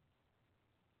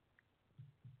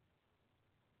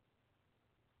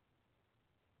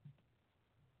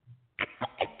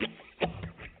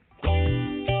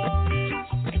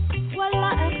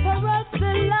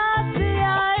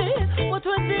 What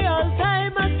was the old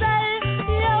time I say?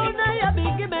 Yo, now you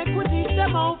big make we teach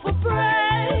them how to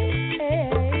pray.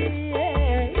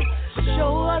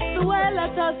 Show us the way,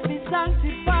 let us be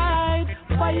sanctified.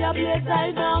 Fire blaze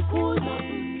I now cool.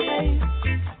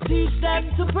 Teach them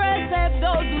to pray, save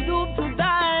those who doomed to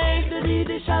die. The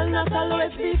needy shall not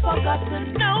always be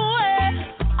forgotten. No way.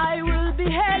 I will be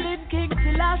hailing King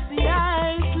Selassie.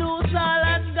 I slew Saul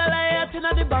and Goliath in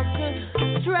the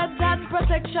battle. Strength and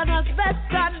protection as best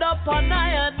stand up on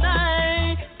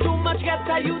I. Too much get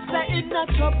a youth in the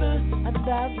trouble. And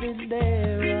I've been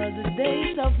there all the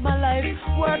days of my life.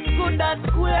 Work good and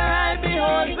square I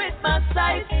behold with my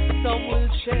sight. Some will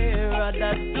share,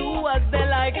 others do as they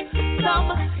like.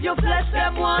 Some you flesh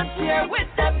them once here with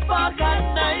them fork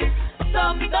and knife.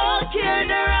 Some don't care,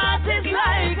 their heart is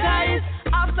like ice.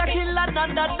 After kill and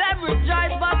under them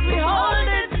rejoice, but we hold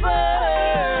it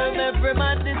firm. Every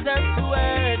man deserves to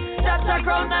earn. That's a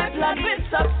crown I plan with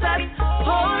success.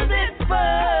 Hold it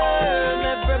firm.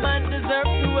 Every man deserves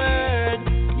to earn.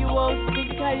 You won't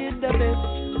think I in the best.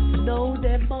 Know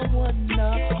them I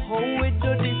wonder how we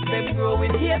do this. Them grow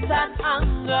with hate and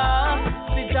anger.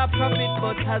 Switch a profit,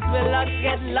 but as well as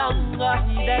get longer.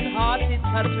 Heathen heart it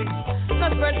has switch.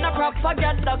 Not spread no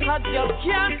propaganda, cause you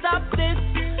can't stop this.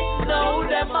 Know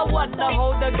them I wonder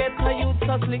how they get a youth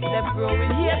so slick. Them grow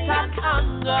with hate and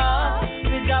anger.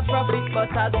 Switch a profit, but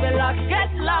as well as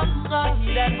get longer.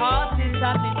 Heathen heart it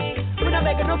has switch. We're not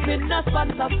making no fitness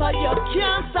sponsor, so you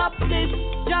can't stop this.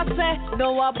 Just say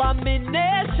no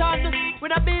abomination.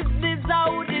 When a business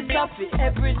out is up for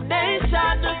every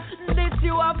nation. This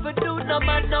you have to do, no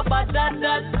man no better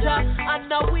than Jah. And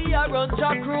now we are on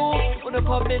Jah crew. When they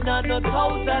come in on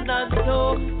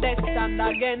 1,002, they stand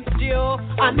against you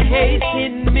and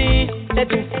hating me. They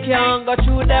just can't go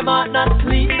through them out, not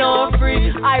clean nor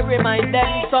free. I remind them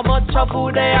so much of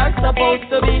who they are supposed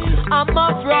to be. I'm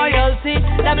of royalty,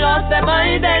 them lost them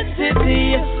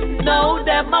identity. Know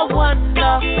them I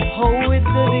wonder how it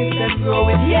do this and grow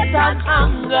with hate and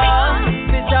anger.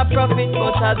 With a profit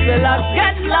but as well as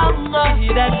get longer.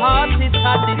 Hidden heart is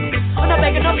hardened. When I'm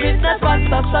making up business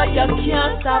sponsor so you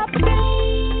can't stop me.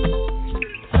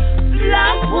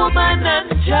 Black woman and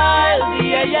child,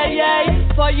 yeah.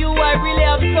 For you I really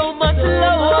have so much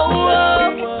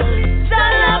love.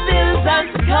 Dollar bills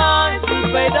and coins will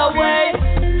fade away.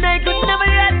 They could never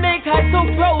yet make her so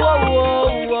proud.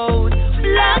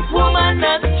 Black woman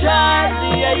and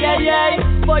child,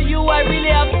 yeah. For you I really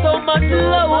have so much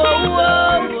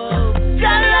love.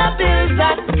 Dollar bills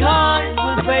and coins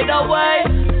will fade away.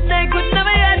 They could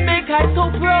never yet make her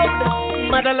so proud.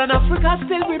 Motherland Africa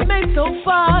still remains so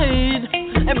fine.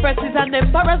 Empresses and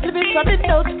emperors living from in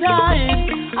those times.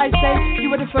 I say you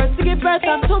were the first to give birth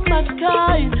unto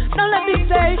mankind. Now let me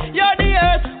say you're the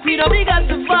earth, queen of the gods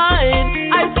to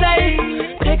find. I say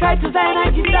take I to Zion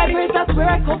and give thy praise. That's where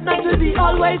I come, that will be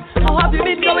always. How have you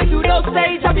been going through those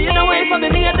stages? I've been away from the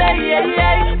near day,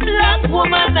 yeah. Black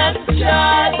woman and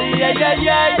child,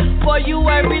 yeah. For you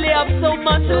I really have so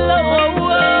much love.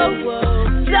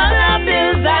 Dollar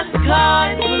bills and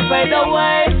coins will fade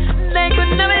away. They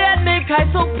could never yet make her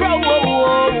so proud.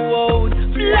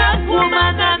 Black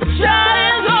woman and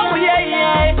child, oh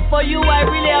yeah. For you I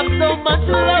really have so much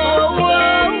love.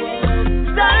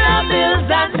 Dollar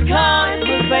bills and coins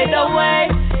will fade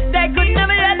away. They could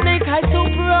never yet make her so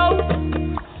proud.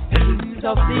 Kings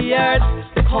of the earth,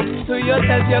 come to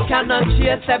yourself, you cannot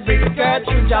chase every skirt.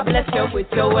 True Jah bless you with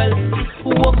your wealth.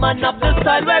 Woman of the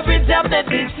soil, where is your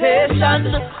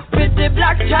meditation? With the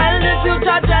black child, the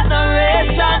future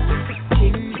generation.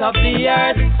 Kings of the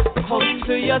earth, come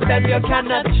to yourself, you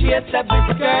cannot chase every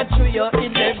skirt. Through your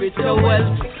inheritable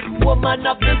wealth. Woman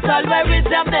of the soil, where is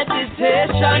your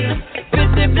meditation?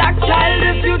 With the black child,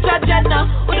 the future generation.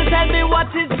 Would you tell me what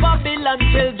is Babylon,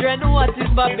 children? What is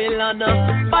Babylon?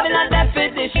 Babylon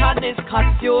definition is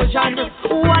confusion.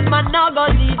 One man now go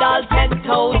lead all 10,000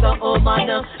 woman.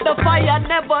 The fire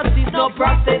never sees no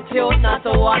prostitute, not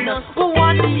one.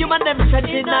 One human them strength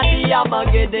in the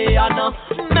Armageddon.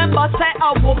 Remember say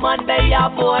a woman they are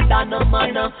more than a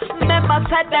man. Remember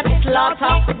say them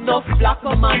slaughter no black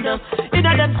man. In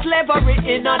them slavery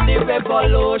in the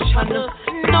revolution.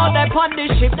 Now they on the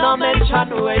ship, no mention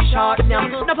we short now.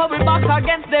 Now for we back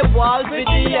against the wall with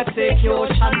the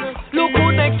execution. Look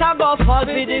who next a go fall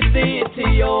with the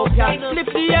Ethiopian. Lift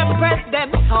the empress,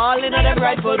 them tall in them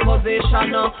rightful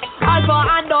position. Alpha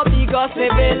and Omega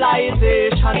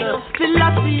civilization.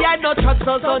 Philosophy and no trust,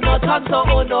 so no talk,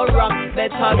 so no wrong. Better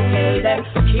tell them,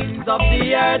 kings of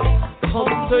the earth. Come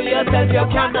to yourself, you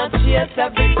cannot chase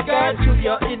every skirt.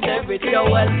 You inherit your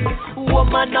wealth.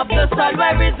 Woman of the soul,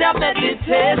 where is your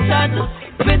meditation?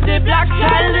 With the black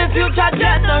child, the future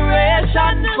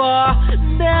generation. For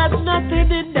there's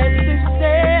nothing in the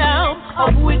system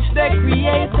of which they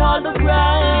create all the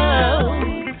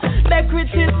ground. They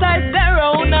criticize their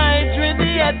own hygiene,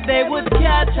 yet they would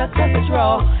catch at a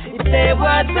straw if they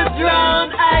were to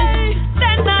drown.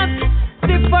 They're not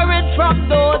different from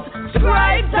those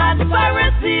scribes and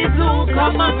Pharisees who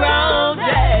come around.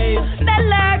 They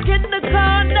lurk in the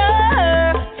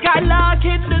corner, skylark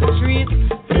in the street,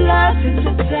 flirt in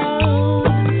the town.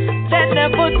 They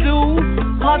never do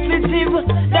positive.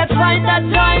 They find that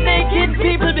joy making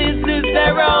people business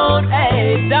their own.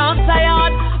 Dance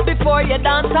hard before you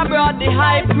dance abroad. The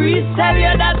high priest tell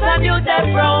you that's a new death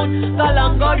round. So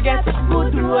long God gets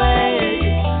good way,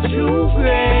 true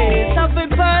grace. Nothing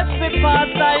first before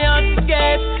Zion's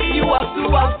gate. You have to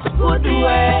have good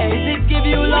ways. It give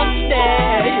you long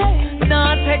days.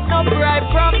 Not take no bribe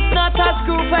from not a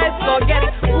screw face. So get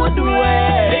good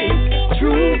ways,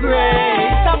 true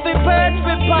grace. Nothing first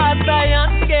before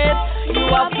Zion's gate. You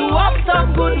have to have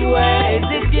some good ways.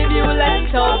 It give you less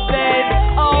of days.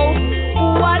 Oh,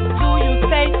 what do you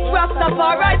say?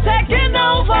 Rastafari taking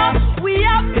over. We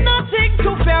have nothing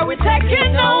to fear. We're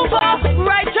taking over.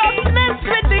 Righteousness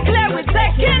we declare. We're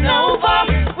taking over.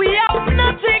 We have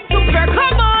nothing to fear.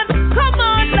 Come on,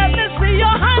 let me see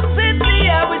your hands in the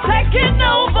air. We're taking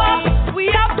over.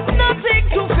 We have nothing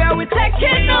to fear. We're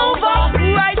taking over.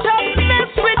 Righteousness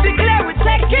we declare. We're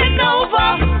taking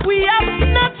over. We have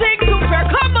nothing to fear.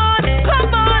 Come on.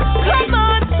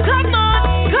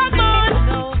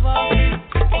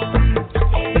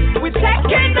 We're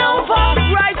taking over.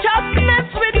 Righteousness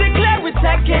we declare. We're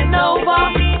taking over.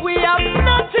 We have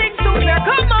nothing to fear.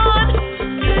 Come on.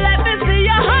 Let me see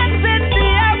your hands in the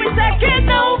air. We're taking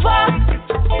over.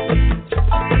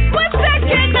 We're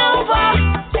taking over.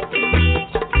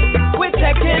 We're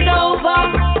taking over.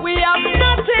 We have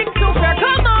nothing to fear.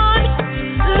 Come on.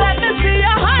 Let me see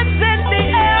your hands in the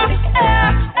air.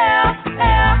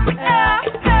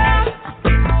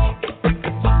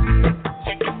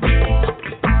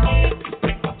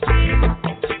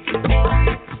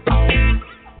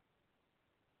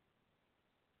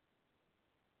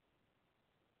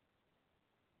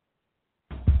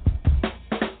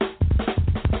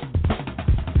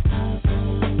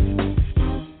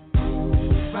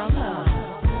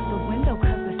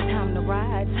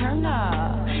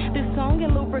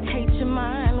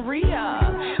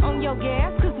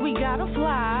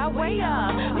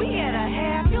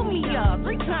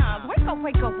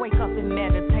 Wake up and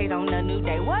meditate on a new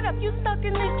day. What up, you stuck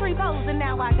in these three poses and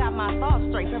now I got my thoughts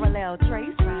straight. Parallel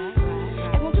trace, right.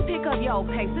 And won't you pick up your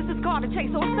pace? This is called a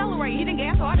chase, so accelerate, hitting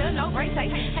gas harder, no break.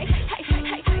 Hey,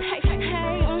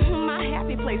 my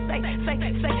happy place. Say,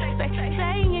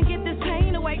 and get this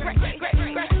pain away. Great,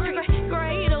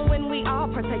 when we all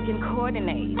partake and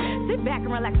coordinate. Sit back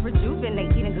and relax,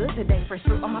 rejuvenate. Eating good today, fresh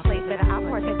fruit on my plate. Better I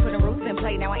partake, put the roots in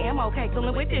play. Now I am okay,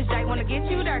 fooling with this Jay. Wanna get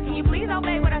you there, can you please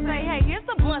obey what I say? Hey, here's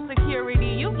the blunt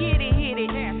security, you get it, hit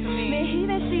it. Man, he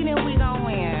that shit and we gon'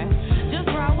 win. Just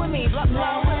roll with me, blow with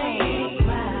me.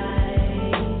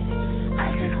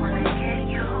 I just wanna get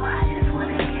you,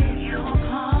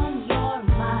 calm your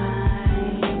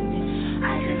mind. I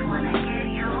just wanna get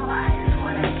you,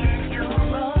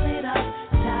 roll it up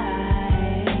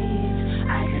tight.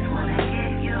 I just wanna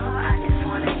get you,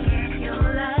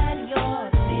 let your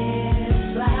fears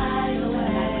fly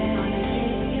away. I wanna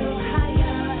get you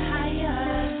higher.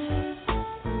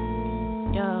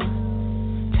 Yo,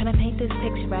 tryna paint this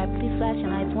picture right, but these flashing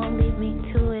lights won't lead me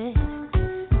to it.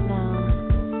 No,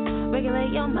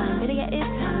 regulate your mind, better yet it's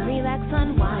time. Relax,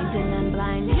 unwind, and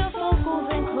unblind your focus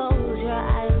and close your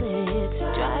eyelids.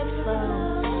 Drive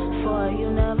slow, for you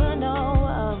never know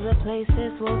of the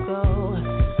places we'll go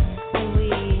when we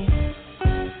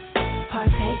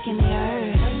partake in the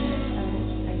earth.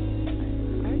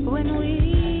 When we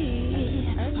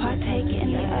partake in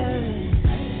the earth.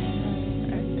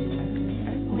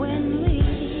 When we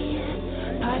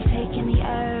partake in the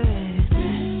earth.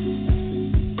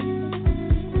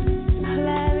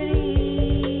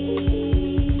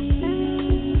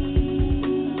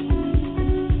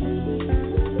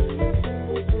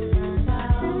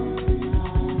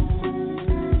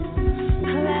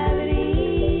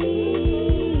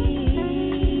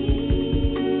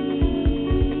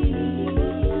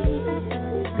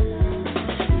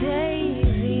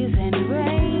 Daisies and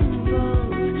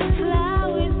rainbows,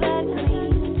 flowers that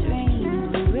gleam,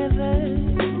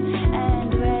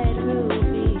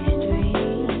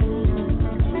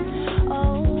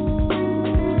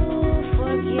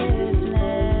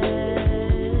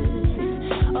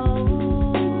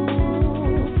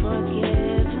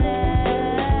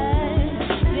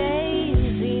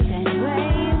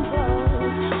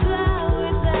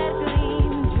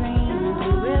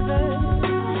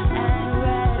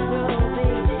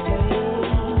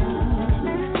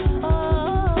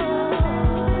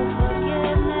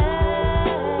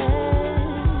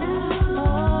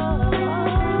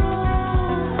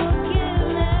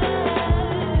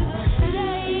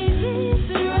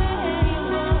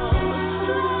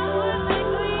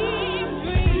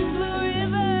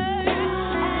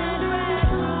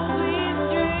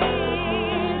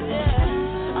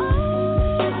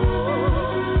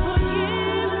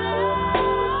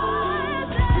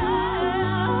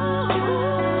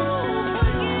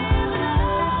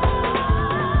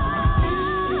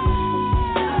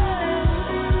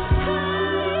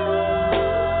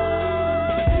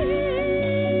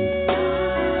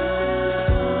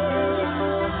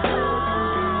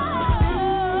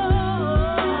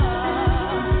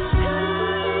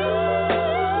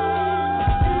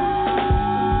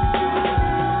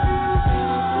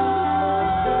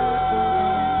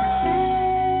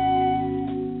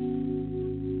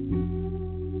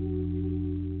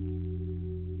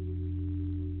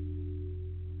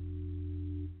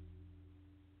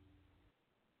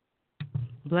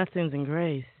 Blessings and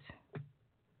grace.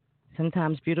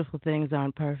 Sometimes beautiful things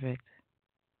aren't perfect,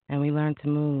 and we learn to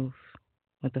move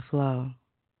with the flow.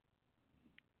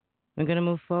 We're going to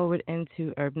move forward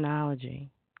into herbnology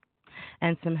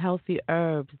and some healthy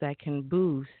herbs that can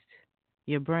boost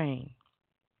your brain.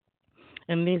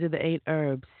 And these are the 8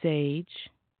 herbs. Sage,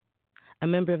 a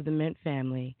member of the mint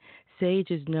family.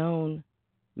 Sage is known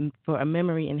for a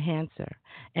memory enhancer,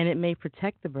 and it may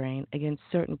protect the brain against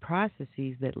certain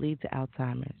processes that lead to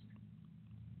Alzheimer's.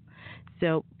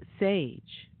 So,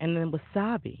 sage, and then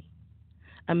wasabi,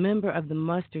 a member of the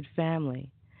mustard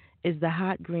family, is the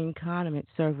hot green condiment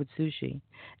served with sushi.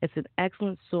 It's an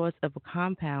excellent source of a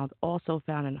compound also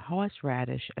found in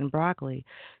horseradish and broccoli,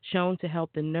 shown to help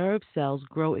the nerve cells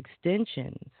grow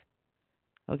extensions.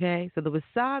 Okay, so the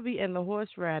wasabi and the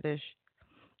horseradish,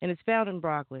 and it's found in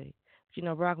broccoli. But you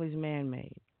know, broccoli's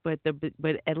man-made, but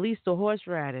at least the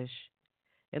horseradish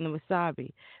and the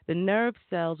wasabi, the nerve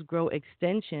cells grow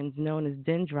extensions known as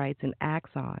dendrites and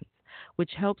axons,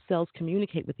 which help cells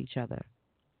communicate with each other.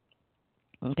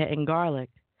 Okay, and garlic.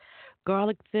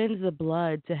 Garlic thins the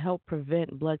blood to help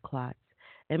prevent blood clots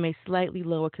and may slightly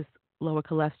lower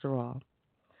cholesterol.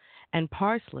 And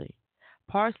parsley.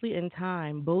 Parsley and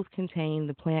thyme both contain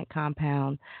the plant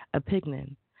compound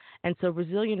apignin. And so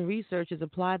Brazilian researchers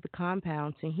applied the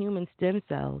compound to human stem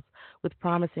cells with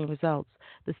promising results.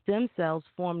 The stem cells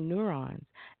formed neurons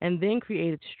and then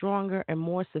created stronger and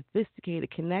more sophisticated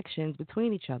connections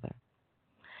between each other.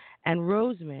 And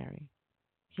rosemary.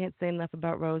 Can't say enough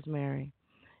about rosemary.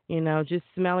 You know, just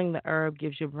smelling the herb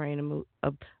gives your brain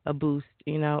a boost.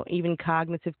 You know, even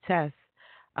cognitive tests.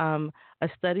 A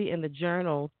study in the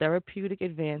journal Therapeutic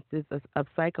Advances of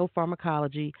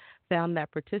Psychopharmacology found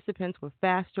that participants were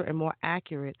faster and more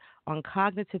accurate on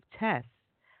cognitive tests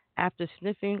after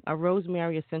sniffing a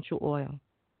rosemary essential oil.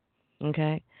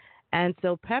 Okay? And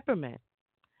so peppermint,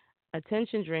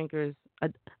 attention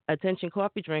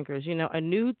coffee drinkers, you know, a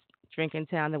new drink in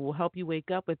town that will help you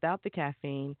wake up without the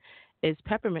caffeine is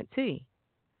peppermint tea.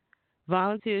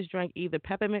 Volunteers drank either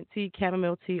peppermint tea,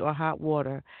 chamomile tea, or hot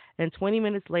water, and 20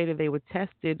 minutes later they were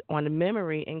tested on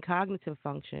memory and cognitive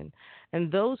function. And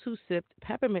those who sipped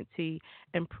peppermint tea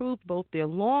improved both their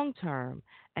long-term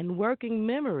and working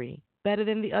memory better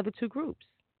than the other 2 groups.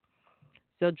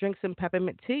 So drink some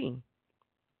peppermint tea.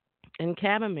 And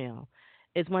chamomile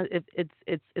is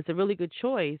it's a really good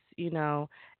choice, you know,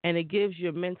 and it gives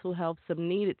your mental health some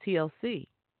needed TLC.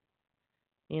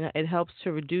 You know, it helps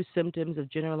to reduce symptoms of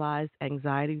generalized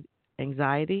anxiety.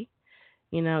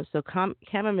 You know, so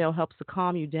chamomile helps to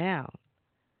calm you down.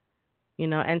 You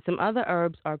know, and some other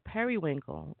herbs are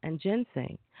periwinkle and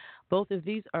ginseng. Both of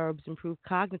these herbs improve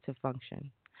cognitive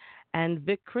function. And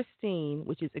vicrystine,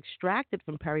 which is extracted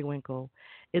from periwinkle,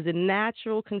 is a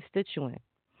natural constituent,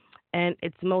 and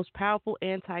it's the most powerful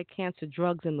anti-cancer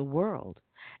drugs in the world.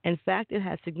 In fact, it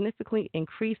has significantly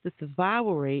increased the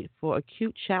survival rate for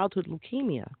acute childhood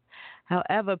leukemia.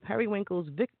 However, periwinkle's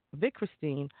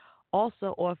vicrystine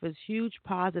also offers huge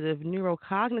positive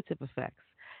neurocognitive effects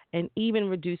and even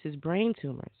reduces brain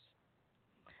tumors.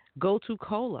 Gotu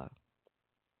kola,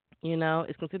 you know,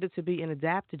 is considered to be an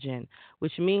adaptogen,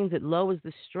 which means it lowers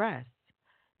the stress,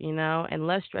 you know, and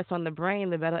less stress on the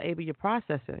brain, the better able you're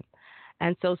processing.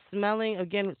 And so smelling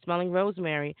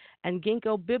rosemary and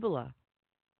ginkgo biloba.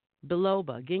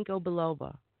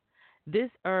 This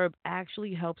herb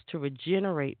actually helps to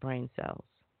regenerate brain cells.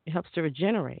 It helps to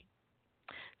regenerate.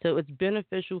 So it's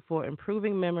beneficial for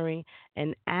improving memory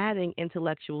and adding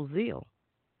intellectual zeal.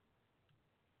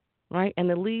 Right? And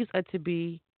the leaves are to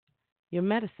be your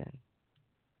medicine.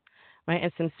 Right?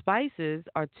 And some spices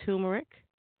are turmeric.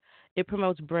 It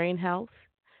promotes brain health.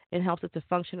 It helps it to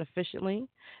function efficiently.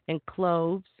 And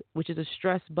cloves, which is a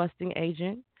stress-busting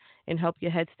agent, and help your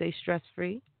head stay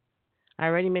stress-free. I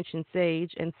already mentioned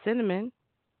sage and cinnamon.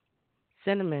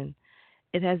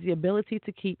 It has the ability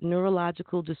to keep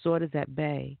neurological disorders at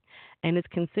bay, and it's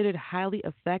considered highly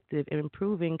effective in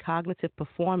improving cognitive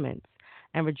performance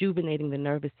and rejuvenating the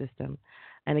nervous system.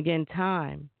 And again,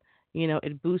 thyme, you know,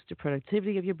 it boosts the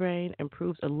productivity of your brain,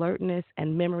 improves alertness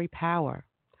and memory power.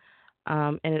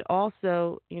 And it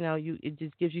also, you know, it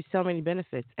just gives you so many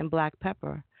benefits. And black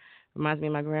pepper reminds me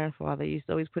of my grandfather. He used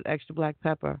to always put extra black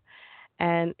pepper.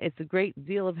 And it's a great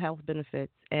deal of health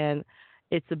benefits and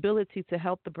its ability to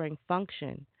help the brain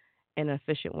function in an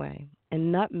efficient way.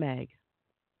 And nutmeg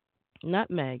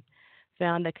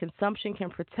found that consumption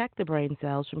can protect the brain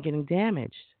cells from getting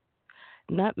damaged.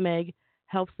 Nutmeg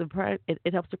helps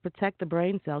it helps to protect the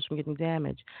brain cells from getting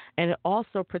damaged, and it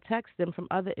also protects them from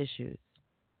other issues.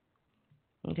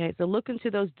 Okay, so look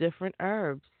into those different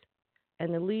herbs,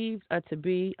 and the leaves are to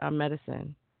be our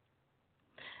medicine.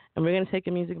 And we're going to take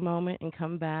a music moment and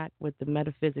come back with the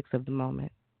metaphysics of the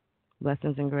moment.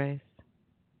 Blessings and grace.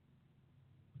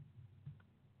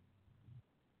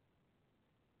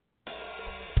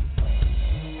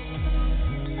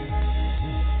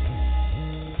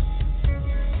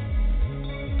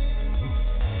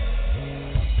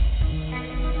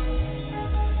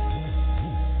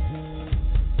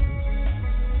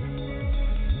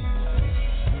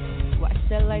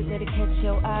 That light, let it catch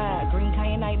your eye. Green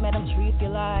kyanite, madam tree if you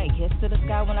like. Kiss to the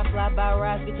sky when I fly by,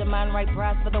 rise. Get your mind right,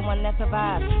 prize for the one that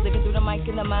survives. Living through the mic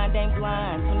and the mind ain't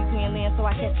blind. 20 land, so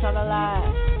I catch all the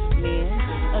lies. Men,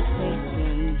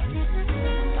 ascension.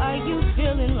 Are you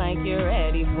feeling like you're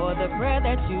ready for the prayer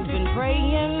that you've been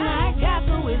praying? I got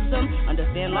the wisdom,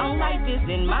 understand long life is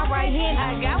in my right hand.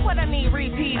 I got what I need,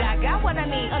 repeat. I got what I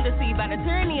need, undersea by the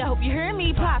tyranny. I hope you hear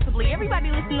me, possibly.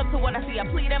 Everybody listen up to what I see. I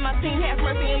plead at my team, have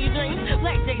mercy on your dreams.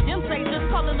 Black J, Jim say, just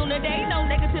call it Lunar Day. No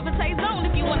negativity zone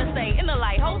if you wanna stay in the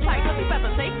light. Hold tight, cause we about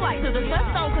to take flight to the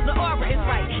sunstone, cause the aura is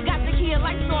right. Got the key of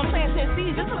light, so I'm planting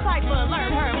seeds. Just a cipher, learn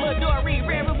her, Midori,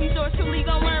 rare, but we sure truly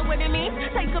gon' learn what it means.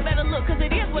 Take a better look, cause it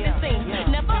is what it seems.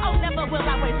 Never, oh never will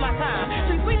I waste my time.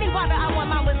 Drink sweetie water, I want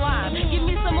mine with lime. Give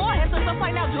me some more, has some stuff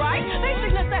right now dry.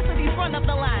 Basic necessities, front of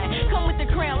the line. Come with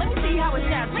the crown, let me see how it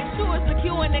shines. Make sure it's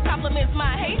secure and it compliments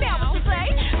mine. Hey now, what you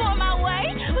say? On my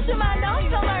way, what you might know,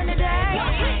 you gon' learn today.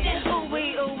 Ooh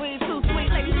wee, too sweet.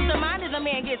 Ladies, lose their mind as a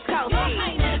man gets cozy.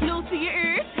 New to your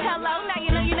ears, hello, now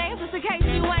you know your name just in case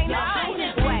you ain't know.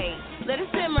 Wait, let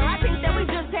it simmer, I think that we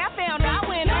just have found our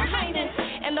winner.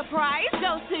 And the prize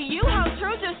goes to you, how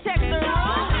true, just check the rules. Your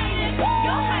Highness,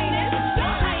 Your Highness,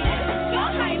 Your Highness, Your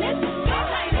Highness,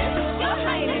 Your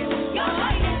Highness, Your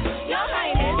Highness, Your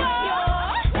Highness, Your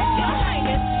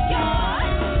Highness,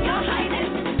 Your Highness.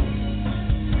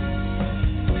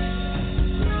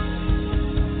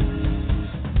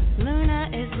 Luna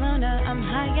is Luna, I'm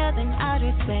higher than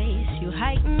outer space. You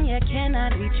heighten, you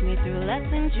cannot reach me through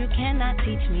lessons you cannot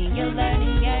teach me. Your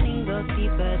learning, yearning goes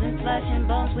deeper than flesh and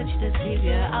bones which deceive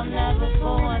you. I'll never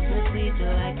for once mislead you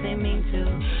like they mean to.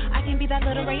 I can be that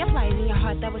little ray of light in your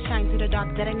heart that will shine through the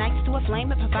dark dead of nights to a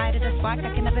flame that provided a spark. I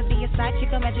can never be a side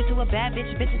chick or measure to a bad bitch.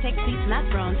 Bitch, take seats, not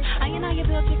thrones. I and I, you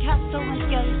build your castle on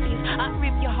scaly seas. I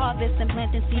reap your harvest and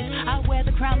planting seeds. I wear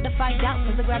the crown to fight out,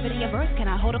 cause the gravity of earth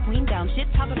cannot hold a queen down. Shit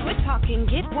talker, quit talking,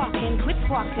 get walking, quit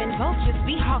squawking. Vultures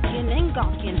be hawking and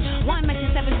gawking. One mention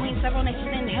 7 queens, several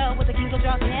nations in hell with a king of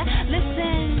draws near.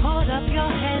 Listen, hold up your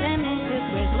head and move with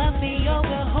grace. Love be your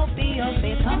will, hope be your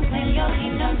faith. Come claim your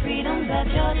kingdom, freedom's at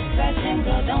your discretion.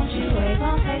 Girl, don't you wait.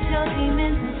 Come face your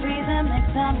demons and free them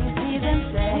next time you see them.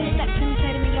 Say, will you step to me,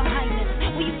 say to me, your highness?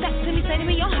 Will you step to me, say to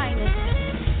me, your highness?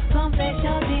 Come face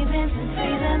your demons and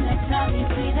free them next time you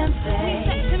see them. Say, will you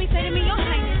step to me, say to me, your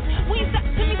highness? Will you step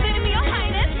to me, say to me, your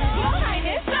highness? Your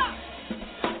highness,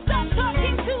 stop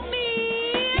talking to me.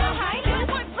 Your highness, you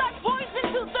put black poison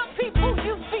to the people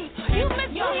you feed. You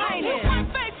miss your highness. You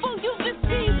weren't faithful, you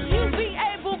deceived. You be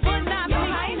able, but not your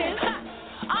me. Highness.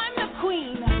 I'm the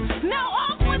queen. Now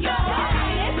off with your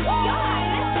highness. Your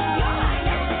highness. Your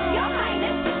highness. Your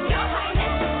highness. Your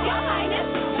highness.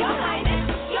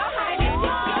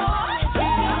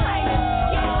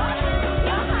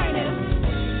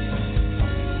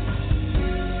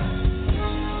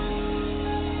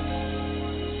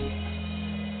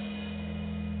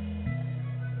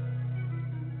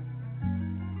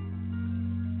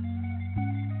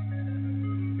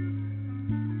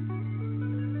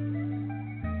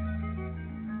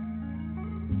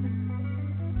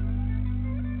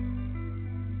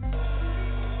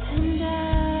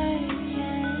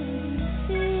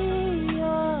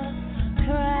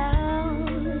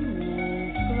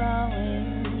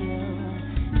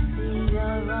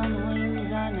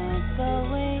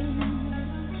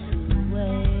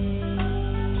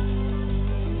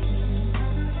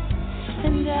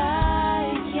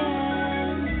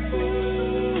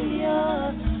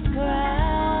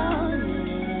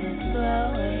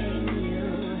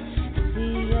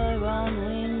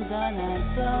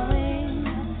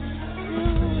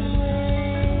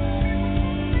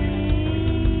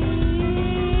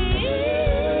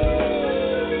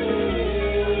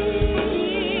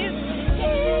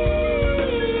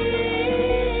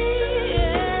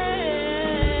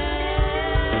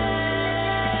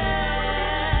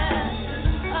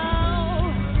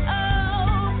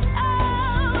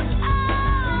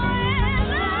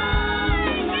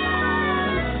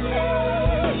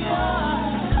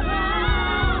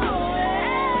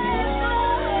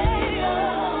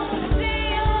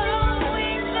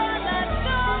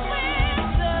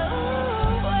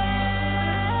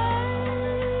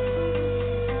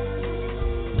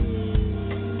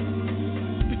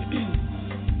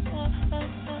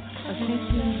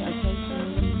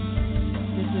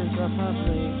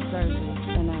 public service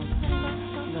announcement.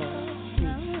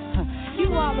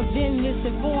 You all have been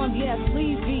misinformed, yes,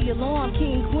 please be alarmed.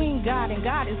 King, queen, God, and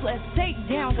goddess, let's take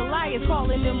down Goliath,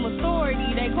 calling them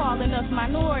authority, they calling us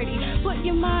minority. Put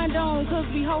your mind on, cause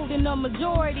we holding the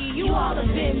majority. You all have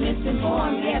been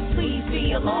misinformed, yes, please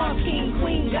be alarmed. King,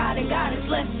 queen, God, and goddess,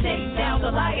 let's take down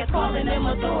Goliath, calling them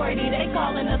authority, they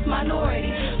calling us minority.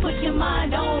 Put your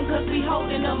mind on, cause we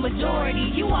holding the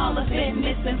majority. You all have been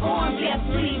misinformed, yes,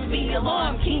 please be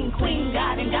alarmed. King, queen,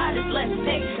 God, and goddess, let's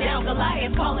take down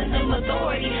Goliath, calling them authority.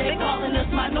 They calling us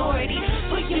minority.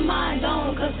 Put your mind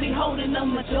on, cause we holding the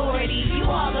majority. You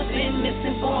all have been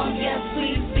misinformed, yes,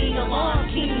 please be alarmed.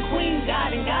 King, queen,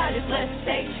 God, and goddess, let's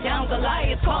take down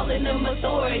Goliath, calling them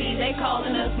authority. They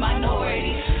calling us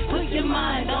minority. Put your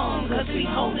mind on, cause we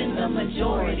holding the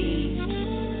majority.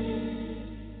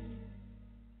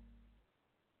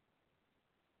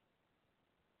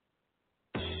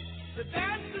 The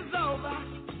dance is over.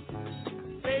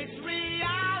 Face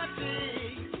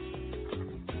reality.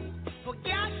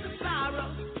 Forget the sorrow.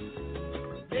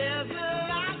 There's a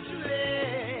lot to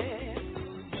live.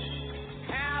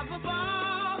 Have a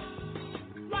ball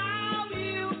while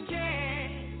you can.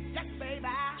 Yes, baby.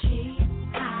 Cheap,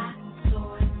 high,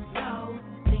 soar, low,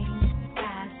 think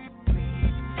fast,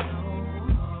 breathe slow.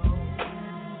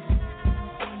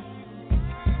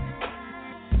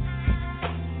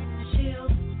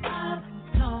 Shield up,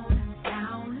 tone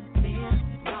down, fear,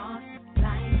 lost,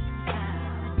 light,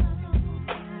 sound.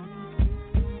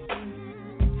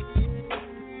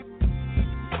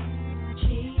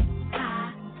 Cheap,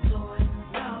 high, soar,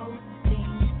 low,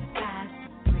 think fast,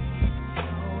 breathe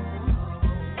slow.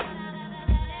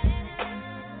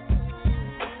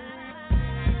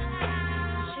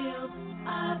 Shield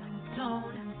up,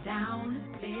 tone down,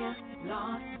 fear,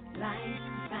 lost, light,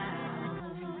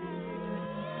 sound.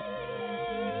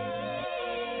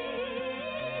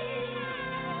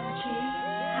 Cheap,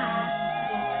 high,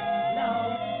 soar, low,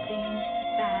 think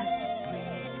fast,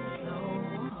 breathe slow.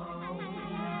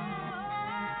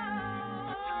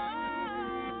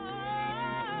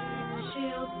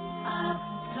 Shield up,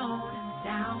 tone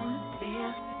down, fear,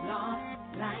 lost,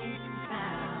 light,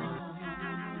 sound.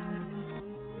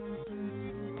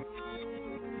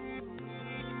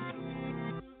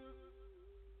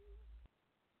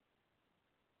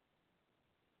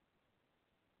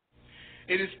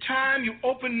 It is time you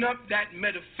open up that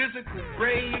metaphysical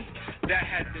grave that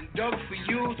had been dug for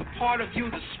you, the part of you,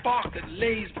 the spark that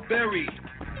lays buried.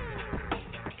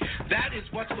 That is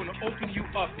what's going to open you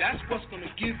up. That's what's going to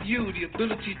give you the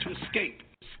ability to escape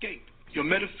your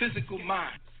metaphysical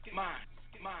mind.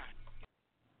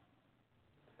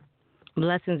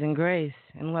 Blessings and grace,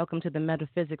 and welcome to the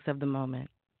metaphysics of the moment.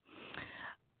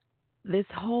 This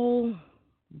whole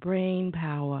brain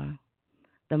power,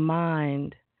 the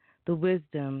mind, the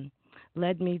wisdom,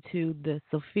 led me to the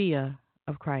Sophia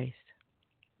of Christ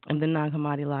in the Nag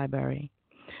Hammadi Library.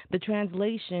 The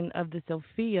translation of the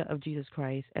Sophia of Jesus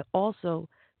Christ, also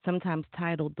sometimes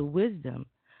titled the Wisdom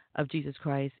of Jesus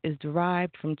Christ, is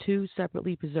derived from two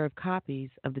separately preserved copies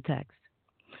of the text.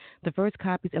 The first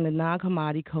copy is in the Nag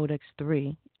Hammadi Codex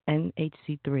 3,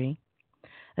 NHC 3.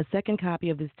 A second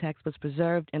copy of this text was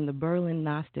preserved in the Berlin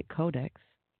Gnostic Codex.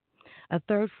 A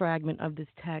third fragment of this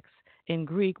text in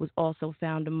Greek was also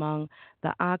found among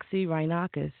the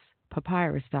Oxyrhynchus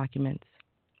papyrus documents.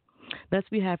 Thus,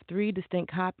 we have three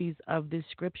distinct copies of this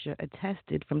scripture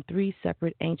attested from three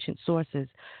separate ancient sources,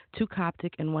 two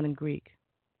Coptic and one in Greek.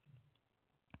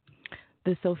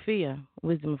 The Sophia,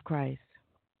 Wisdom of Christ.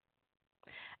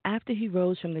 After he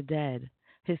rose from the dead,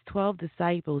 his 12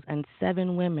 disciples and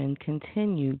 7 women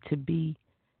continued to be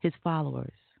his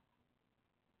followers.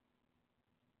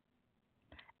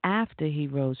 After he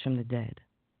rose from the dead,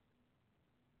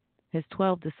 his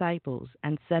 12 disciples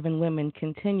and 7 women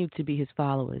continued to be his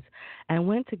followers and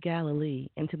went to Galilee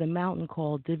into the mountain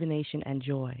called Divination and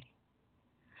Joy,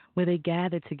 where they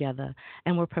gathered together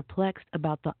and were perplexed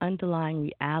about the underlying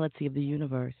reality of the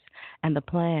universe and the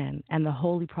plan and the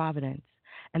holy providence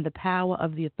and the power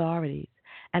of the authorities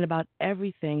and about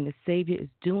everything the Savior is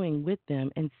doing with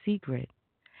them in secret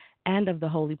and of the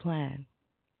holy plan.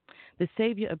 The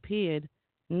Savior appeared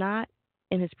not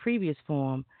in his previous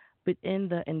form, but in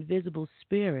the invisible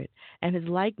spirit, and his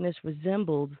likeness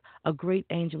resembled a great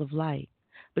angel of light.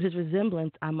 But his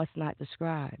resemblance I must not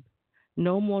describe.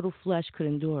 No mortal flesh could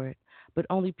endure it, but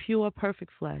only pure,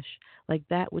 perfect flesh, like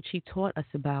that which he taught us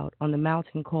about on the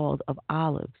mountain called of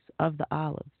the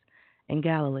Olives, in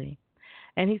Galilee.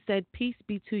 And he said, "Peace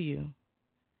be to you.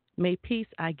 May peace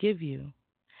I give you."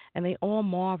 And they all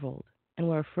marveled and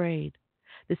were afraid.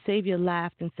 The Savior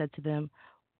laughed and said to them,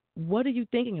 What are you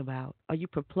thinking about? Are you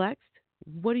perplexed?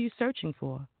 What are you searching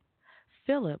for?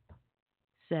 Philip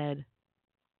said,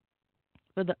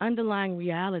 for the underlying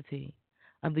reality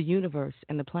of the universe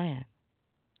and the plan.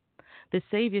 The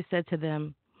Savior said to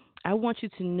them, I want you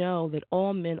to know that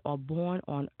all men are born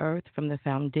on earth from the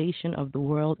foundation of the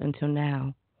world until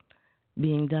now,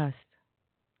 being dust.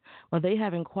 While they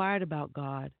have inquired about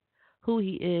God, who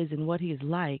he is and what he is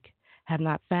like, have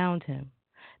not found him.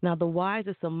 Now the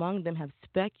wisest among them have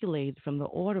speculated from the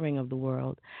ordering of the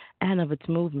world and of its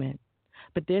movement,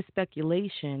 but their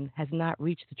speculation has not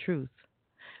reached the truth.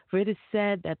 For it is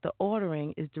said that the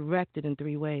ordering is directed in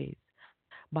three ways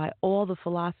by all the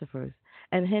philosophers,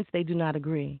 and hence they do not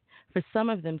agree. For some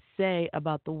of them say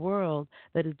about the world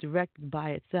that is directed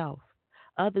by itself,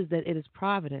 others that it is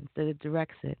providence, that it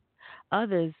directs it,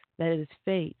 others that it is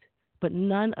fate, but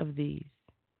none of these.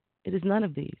 It is none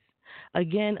of these.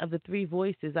 Again, of the three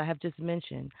voices I have just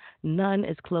mentioned, none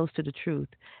is close to the truth,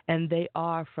 and they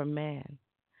are from man.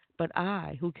 But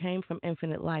I, who came from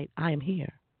infinite light, I am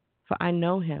here, for I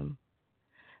know him,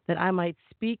 that I might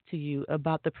speak to you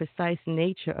about the precise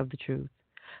nature of the truth.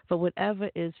 For whatever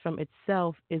is from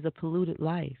itself is a polluted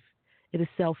life. It is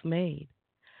self-made.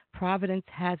 Providence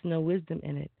has no wisdom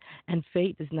in it, and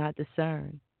fate does not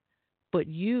discern. But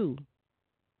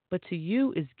to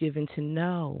you is given to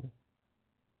know.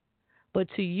 But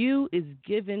to you is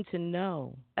given to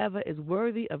know. Whoever is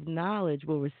worthy of knowledge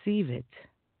will receive it.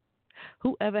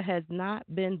 Whoever has not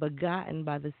been begotten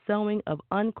by the sowing of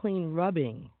unclean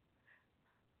rubbing,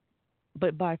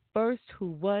 but by first who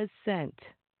was sent.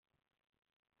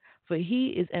 For he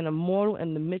is an immortal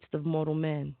in the midst of mortal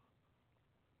men.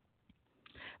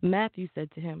 Matthew said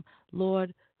to him,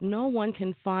 Lord, no one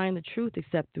can find the truth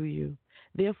except through you.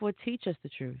 Therefore teach us the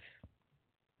truth.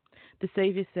 The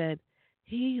Savior said,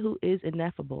 he who is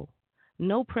ineffable,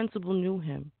 no principle knew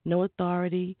him, no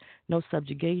authority, no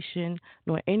subjugation,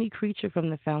 nor any creature from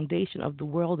the foundation of the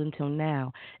world until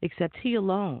now, except he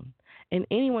alone, and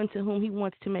anyone to whom he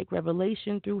wants to make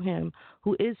revelation through him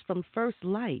who is from first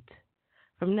light.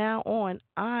 From now on,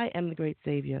 I am the great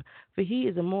Savior, for he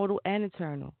is immortal and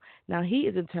eternal. Now he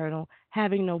is eternal,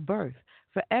 having no birth,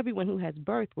 for everyone who has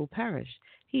birth will perish.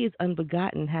 He is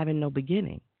unbegotten, having no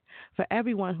beginning. For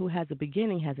everyone who has a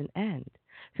beginning has an end.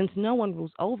 Since no one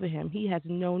rules over him, he has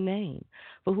no name,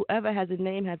 for whoever has a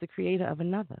name has a creator of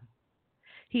another.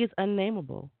 He is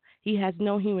unnameable. He has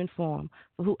no human form,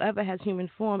 for whoever has human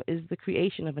form is the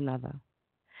creation of another.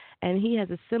 And he has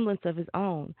a semblance of his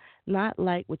own, not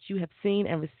like what you have seen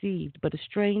and received, but a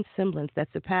strange semblance that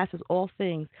surpasses all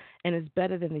things and is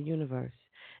better than the universe.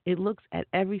 It looks at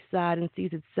every side and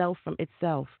sees itself from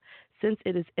itself. Since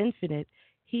it is infinite,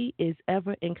 he is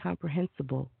ever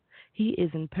incomprehensible. He is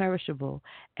imperishable,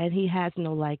 and he has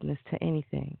no likeness to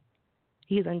anything.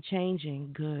 He is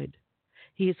unchanging, good.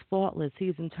 He is faultless. He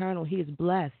is eternal. He is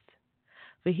blessed.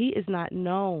 For he is not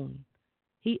known.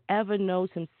 He ever knows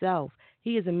himself.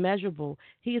 He is immeasurable.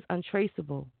 He is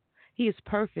untraceable. He is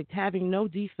perfect, having no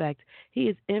defect. He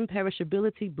is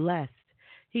imperishability blessed.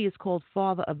 He is called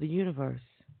Father of the universe.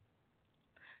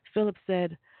 Philip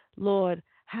said, Lord,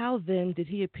 how then did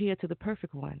he appear to the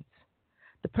perfect ones?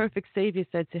 The perfect Savior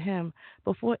said to him,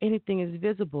 before anything is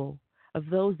visible of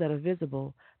those that are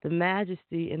visible, the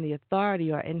majesty and the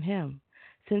authority are in him,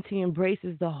 since he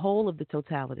embraces the whole of the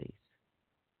totalities.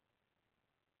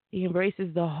 He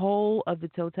embraces the whole of the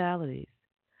totalities,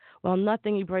 while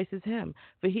nothing embraces him,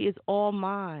 for he is all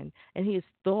mind, and he is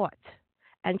thought,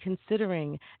 and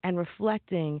considering, and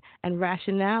reflecting, and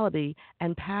rationality,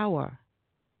 and power.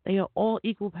 They are all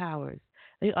equal powers.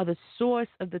 They are the source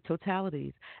of the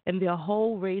totalities, and their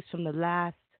whole race from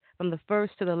the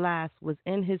first to the last, was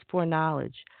in his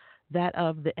foreknowledge, that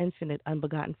of the infinite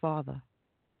unbegotten Father.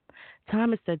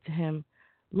 Thomas said to him,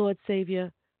 Lord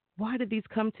Savior, why did these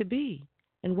come to be?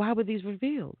 And why were these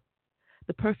revealed?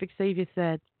 The perfect Savior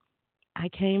said, I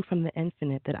came from the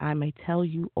infinite that I may tell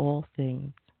you all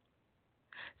things.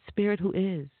 Spirit who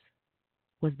is,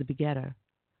 was the begetter,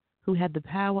 who had the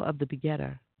power of the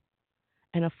begetter,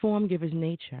 and a form giver's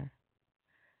nature,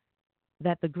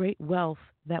 that the great wealth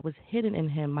that was hidden in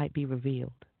him might be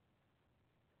revealed.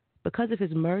 Because of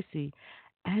his mercy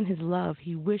and his love,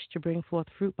 he wished to bring forth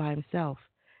fruit by himself,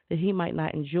 that he might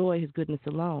not enjoy his goodness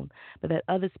alone, but that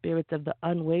other spirits of the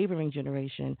unwavering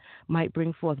generation might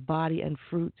bring forth body and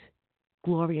fruit,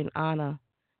 glory and honor,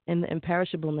 in the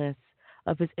imperishableness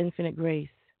of his infinite grace,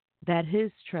 that his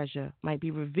treasure might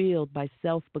be revealed by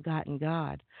self-begotten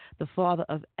God, the Father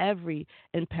of every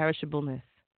imperishableness,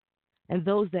 and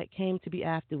those that came to be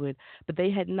afterward, but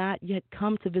they had not yet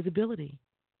come to visibility.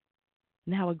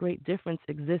 Now a great difference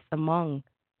exists among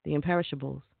the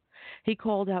imperishables, He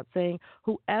called out, saying,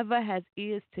 "Whoever has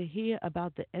ears to hear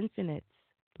about the infinites,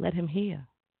 let him hear.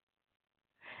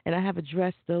 And I have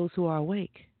addressed those who are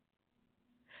awake."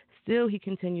 Still, he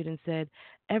continued and said,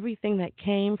 "Everything that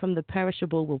came from the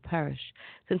perishable will perish,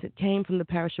 since it came from the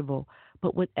perishable.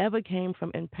 But whatever came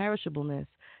from imperishableness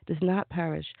does not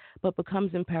perish, but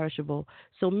becomes imperishable.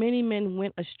 So many men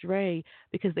went astray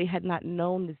because they had not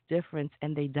known this difference,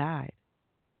 and they died."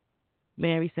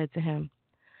 Mary said to him,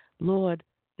 "Lord,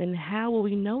 then how will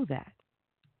we know that?"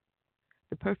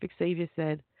 The perfect Savior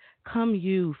said, "Come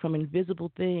you from invisible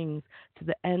things to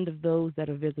the end of those that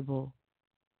are visible,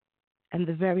 and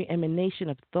the very emanation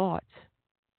of thought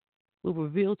will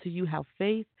reveal to you how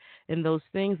faith in those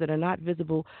things that are not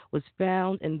visible was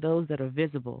found in those that are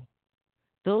visible,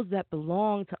 those that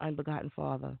belong to unbegotten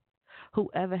Father.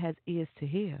 Whoever has ears to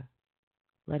hear,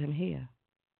 let him hear."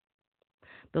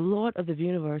 The Lord of the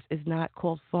universe is not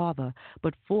called Father,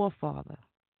 but Forefather,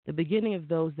 the beginning of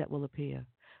those that will appear.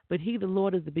 But he, the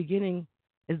Lord, is the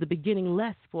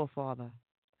beginningless Forefather.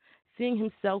 Seeing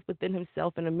himself within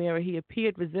himself in a mirror, he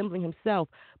appeared resembling himself,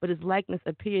 but his likeness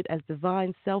appeared as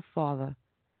divine self-Father,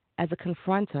 as a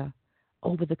confronter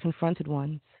over the confronted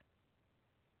ones.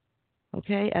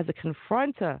 Okay, as a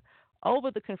confronter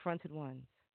over the confronted ones.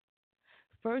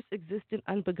 First existent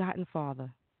unbegotten Father.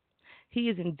 He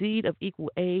is indeed of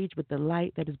equal age with the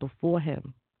light that is before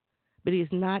him, but he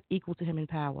is not equal to him in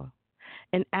power.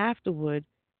 And afterward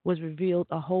was revealed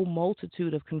a whole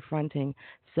multitude of confronting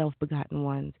self-begotten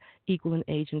ones, equal in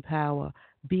age and power,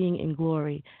 being in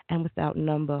glory and without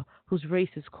number, whose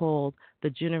race is called the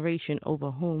generation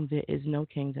over whom there is no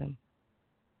kingdom.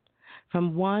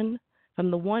 From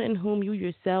the one in whom you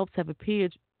yourselves have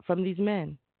appeared from these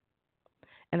men,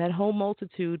 and that whole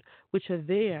multitude which are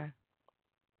there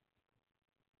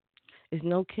is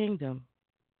no kingdom,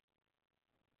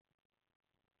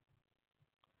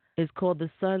 is called the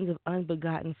sons of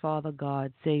unbegotten Father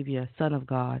God, Savior, Son of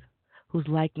God, whose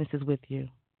likeness is with you.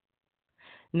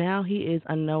 Now he is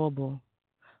unknowable,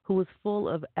 who is full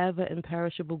of ever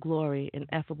imperishable glory and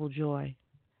ineffable joy.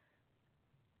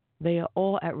 They are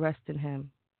all at rest in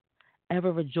him,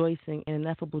 ever rejoicing in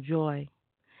ineffable joy,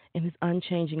 in his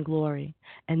unchanging glory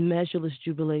and measureless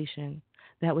jubilation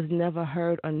that was never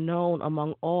heard or known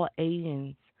among all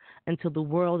aliens until the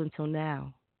world until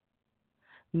now.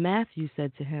 Matthew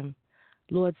said to him,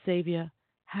 "Lord Savior,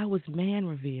 how was man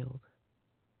revealed?"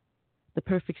 The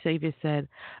perfect Savior said,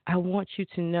 "I want you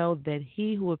to know that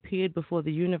he who appeared before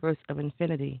the universe of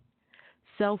infinity,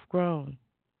 self-grown,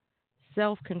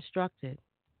 self-constructed,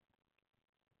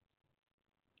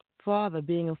 Father,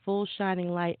 being a full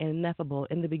shining light and ineffable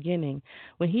in the beginning,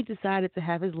 when he decided to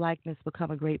have his likeness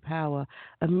become a great power,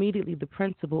 immediately the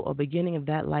principle or beginning of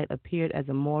that light appeared as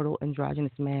a mortal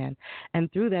androgynous man.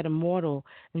 And through that immortal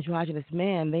androgynous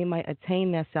man, they might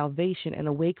attain their salvation and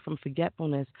awake from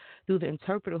forgetfulness through the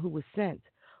interpreter who was sent,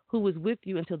 who was with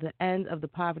you until the end of the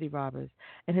poverty robbers.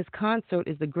 And his consort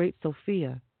is the great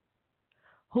Sophia,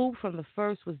 who from the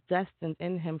first was destined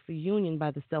in him for union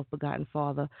by the self-begotten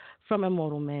Father from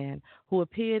immortal man, who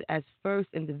appeared as first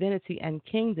in divinity and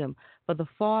kingdom, for the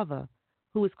Father,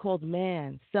 who is called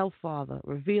man, self-Father,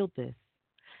 revealed this.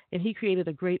 And he created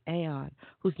a great aeon,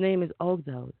 whose name is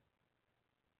Ogdod,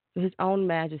 for his own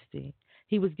majesty.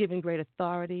 He was given great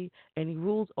authority, and he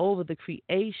rules over the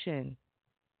creation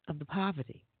of the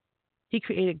poverty. He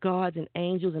created gods and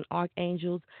angels and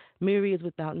archangels, myriads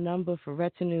without number for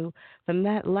retinue. From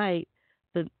that light,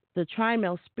 the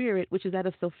trimale spirit, which is that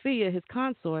of Sophia, his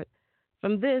consort,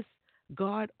 from this,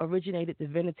 God originated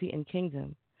divinity and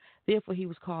kingdom. Therefore, he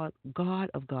was called God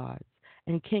of gods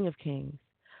and King of kings.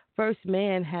 First,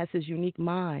 man has his unique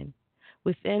mind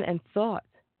within and thought,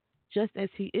 just as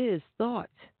he is thought,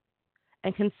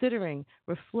 and considering,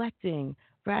 reflecting,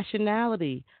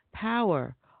 rationality,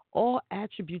 power, all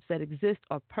attributes that exist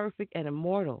are perfect and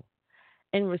immortal.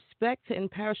 In respect to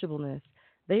imperishableness,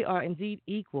 they are indeed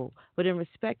equal, but in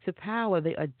respect to power,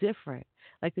 they are different,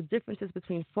 like the differences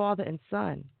between father and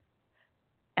son,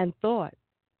 and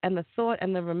the thought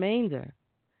and the remainder.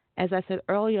 As I said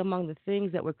earlier, among the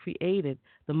things that were created,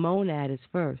 the monad is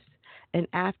first, and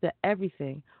after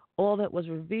everything, all that was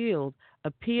revealed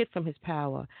appeared from his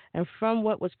power, and from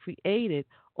what was created,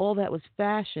 all that was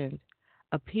fashioned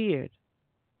appeared.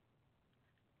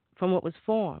 From what was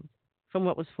formed,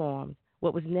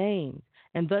 what was named,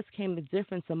 and thus came the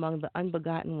difference among the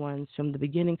unbegotten ones from the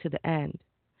beginning to the end.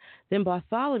 Then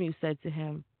Bartholomew said to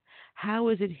him, "How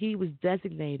is it he was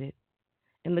designated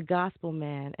in the gospel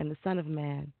man and the Son of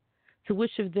Man? To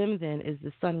which of them then is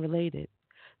the Son related?"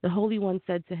 The Holy One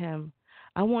said to him,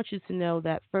 "I want you to know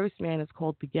that first man is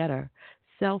called begetter,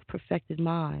 self-perfected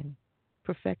mind.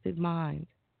 perfected mind.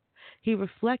 He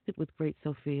reflected with great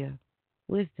Sophia,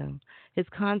 wisdom, his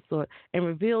consort, and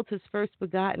revealed his first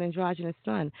begotten androgynous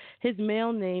son. His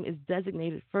male name is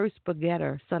designated first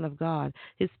begetter, son of God.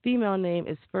 His female name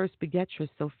is first begettress,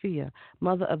 Sophia,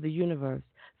 mother of the universe.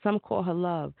 Some call her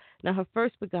love. Now her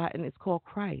first begotten is called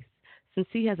Christ. Since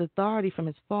he has authority from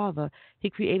his Father, he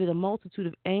created a multitude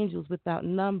of angels without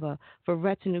number for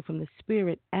retinue from the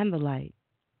Spirit and the light.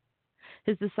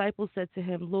 His disciples said to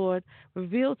him, Lord,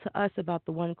 reveal to us about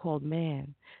the one called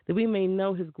man, that we may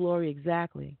know his glory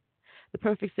exactly. The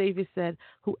perfect Savior said,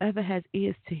 whoever has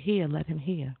ears to hear, let him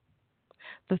hear.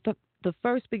 The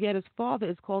first begetter's father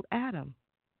is called Adam,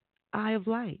 eye of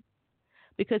light,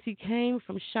 because he came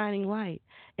from shining light,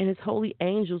 and his holy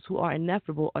angels who are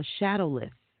ineffable are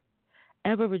shadowless.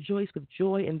 Ever rejoice with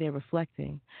joy in their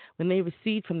reflecting, when they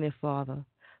recede from their Father.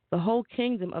 The whole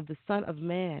kingdom of the Son of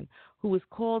Man, who is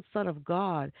called Son of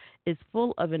God, is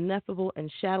full of ineffable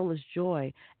and shadowless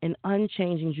joy and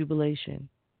unchanging jubilation.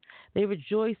 They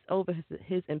rejoice over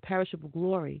his imperishable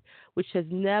glory, which has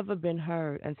never been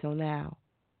heard until now,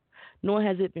 nor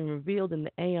has it been revealed in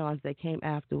the aeons that came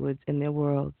afterwards in their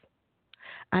worlds.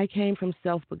 I came from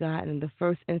self-begotten, the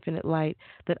first infinite light,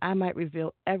 that I might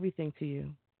reveal everything to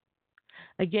you.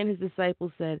 Again, his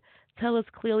disciples said, tell us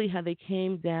clearly how they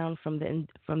came down from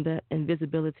the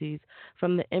invisibilities,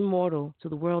 from the immortal to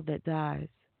the world that dies.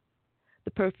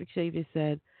 The perfect Savior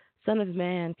said, Son of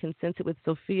Man consented with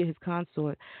Sophia, his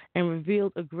consort, and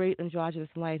revealed a great androgynous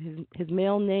light. His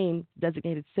male name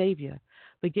designated Savior,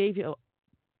 begetter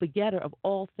of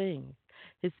all things.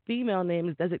 His female name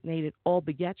is designated all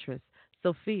begettress,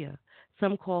 Sophia.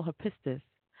 Some call her Pistis.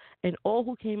 And all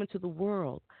who came into the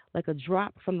world, like a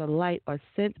drop from the light, are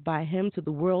sent by him to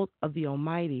the world of the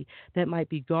Almighty, that might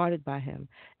be guarded by him.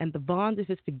 And the bond of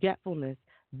his forgetfulness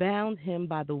bound him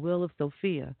by the will of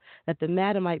Sophia, that the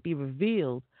matter might be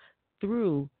revealed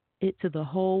through it to the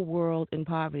whole world in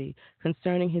poverty,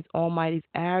 concerning his Almighty's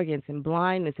arrogance and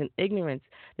blindness and ignorance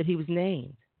that he was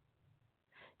named.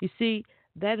 You see,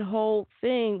 that whole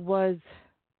thing was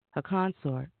her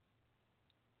consort.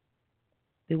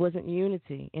 There wasn't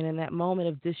unity, and in that moment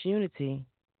of disunity,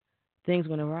 things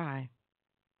went awry.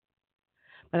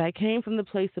 But I came from the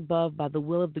place above by the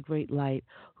will of the great light,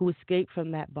 who escaped from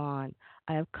that bond.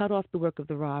 I have cut off the work of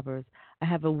the robbers. I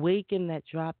have awakened that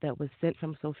drop that was sent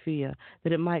from Sophia,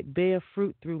 that it might bear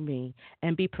fruit through me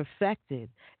and be perfected,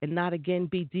 and not again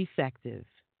be defective,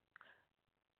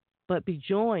 but be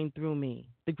joined through me,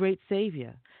 the great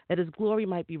Savior, that his glory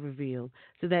might be revealed,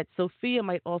 so that Sophia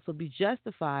might also be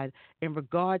justified in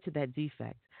regard to that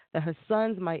defect, that her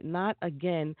sons might not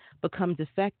again become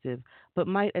defective, but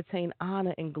might attain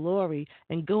honor and glory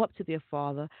and go up to their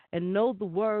Father and know the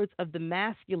words of the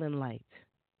masculine light.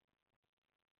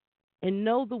 And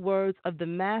know the words of the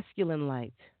masculine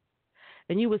light.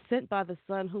 And you were sent by the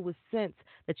Son who was sent,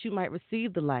 that you might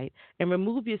receive the light and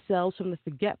remove yourselves from the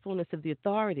forgetfulness of the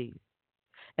authorities,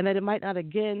 and that it might not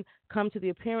again come to the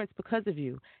appearance because of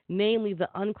you, namely the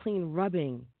unclean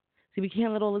rubbing. See, we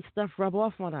can't let all this stuff rub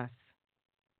off on us.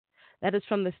 That is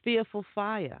from the fearful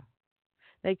fire.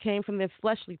 They came from their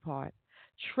fleshly part.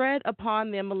 Tread upon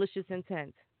their malicious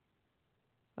intent.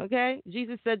 Okay?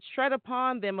 Jesus said, tread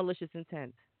upon their malicious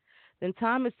intent. Then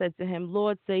Thomas said to him,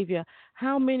 Lord, Savior,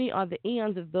 how many are the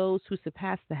eons of those who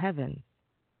surpass the heavens?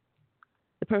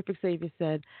 The perfect Savior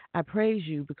said, I praise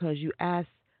you because you ask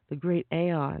the great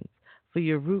aeons, for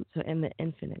your roots are in the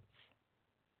infinites.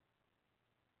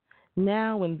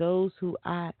 Now when those who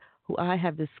I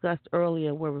have discussed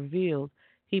earlier were revealed,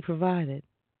 he provided.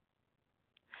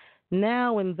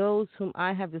 Now when those whom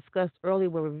I have discussed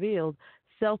earlier were revealed,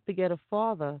 self-begetter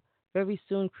Father very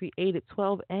soon created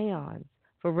 12 aeons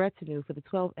for retinue for the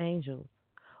 12 angels.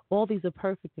 All these are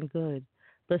perfect and good,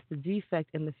 thus the defect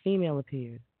in the female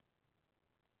appeared.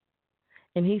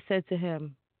 And he said to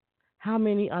him, how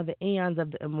many are the eons of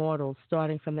the immortals,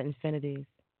 starting from the infinities?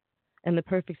 And the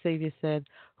perfect Savior said,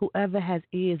 whoever has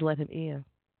ears, let him hear.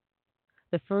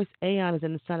 The first aeon is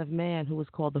in the Son of Man, who was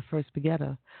called the first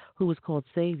begetter, who was called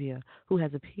Savior, who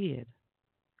has appeared.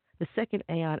 The second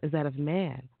aeon is that of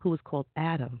man, who is called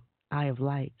Adam, eye of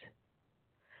light.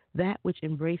 That which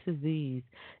embraces these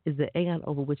is the aeon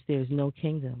over which there is no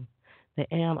kingdom, the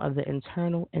aeon of the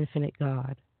eternal, infinite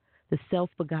God, the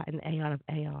self-begotten aeon of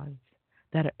aeons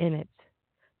that are in it,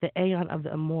 the aeon of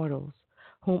the immortals,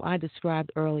 whom I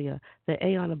described earlier, the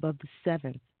aeon above the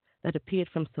seventh that appeared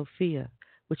from Sophia,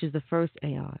 which is the first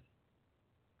aeon.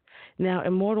 Now,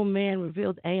 immortal man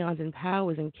revealed aeons and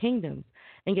powers and kingdoms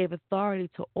and gave authority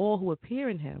to all who appear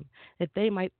in him, that they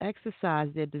might exercise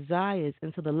their desires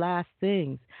into the last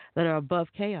things that are above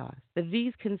chaos. That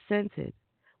these consented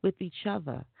with each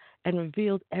other and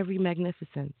revealed every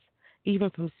magnificence, even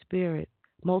from spirit,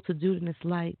 multitudinous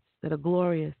lights that are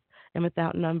glorious and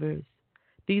without numbers.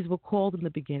 These were called in the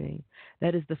beginning.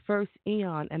 That is the first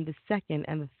eon and the second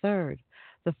and the third.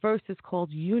 The first is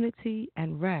called unity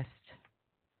and rest.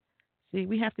 See,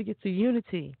 we have to get to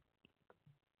unity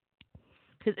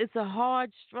because it's a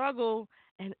hard struggle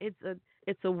and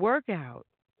it's a workout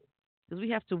because we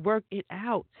have to work it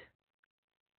out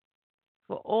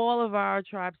for all of our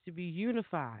tribes to be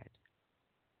unified.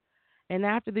 And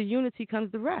after the unity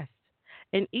comes the rest.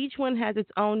 And each one has its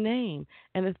own name.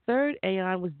 And the third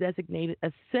aeon was designated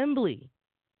assembly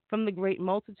from the great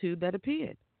multitude that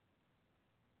appeared.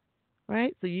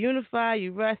 Right? So you unify,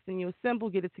 you rest, and you assemble,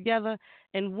 get it together.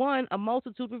 And one, a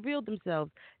multitude revealed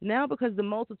themselves. Now because the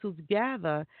multitudes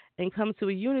gather and come to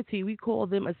a unity, we call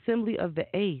them assembly of the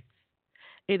eighth.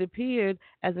 It appeared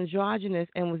as androgynous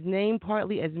and was named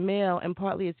partly as male and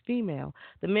partly as female.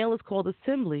 The male is called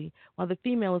assembly, while the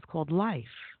female is called life.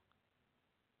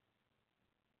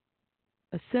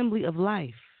 Assembly of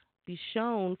life. Be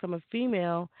shown from a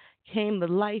female came the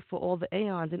life for all the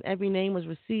aeons, and every name was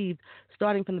received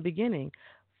starting from the beginning.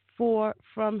 For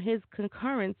from his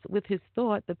concurrence with his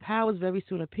thought, the powers very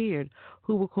soon appeared,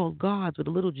 who were called gods with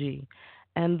a little g,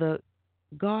 and the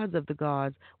gods of the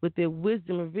gods with their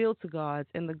wisdom revealed to gods,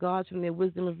 and the gods from their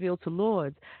wisdom revealed to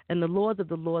lords, and the lords of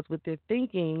the lords with their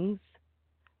thinkings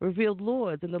revealed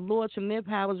lords, and the lords from their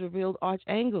powers revealed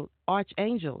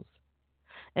archangels,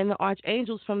 and the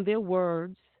archangels from their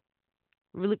words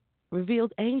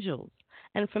revealed angels,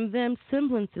 and from them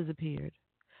semblances appeared,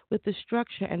 with the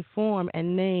structure and form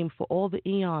and name for all the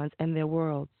eons and their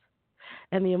worlds.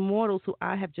 And the immortals who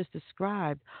I have just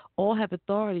described all have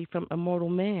authority from immortal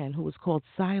man, who is called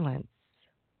silence.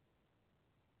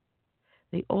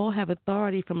 They all have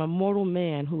authority from a mortal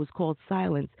man, who is called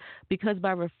silence, because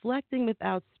by reflecting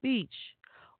without speech,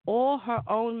 all her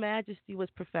own majesty was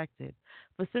perfected.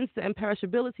 For since the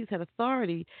imperishabilities had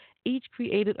authority, each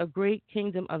created a great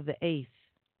kingdom of the eighth,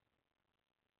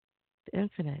 the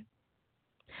infinite,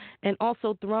 and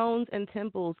also thrones and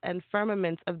temples and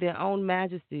firmaments of their own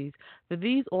majesties, for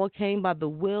these all came by the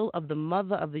will of the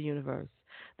mother of the universe.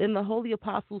 Then the holy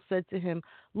apostles said to him,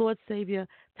 Lord Savior,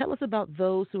 tell us about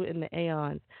those who are in the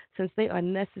aeons, since they are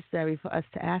necessary for us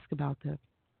to ask about them.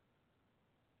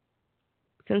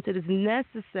 Since it is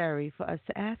necessary for us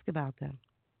to ask about them.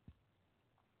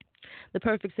 The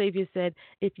perfect Savior said,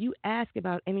 if you ask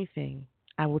about anything,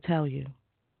 I will tell you.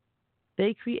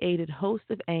 They created hosts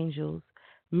of angels,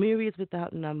 myriads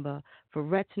without number, for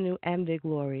retinue and their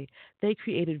glory. They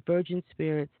created virgin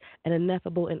spirits and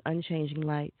ineffable and unchanging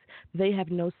lights. They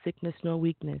have no sickness nor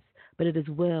weakness, but it is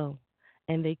will,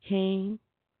 and they came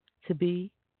to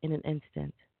be in an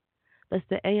instant. Thus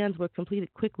the aeons were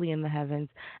completed quickly in the heavens,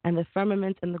 and the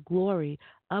firmament and the glory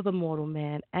of immortal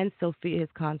man and Sophia his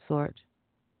consort.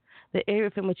 The area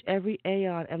from which every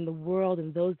aeon and the world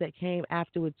and those that came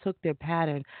afterward took their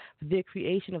pattern for their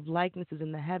creation of likenesses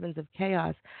in the heavens of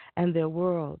chaos and their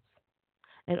worlds.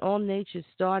 And all natures,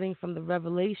 starting from the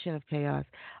revelation of chaos,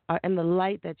 are in the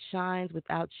light that shines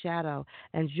without shadow,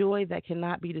 and joy that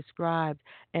cannot be described,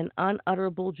 and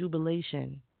unutterable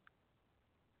jubilation.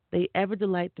 They ever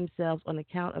delight themselves on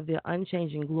account of their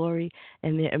unchanging glory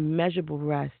and their immeasurable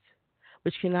rest,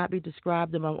 which cannot be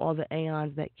described among all the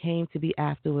aeons that came to be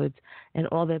afterwards, and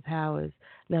all their powers.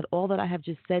 Not all that I have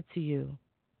just said to you.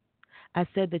 I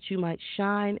said that you might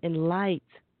shine in light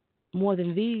more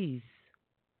than these.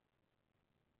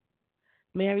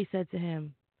 Mary said to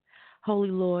him, Holy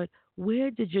Lord,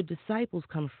 where did your disciples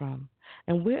come from?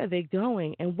 And where are they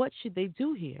going? And what should they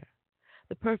do here?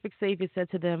 The perfect Savior said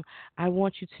to them, I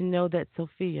want you to know that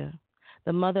Sophia,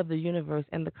 the mother of the universe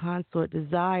and the consort,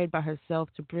 desired by herself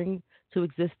to bring to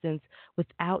existence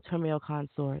without her male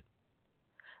consort,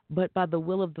 but by the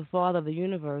will of the Father of the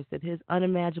universe, that his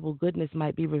unimaginable goodness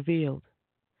might be revealed.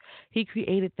 He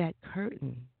created that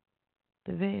curtain,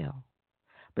 the veil,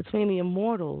 between the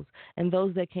immortals and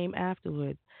those that came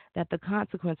afterward, that the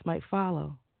consequence might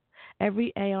follow.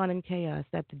 Every aeon in chaos,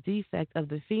 that the defect of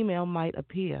the female might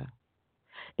appear.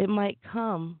 It might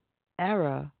come,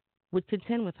 error would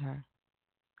contend with her.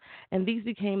 And these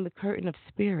became the curtain of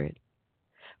spirit.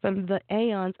 From the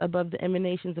aeons above the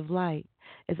emanations of light,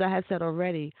 as I have said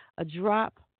already, a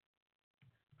drop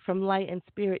from light and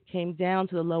spirit came down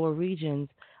to the lower regions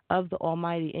of the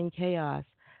Almighty in chaos,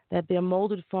 that their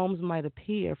molded forms might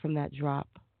appear from that drop.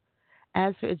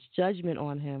 As for its judgment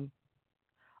on him,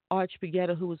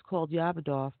 Archbegetter, who was called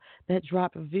Yabadoth, that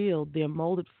drop revealed their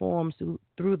molded forms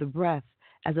through the breath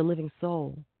as a living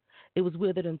soul. It was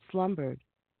withered and slumbered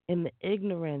in the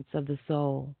ignorance of the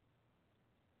soul.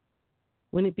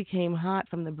 When it became hot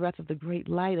from the breath of the great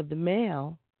light of the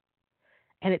male,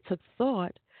 and it took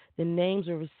thought, the names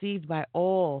were received by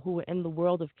all who were in the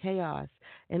world of chaos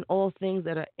and all things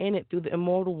that are in it through the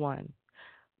immortal one.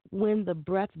 When the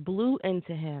breath blew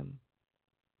into him,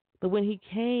 but when he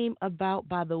came about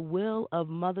by the will of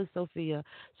Mother Sophia,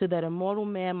 so that a mortal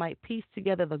man might piece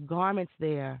together the garments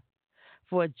there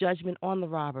for a judgment on the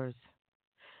robbers.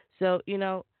 So,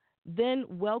 then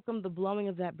welcome the blowing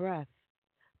of that breath.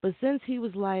 But since he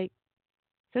was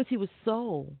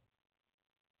soul,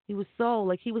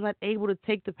 like he was not able to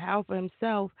take the power for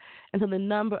himself until the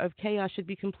number of chaos should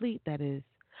be complete, that is,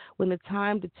 when the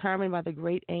time determined by the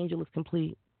great angel is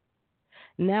complete.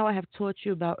 Now I have taught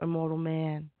you about immortal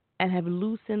man, and have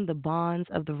loosened the bonds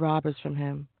of the robbers from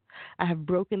him. I have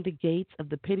broken the gates of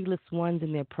the pitiless ones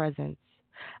in their presence.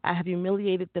 I have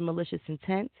humiliated the malicious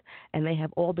intent, and they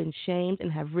have all been shamed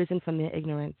and have risen from their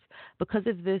ignorance. Because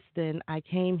of this, then, I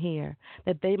came here,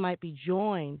 that they might be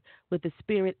joined with the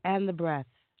spirit and the breath,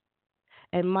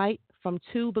 and might from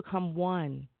two become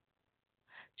one,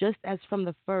 just as from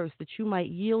the first, that you might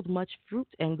yield much fruit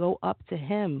and go up to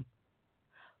him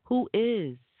who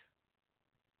is,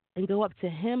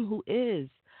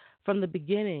 from the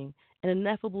beginning, an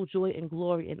ineffable joy and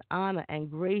glory and honor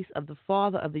and grace of the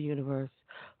Father of the universe.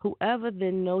 Whoever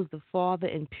then knows the Father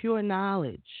in pure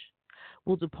knowledge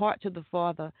will depart to the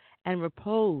Father and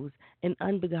repose in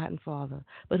unbegotten Father.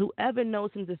 But whoever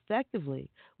knows him defectively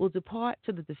will depart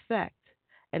to the defect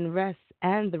and the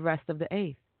rest of the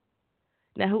eighth.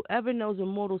 Now whoever knows a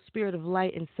mortal spirit of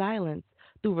light and silence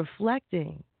through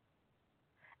reflecting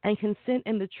and consent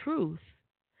in the truth,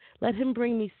 let him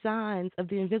bring me signs of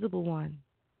the invisible one.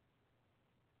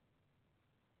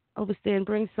 Overstand,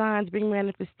 bring signs, bring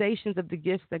manifestations of the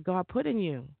gifts that God put in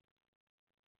you,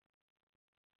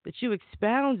 that you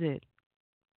expounded,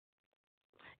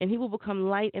 and he will become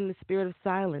light in the spirit of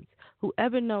silence.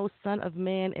 Whoever knows Son of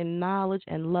Man in knowledge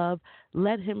and love,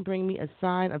 let him bring me a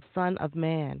sign of Son of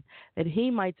Man, that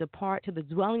he might depart to the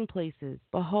dwelling places.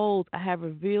 Behold, I have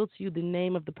revealed to you the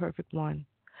name of the perfect one,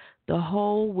 the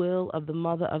whole will of the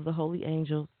mother of the holy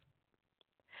angels,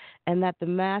 and that the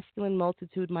masculine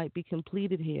multitude might be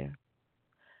completed here,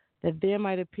 that there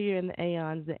might appear in the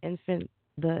aeons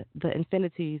the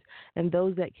infinities and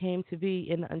those that came to be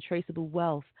in the untraceable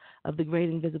wealth of the great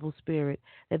invisible spirit,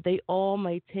 that they all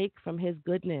may take from his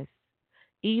goodness.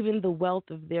 Even the wealth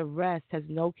of their rest has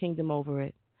no kingdom over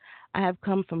it. I have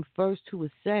come from first who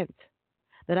was sent,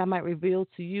 that I might reveal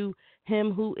to you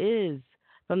him who is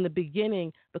from the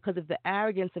beginning, because of the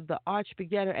arrogance of the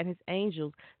arch-begetter and his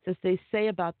angels, since they say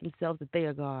about themselves that they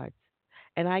are gods.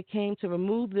 And I came to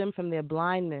remove them from their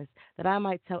blindness, that I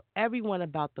might tell everyone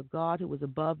about the God who is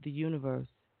above the universe.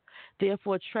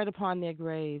 Therefore tread upon their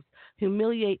graves,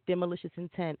 humiliate their malicious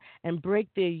intent, and break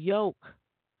their yoke,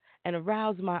 and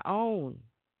arouse my own.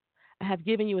 I have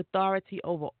given you authority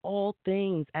over all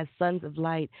things as sons of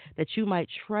light, that you might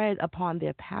tread upon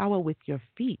their power with your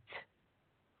feet.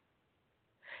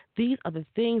 These are the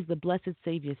things the blessed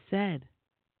Savior said,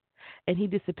 and he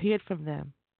disappeared from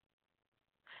them.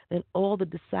 Then all the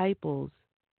disciples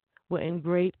were in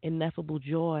great ineffable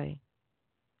joy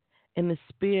in the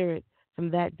spirit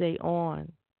from that day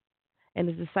on, and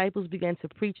the disciples began to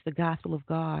preach the gospel of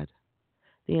God,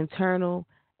 the eternal,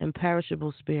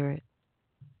 imperishable spirit.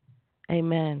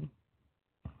 Amen.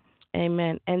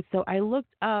 Amen. And so I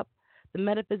looked up the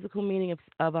metaphysical meaning of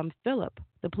Philip,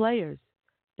 the players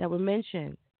that were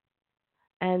mentioned.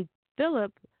 And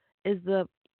Philip is the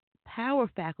power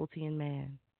faculty in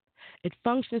man. It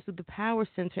functions through the power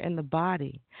center in the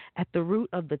body, at the root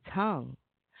of the tongue.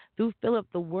 Through Philip,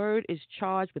 the word is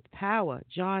charged with power.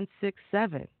 John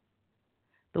 6:7.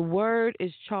 The word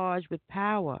is charged with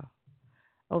power.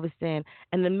 Overstand.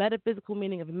 And the metaphysical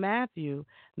meaning of Matthew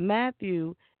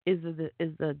is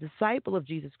the disciple of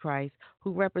Jesus Christ,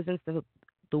 who represents the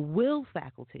will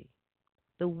faculty,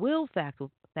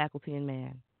 faculty in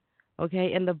man.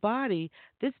 Okay, in the body,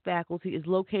 this faculty is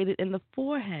located in the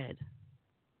forehead.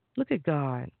 Look at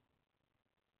God.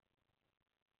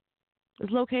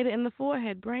 It's located in the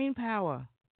forehead, brain power,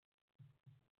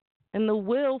 and the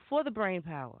will for the brain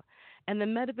power. And the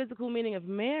metaphysical meaning of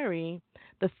Mary,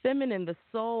 the feminine, the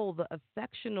soul, the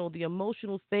affectional, the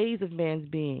emotional phase of man's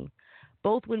being,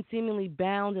 both when seemingly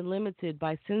bound and limited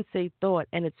by sensate thought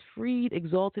and its freed,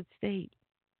 exalted state.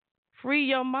 Free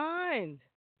your mind,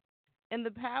 and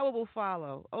the power will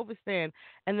follow. Overstand.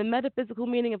 And the metaphysical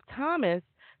meaning of Thomas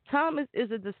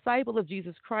is a disciple of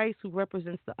Jesus Christ who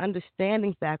represents the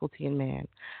understanding faculty in man.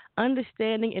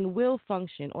 Understanding and will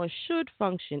function, or should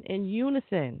function, in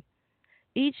unison.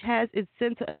 Each has its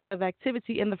center of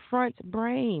activity in the front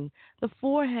brain, the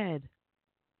forehead.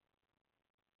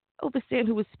 Overstand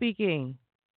who was speaking.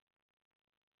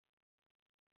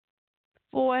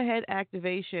 Forehead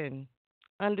activation,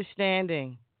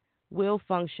 understanding, will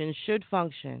function, should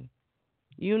function,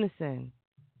 unison.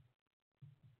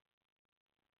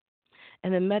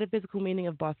 And the metaphysical meaning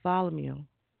of Bartholomew,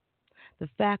 the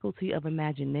faculty of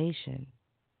imagination.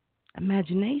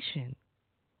 Imagination.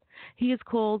 He is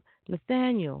called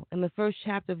Nathaniel in the first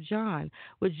chapter of John,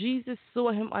 where Jesus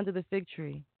saw him under the fig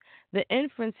tree. The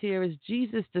inference here is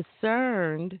Jesus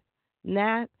discerned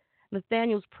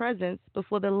Nathaniel's presence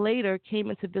before the later came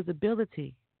into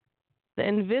visibility. The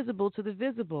invisible to the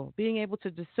visible, being able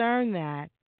to discern that,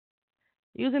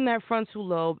 using that frontal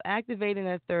lobe, activating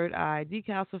that third eye,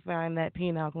 decalcifying that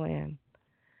pineal gland,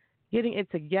 getting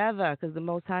it together because the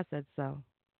Most High said so.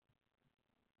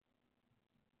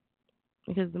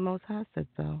 Because the Most High said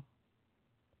so.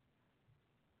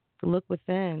 Look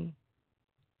within.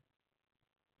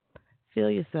 Feel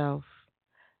yourself.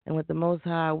 And with the Most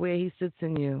High, where He sits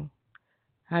in you,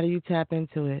 how do you tap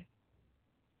into it?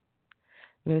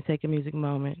 I'm going to take a music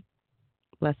moment.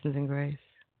 Blessings and grace.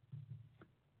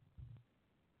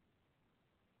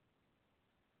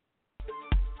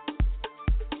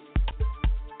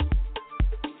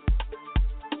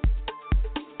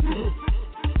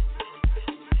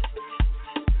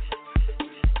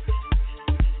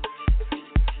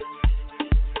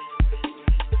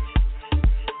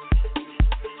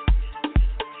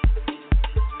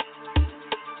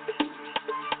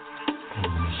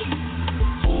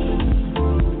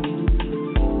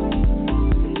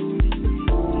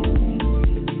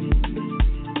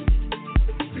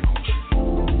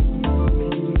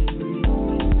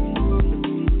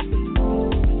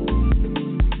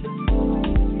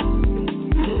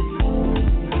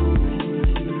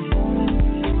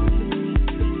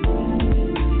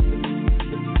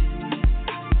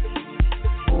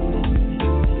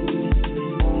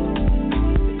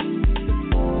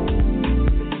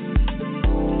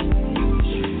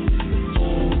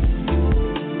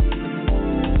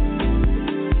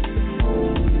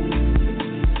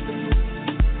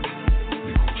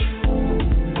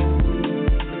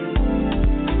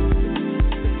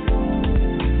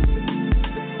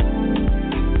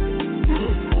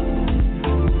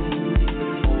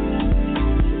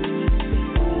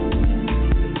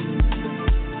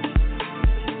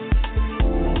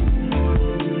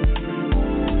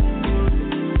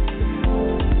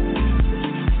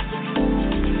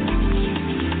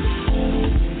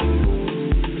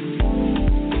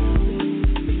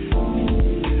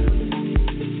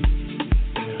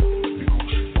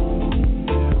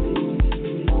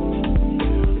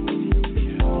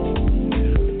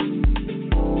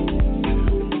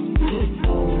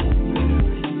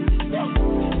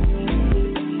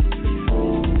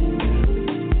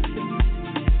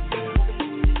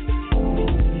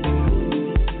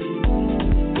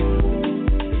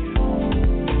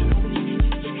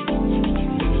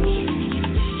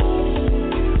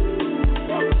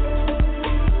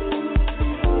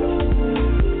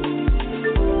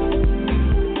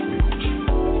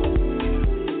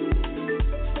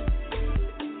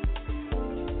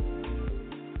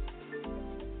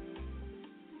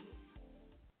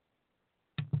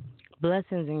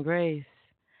 Blessings and grace.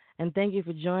 And thank you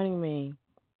for joining me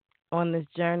on this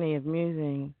journey of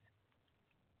musings,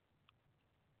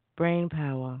 brain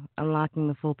power, unlocking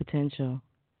the full potential.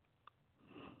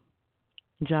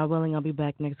 God willing, I'll be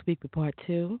back next week with part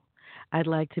 2. I'd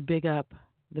like to big up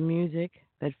the music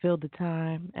that filled the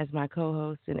time as my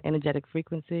co-host in Energetic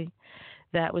Frequency.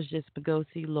 That was just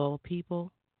Bagosi Lowell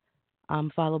People,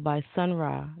 followed by Sun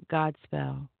Ra,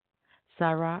 Godspell,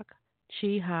 Sarak,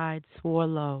 Chi Hyde, Swore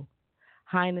Low,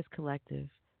 Highness Collective,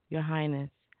 Your Highness,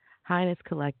 Highness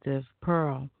Collective,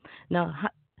 Pearl. Now,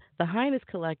 the Highness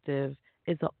Collective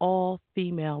is an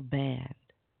all-female band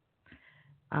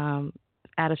out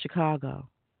of Chicago.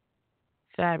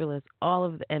 Fabulous.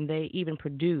 And they even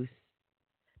produce.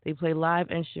 They play live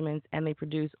instruments and they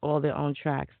produce all their own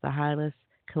tracks. The Highness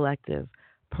Collective,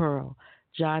 Pearl,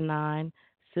 John 9,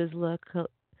 Sizzla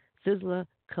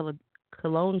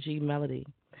Kalonji Melody,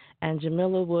 and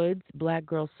Jamila Woods, Black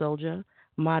Girl Soldier,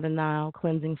 Modern Nile,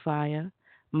 Cleansing Fire,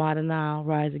 Modern Nile,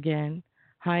 Rise Again,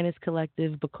 Highness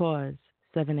Collective, Because,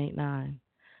 789,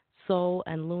 Soul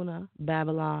and Luna,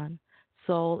 Babylon,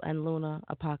 Soul and Luna,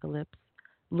 Apocalypse,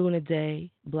 Luna Day,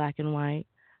 Black and White,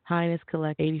 Highness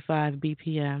Collective, 85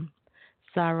 BPM,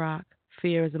 Cyrock,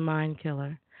 Fear is a Mind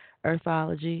Killer,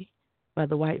 Earthology by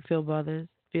the Whitefield Brothers,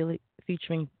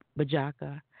 featuring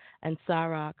Bajaka, and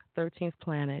Cyrock, 13th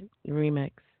Planet,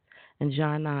 Remix, and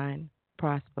John 9,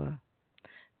 Prosper.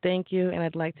 Thank you, and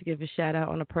I'd like to give a shout-out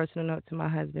on a personal note to my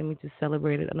husband. We just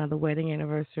celebrated another wedding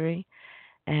anniversary,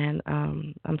 and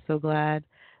I'm so glad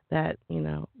that,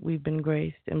 we've been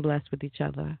graced and blessed with each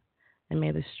other, and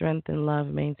may the strength and love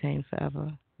maintain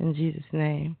forever. In Jesus'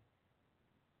 name,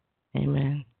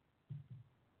 amen.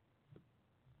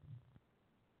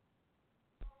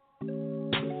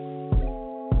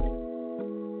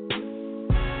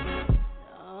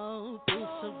 Oh, feels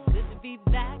so good to be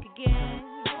back again.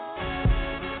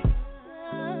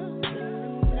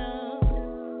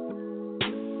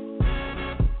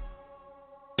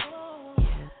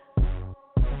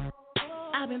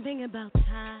 I've been thinking about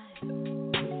time.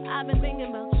 I've been thinking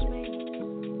about space.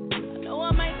 I know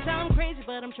I might sound crazy,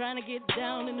 but I'm trying to get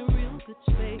down in a real good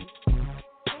space.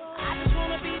 I just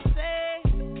wanna be safe.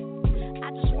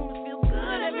 I just wanna feel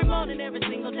good every morning, every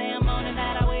single damn morning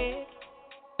that I wake.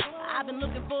 I've been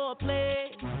looking for a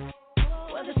place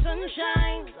where the sun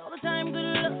shines all the time. Good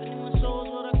love in my soul's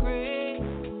what I crave.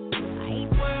 I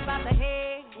ain't worried about the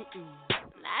hate.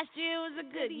 Last year was a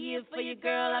good year for you,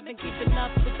 girl. I've been keeping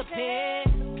up with the pace.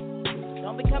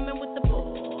 Don't be coming with the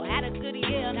bull. Had a good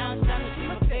year, now it's time to see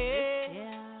my face.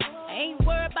 I ain't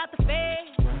worried about the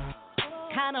face.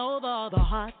 Kinda over all the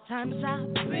hard times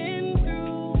I've been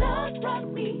through. Love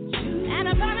brought me to, and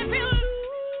I finally feel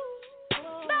loose.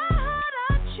 My heart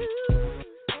I choose.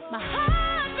 My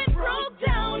heart been broke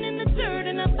down in the dirt,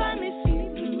 and I finally see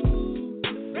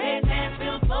blue. Raise hands,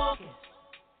 feel focused,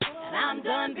 and I'm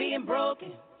done being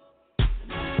broken.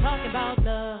 Talk about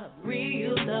love,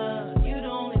 real love. You the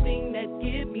only thing that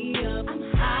give me up. I'm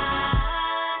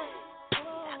high,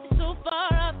 I'm so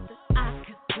far up that I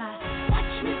could fly.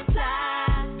 Watch me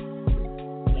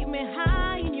fly, keep me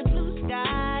high in your blue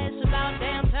sky. It's about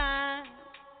damn time.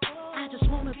 I just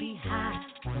wanna be high.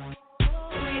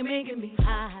 Oh, you're making me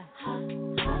high.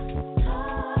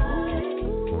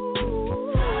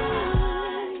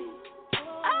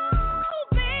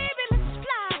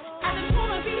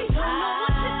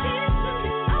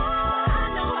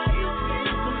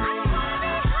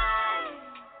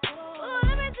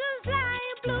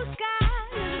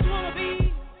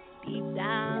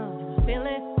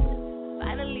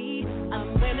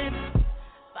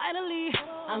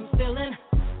 I'm feeling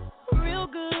real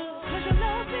good, 'cause your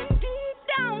love been deep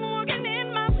down working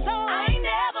in my soul. I ain't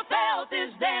never felt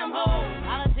this damn hole.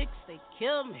 Politics, they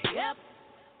kill me, yep,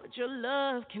 but your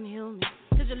love can heal me.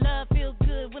 'Cause your love feels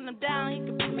good when I'm down, you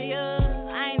can pick me up.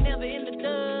 I ain't never in the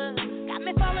dust, got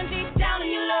me falling deep down in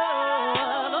your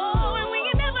love. Oh, and we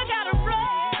ain't never gotta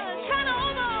rush, trying to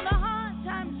over all the hard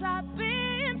times I've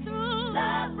been through.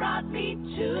 Love brought me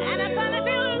to, and I finally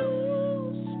feel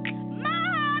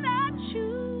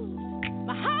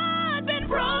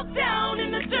broke down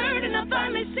in the dirt, and I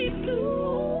finally see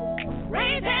blue.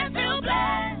 Raise hands, feel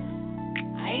blessed.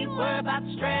 I ain't worried about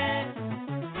the stress.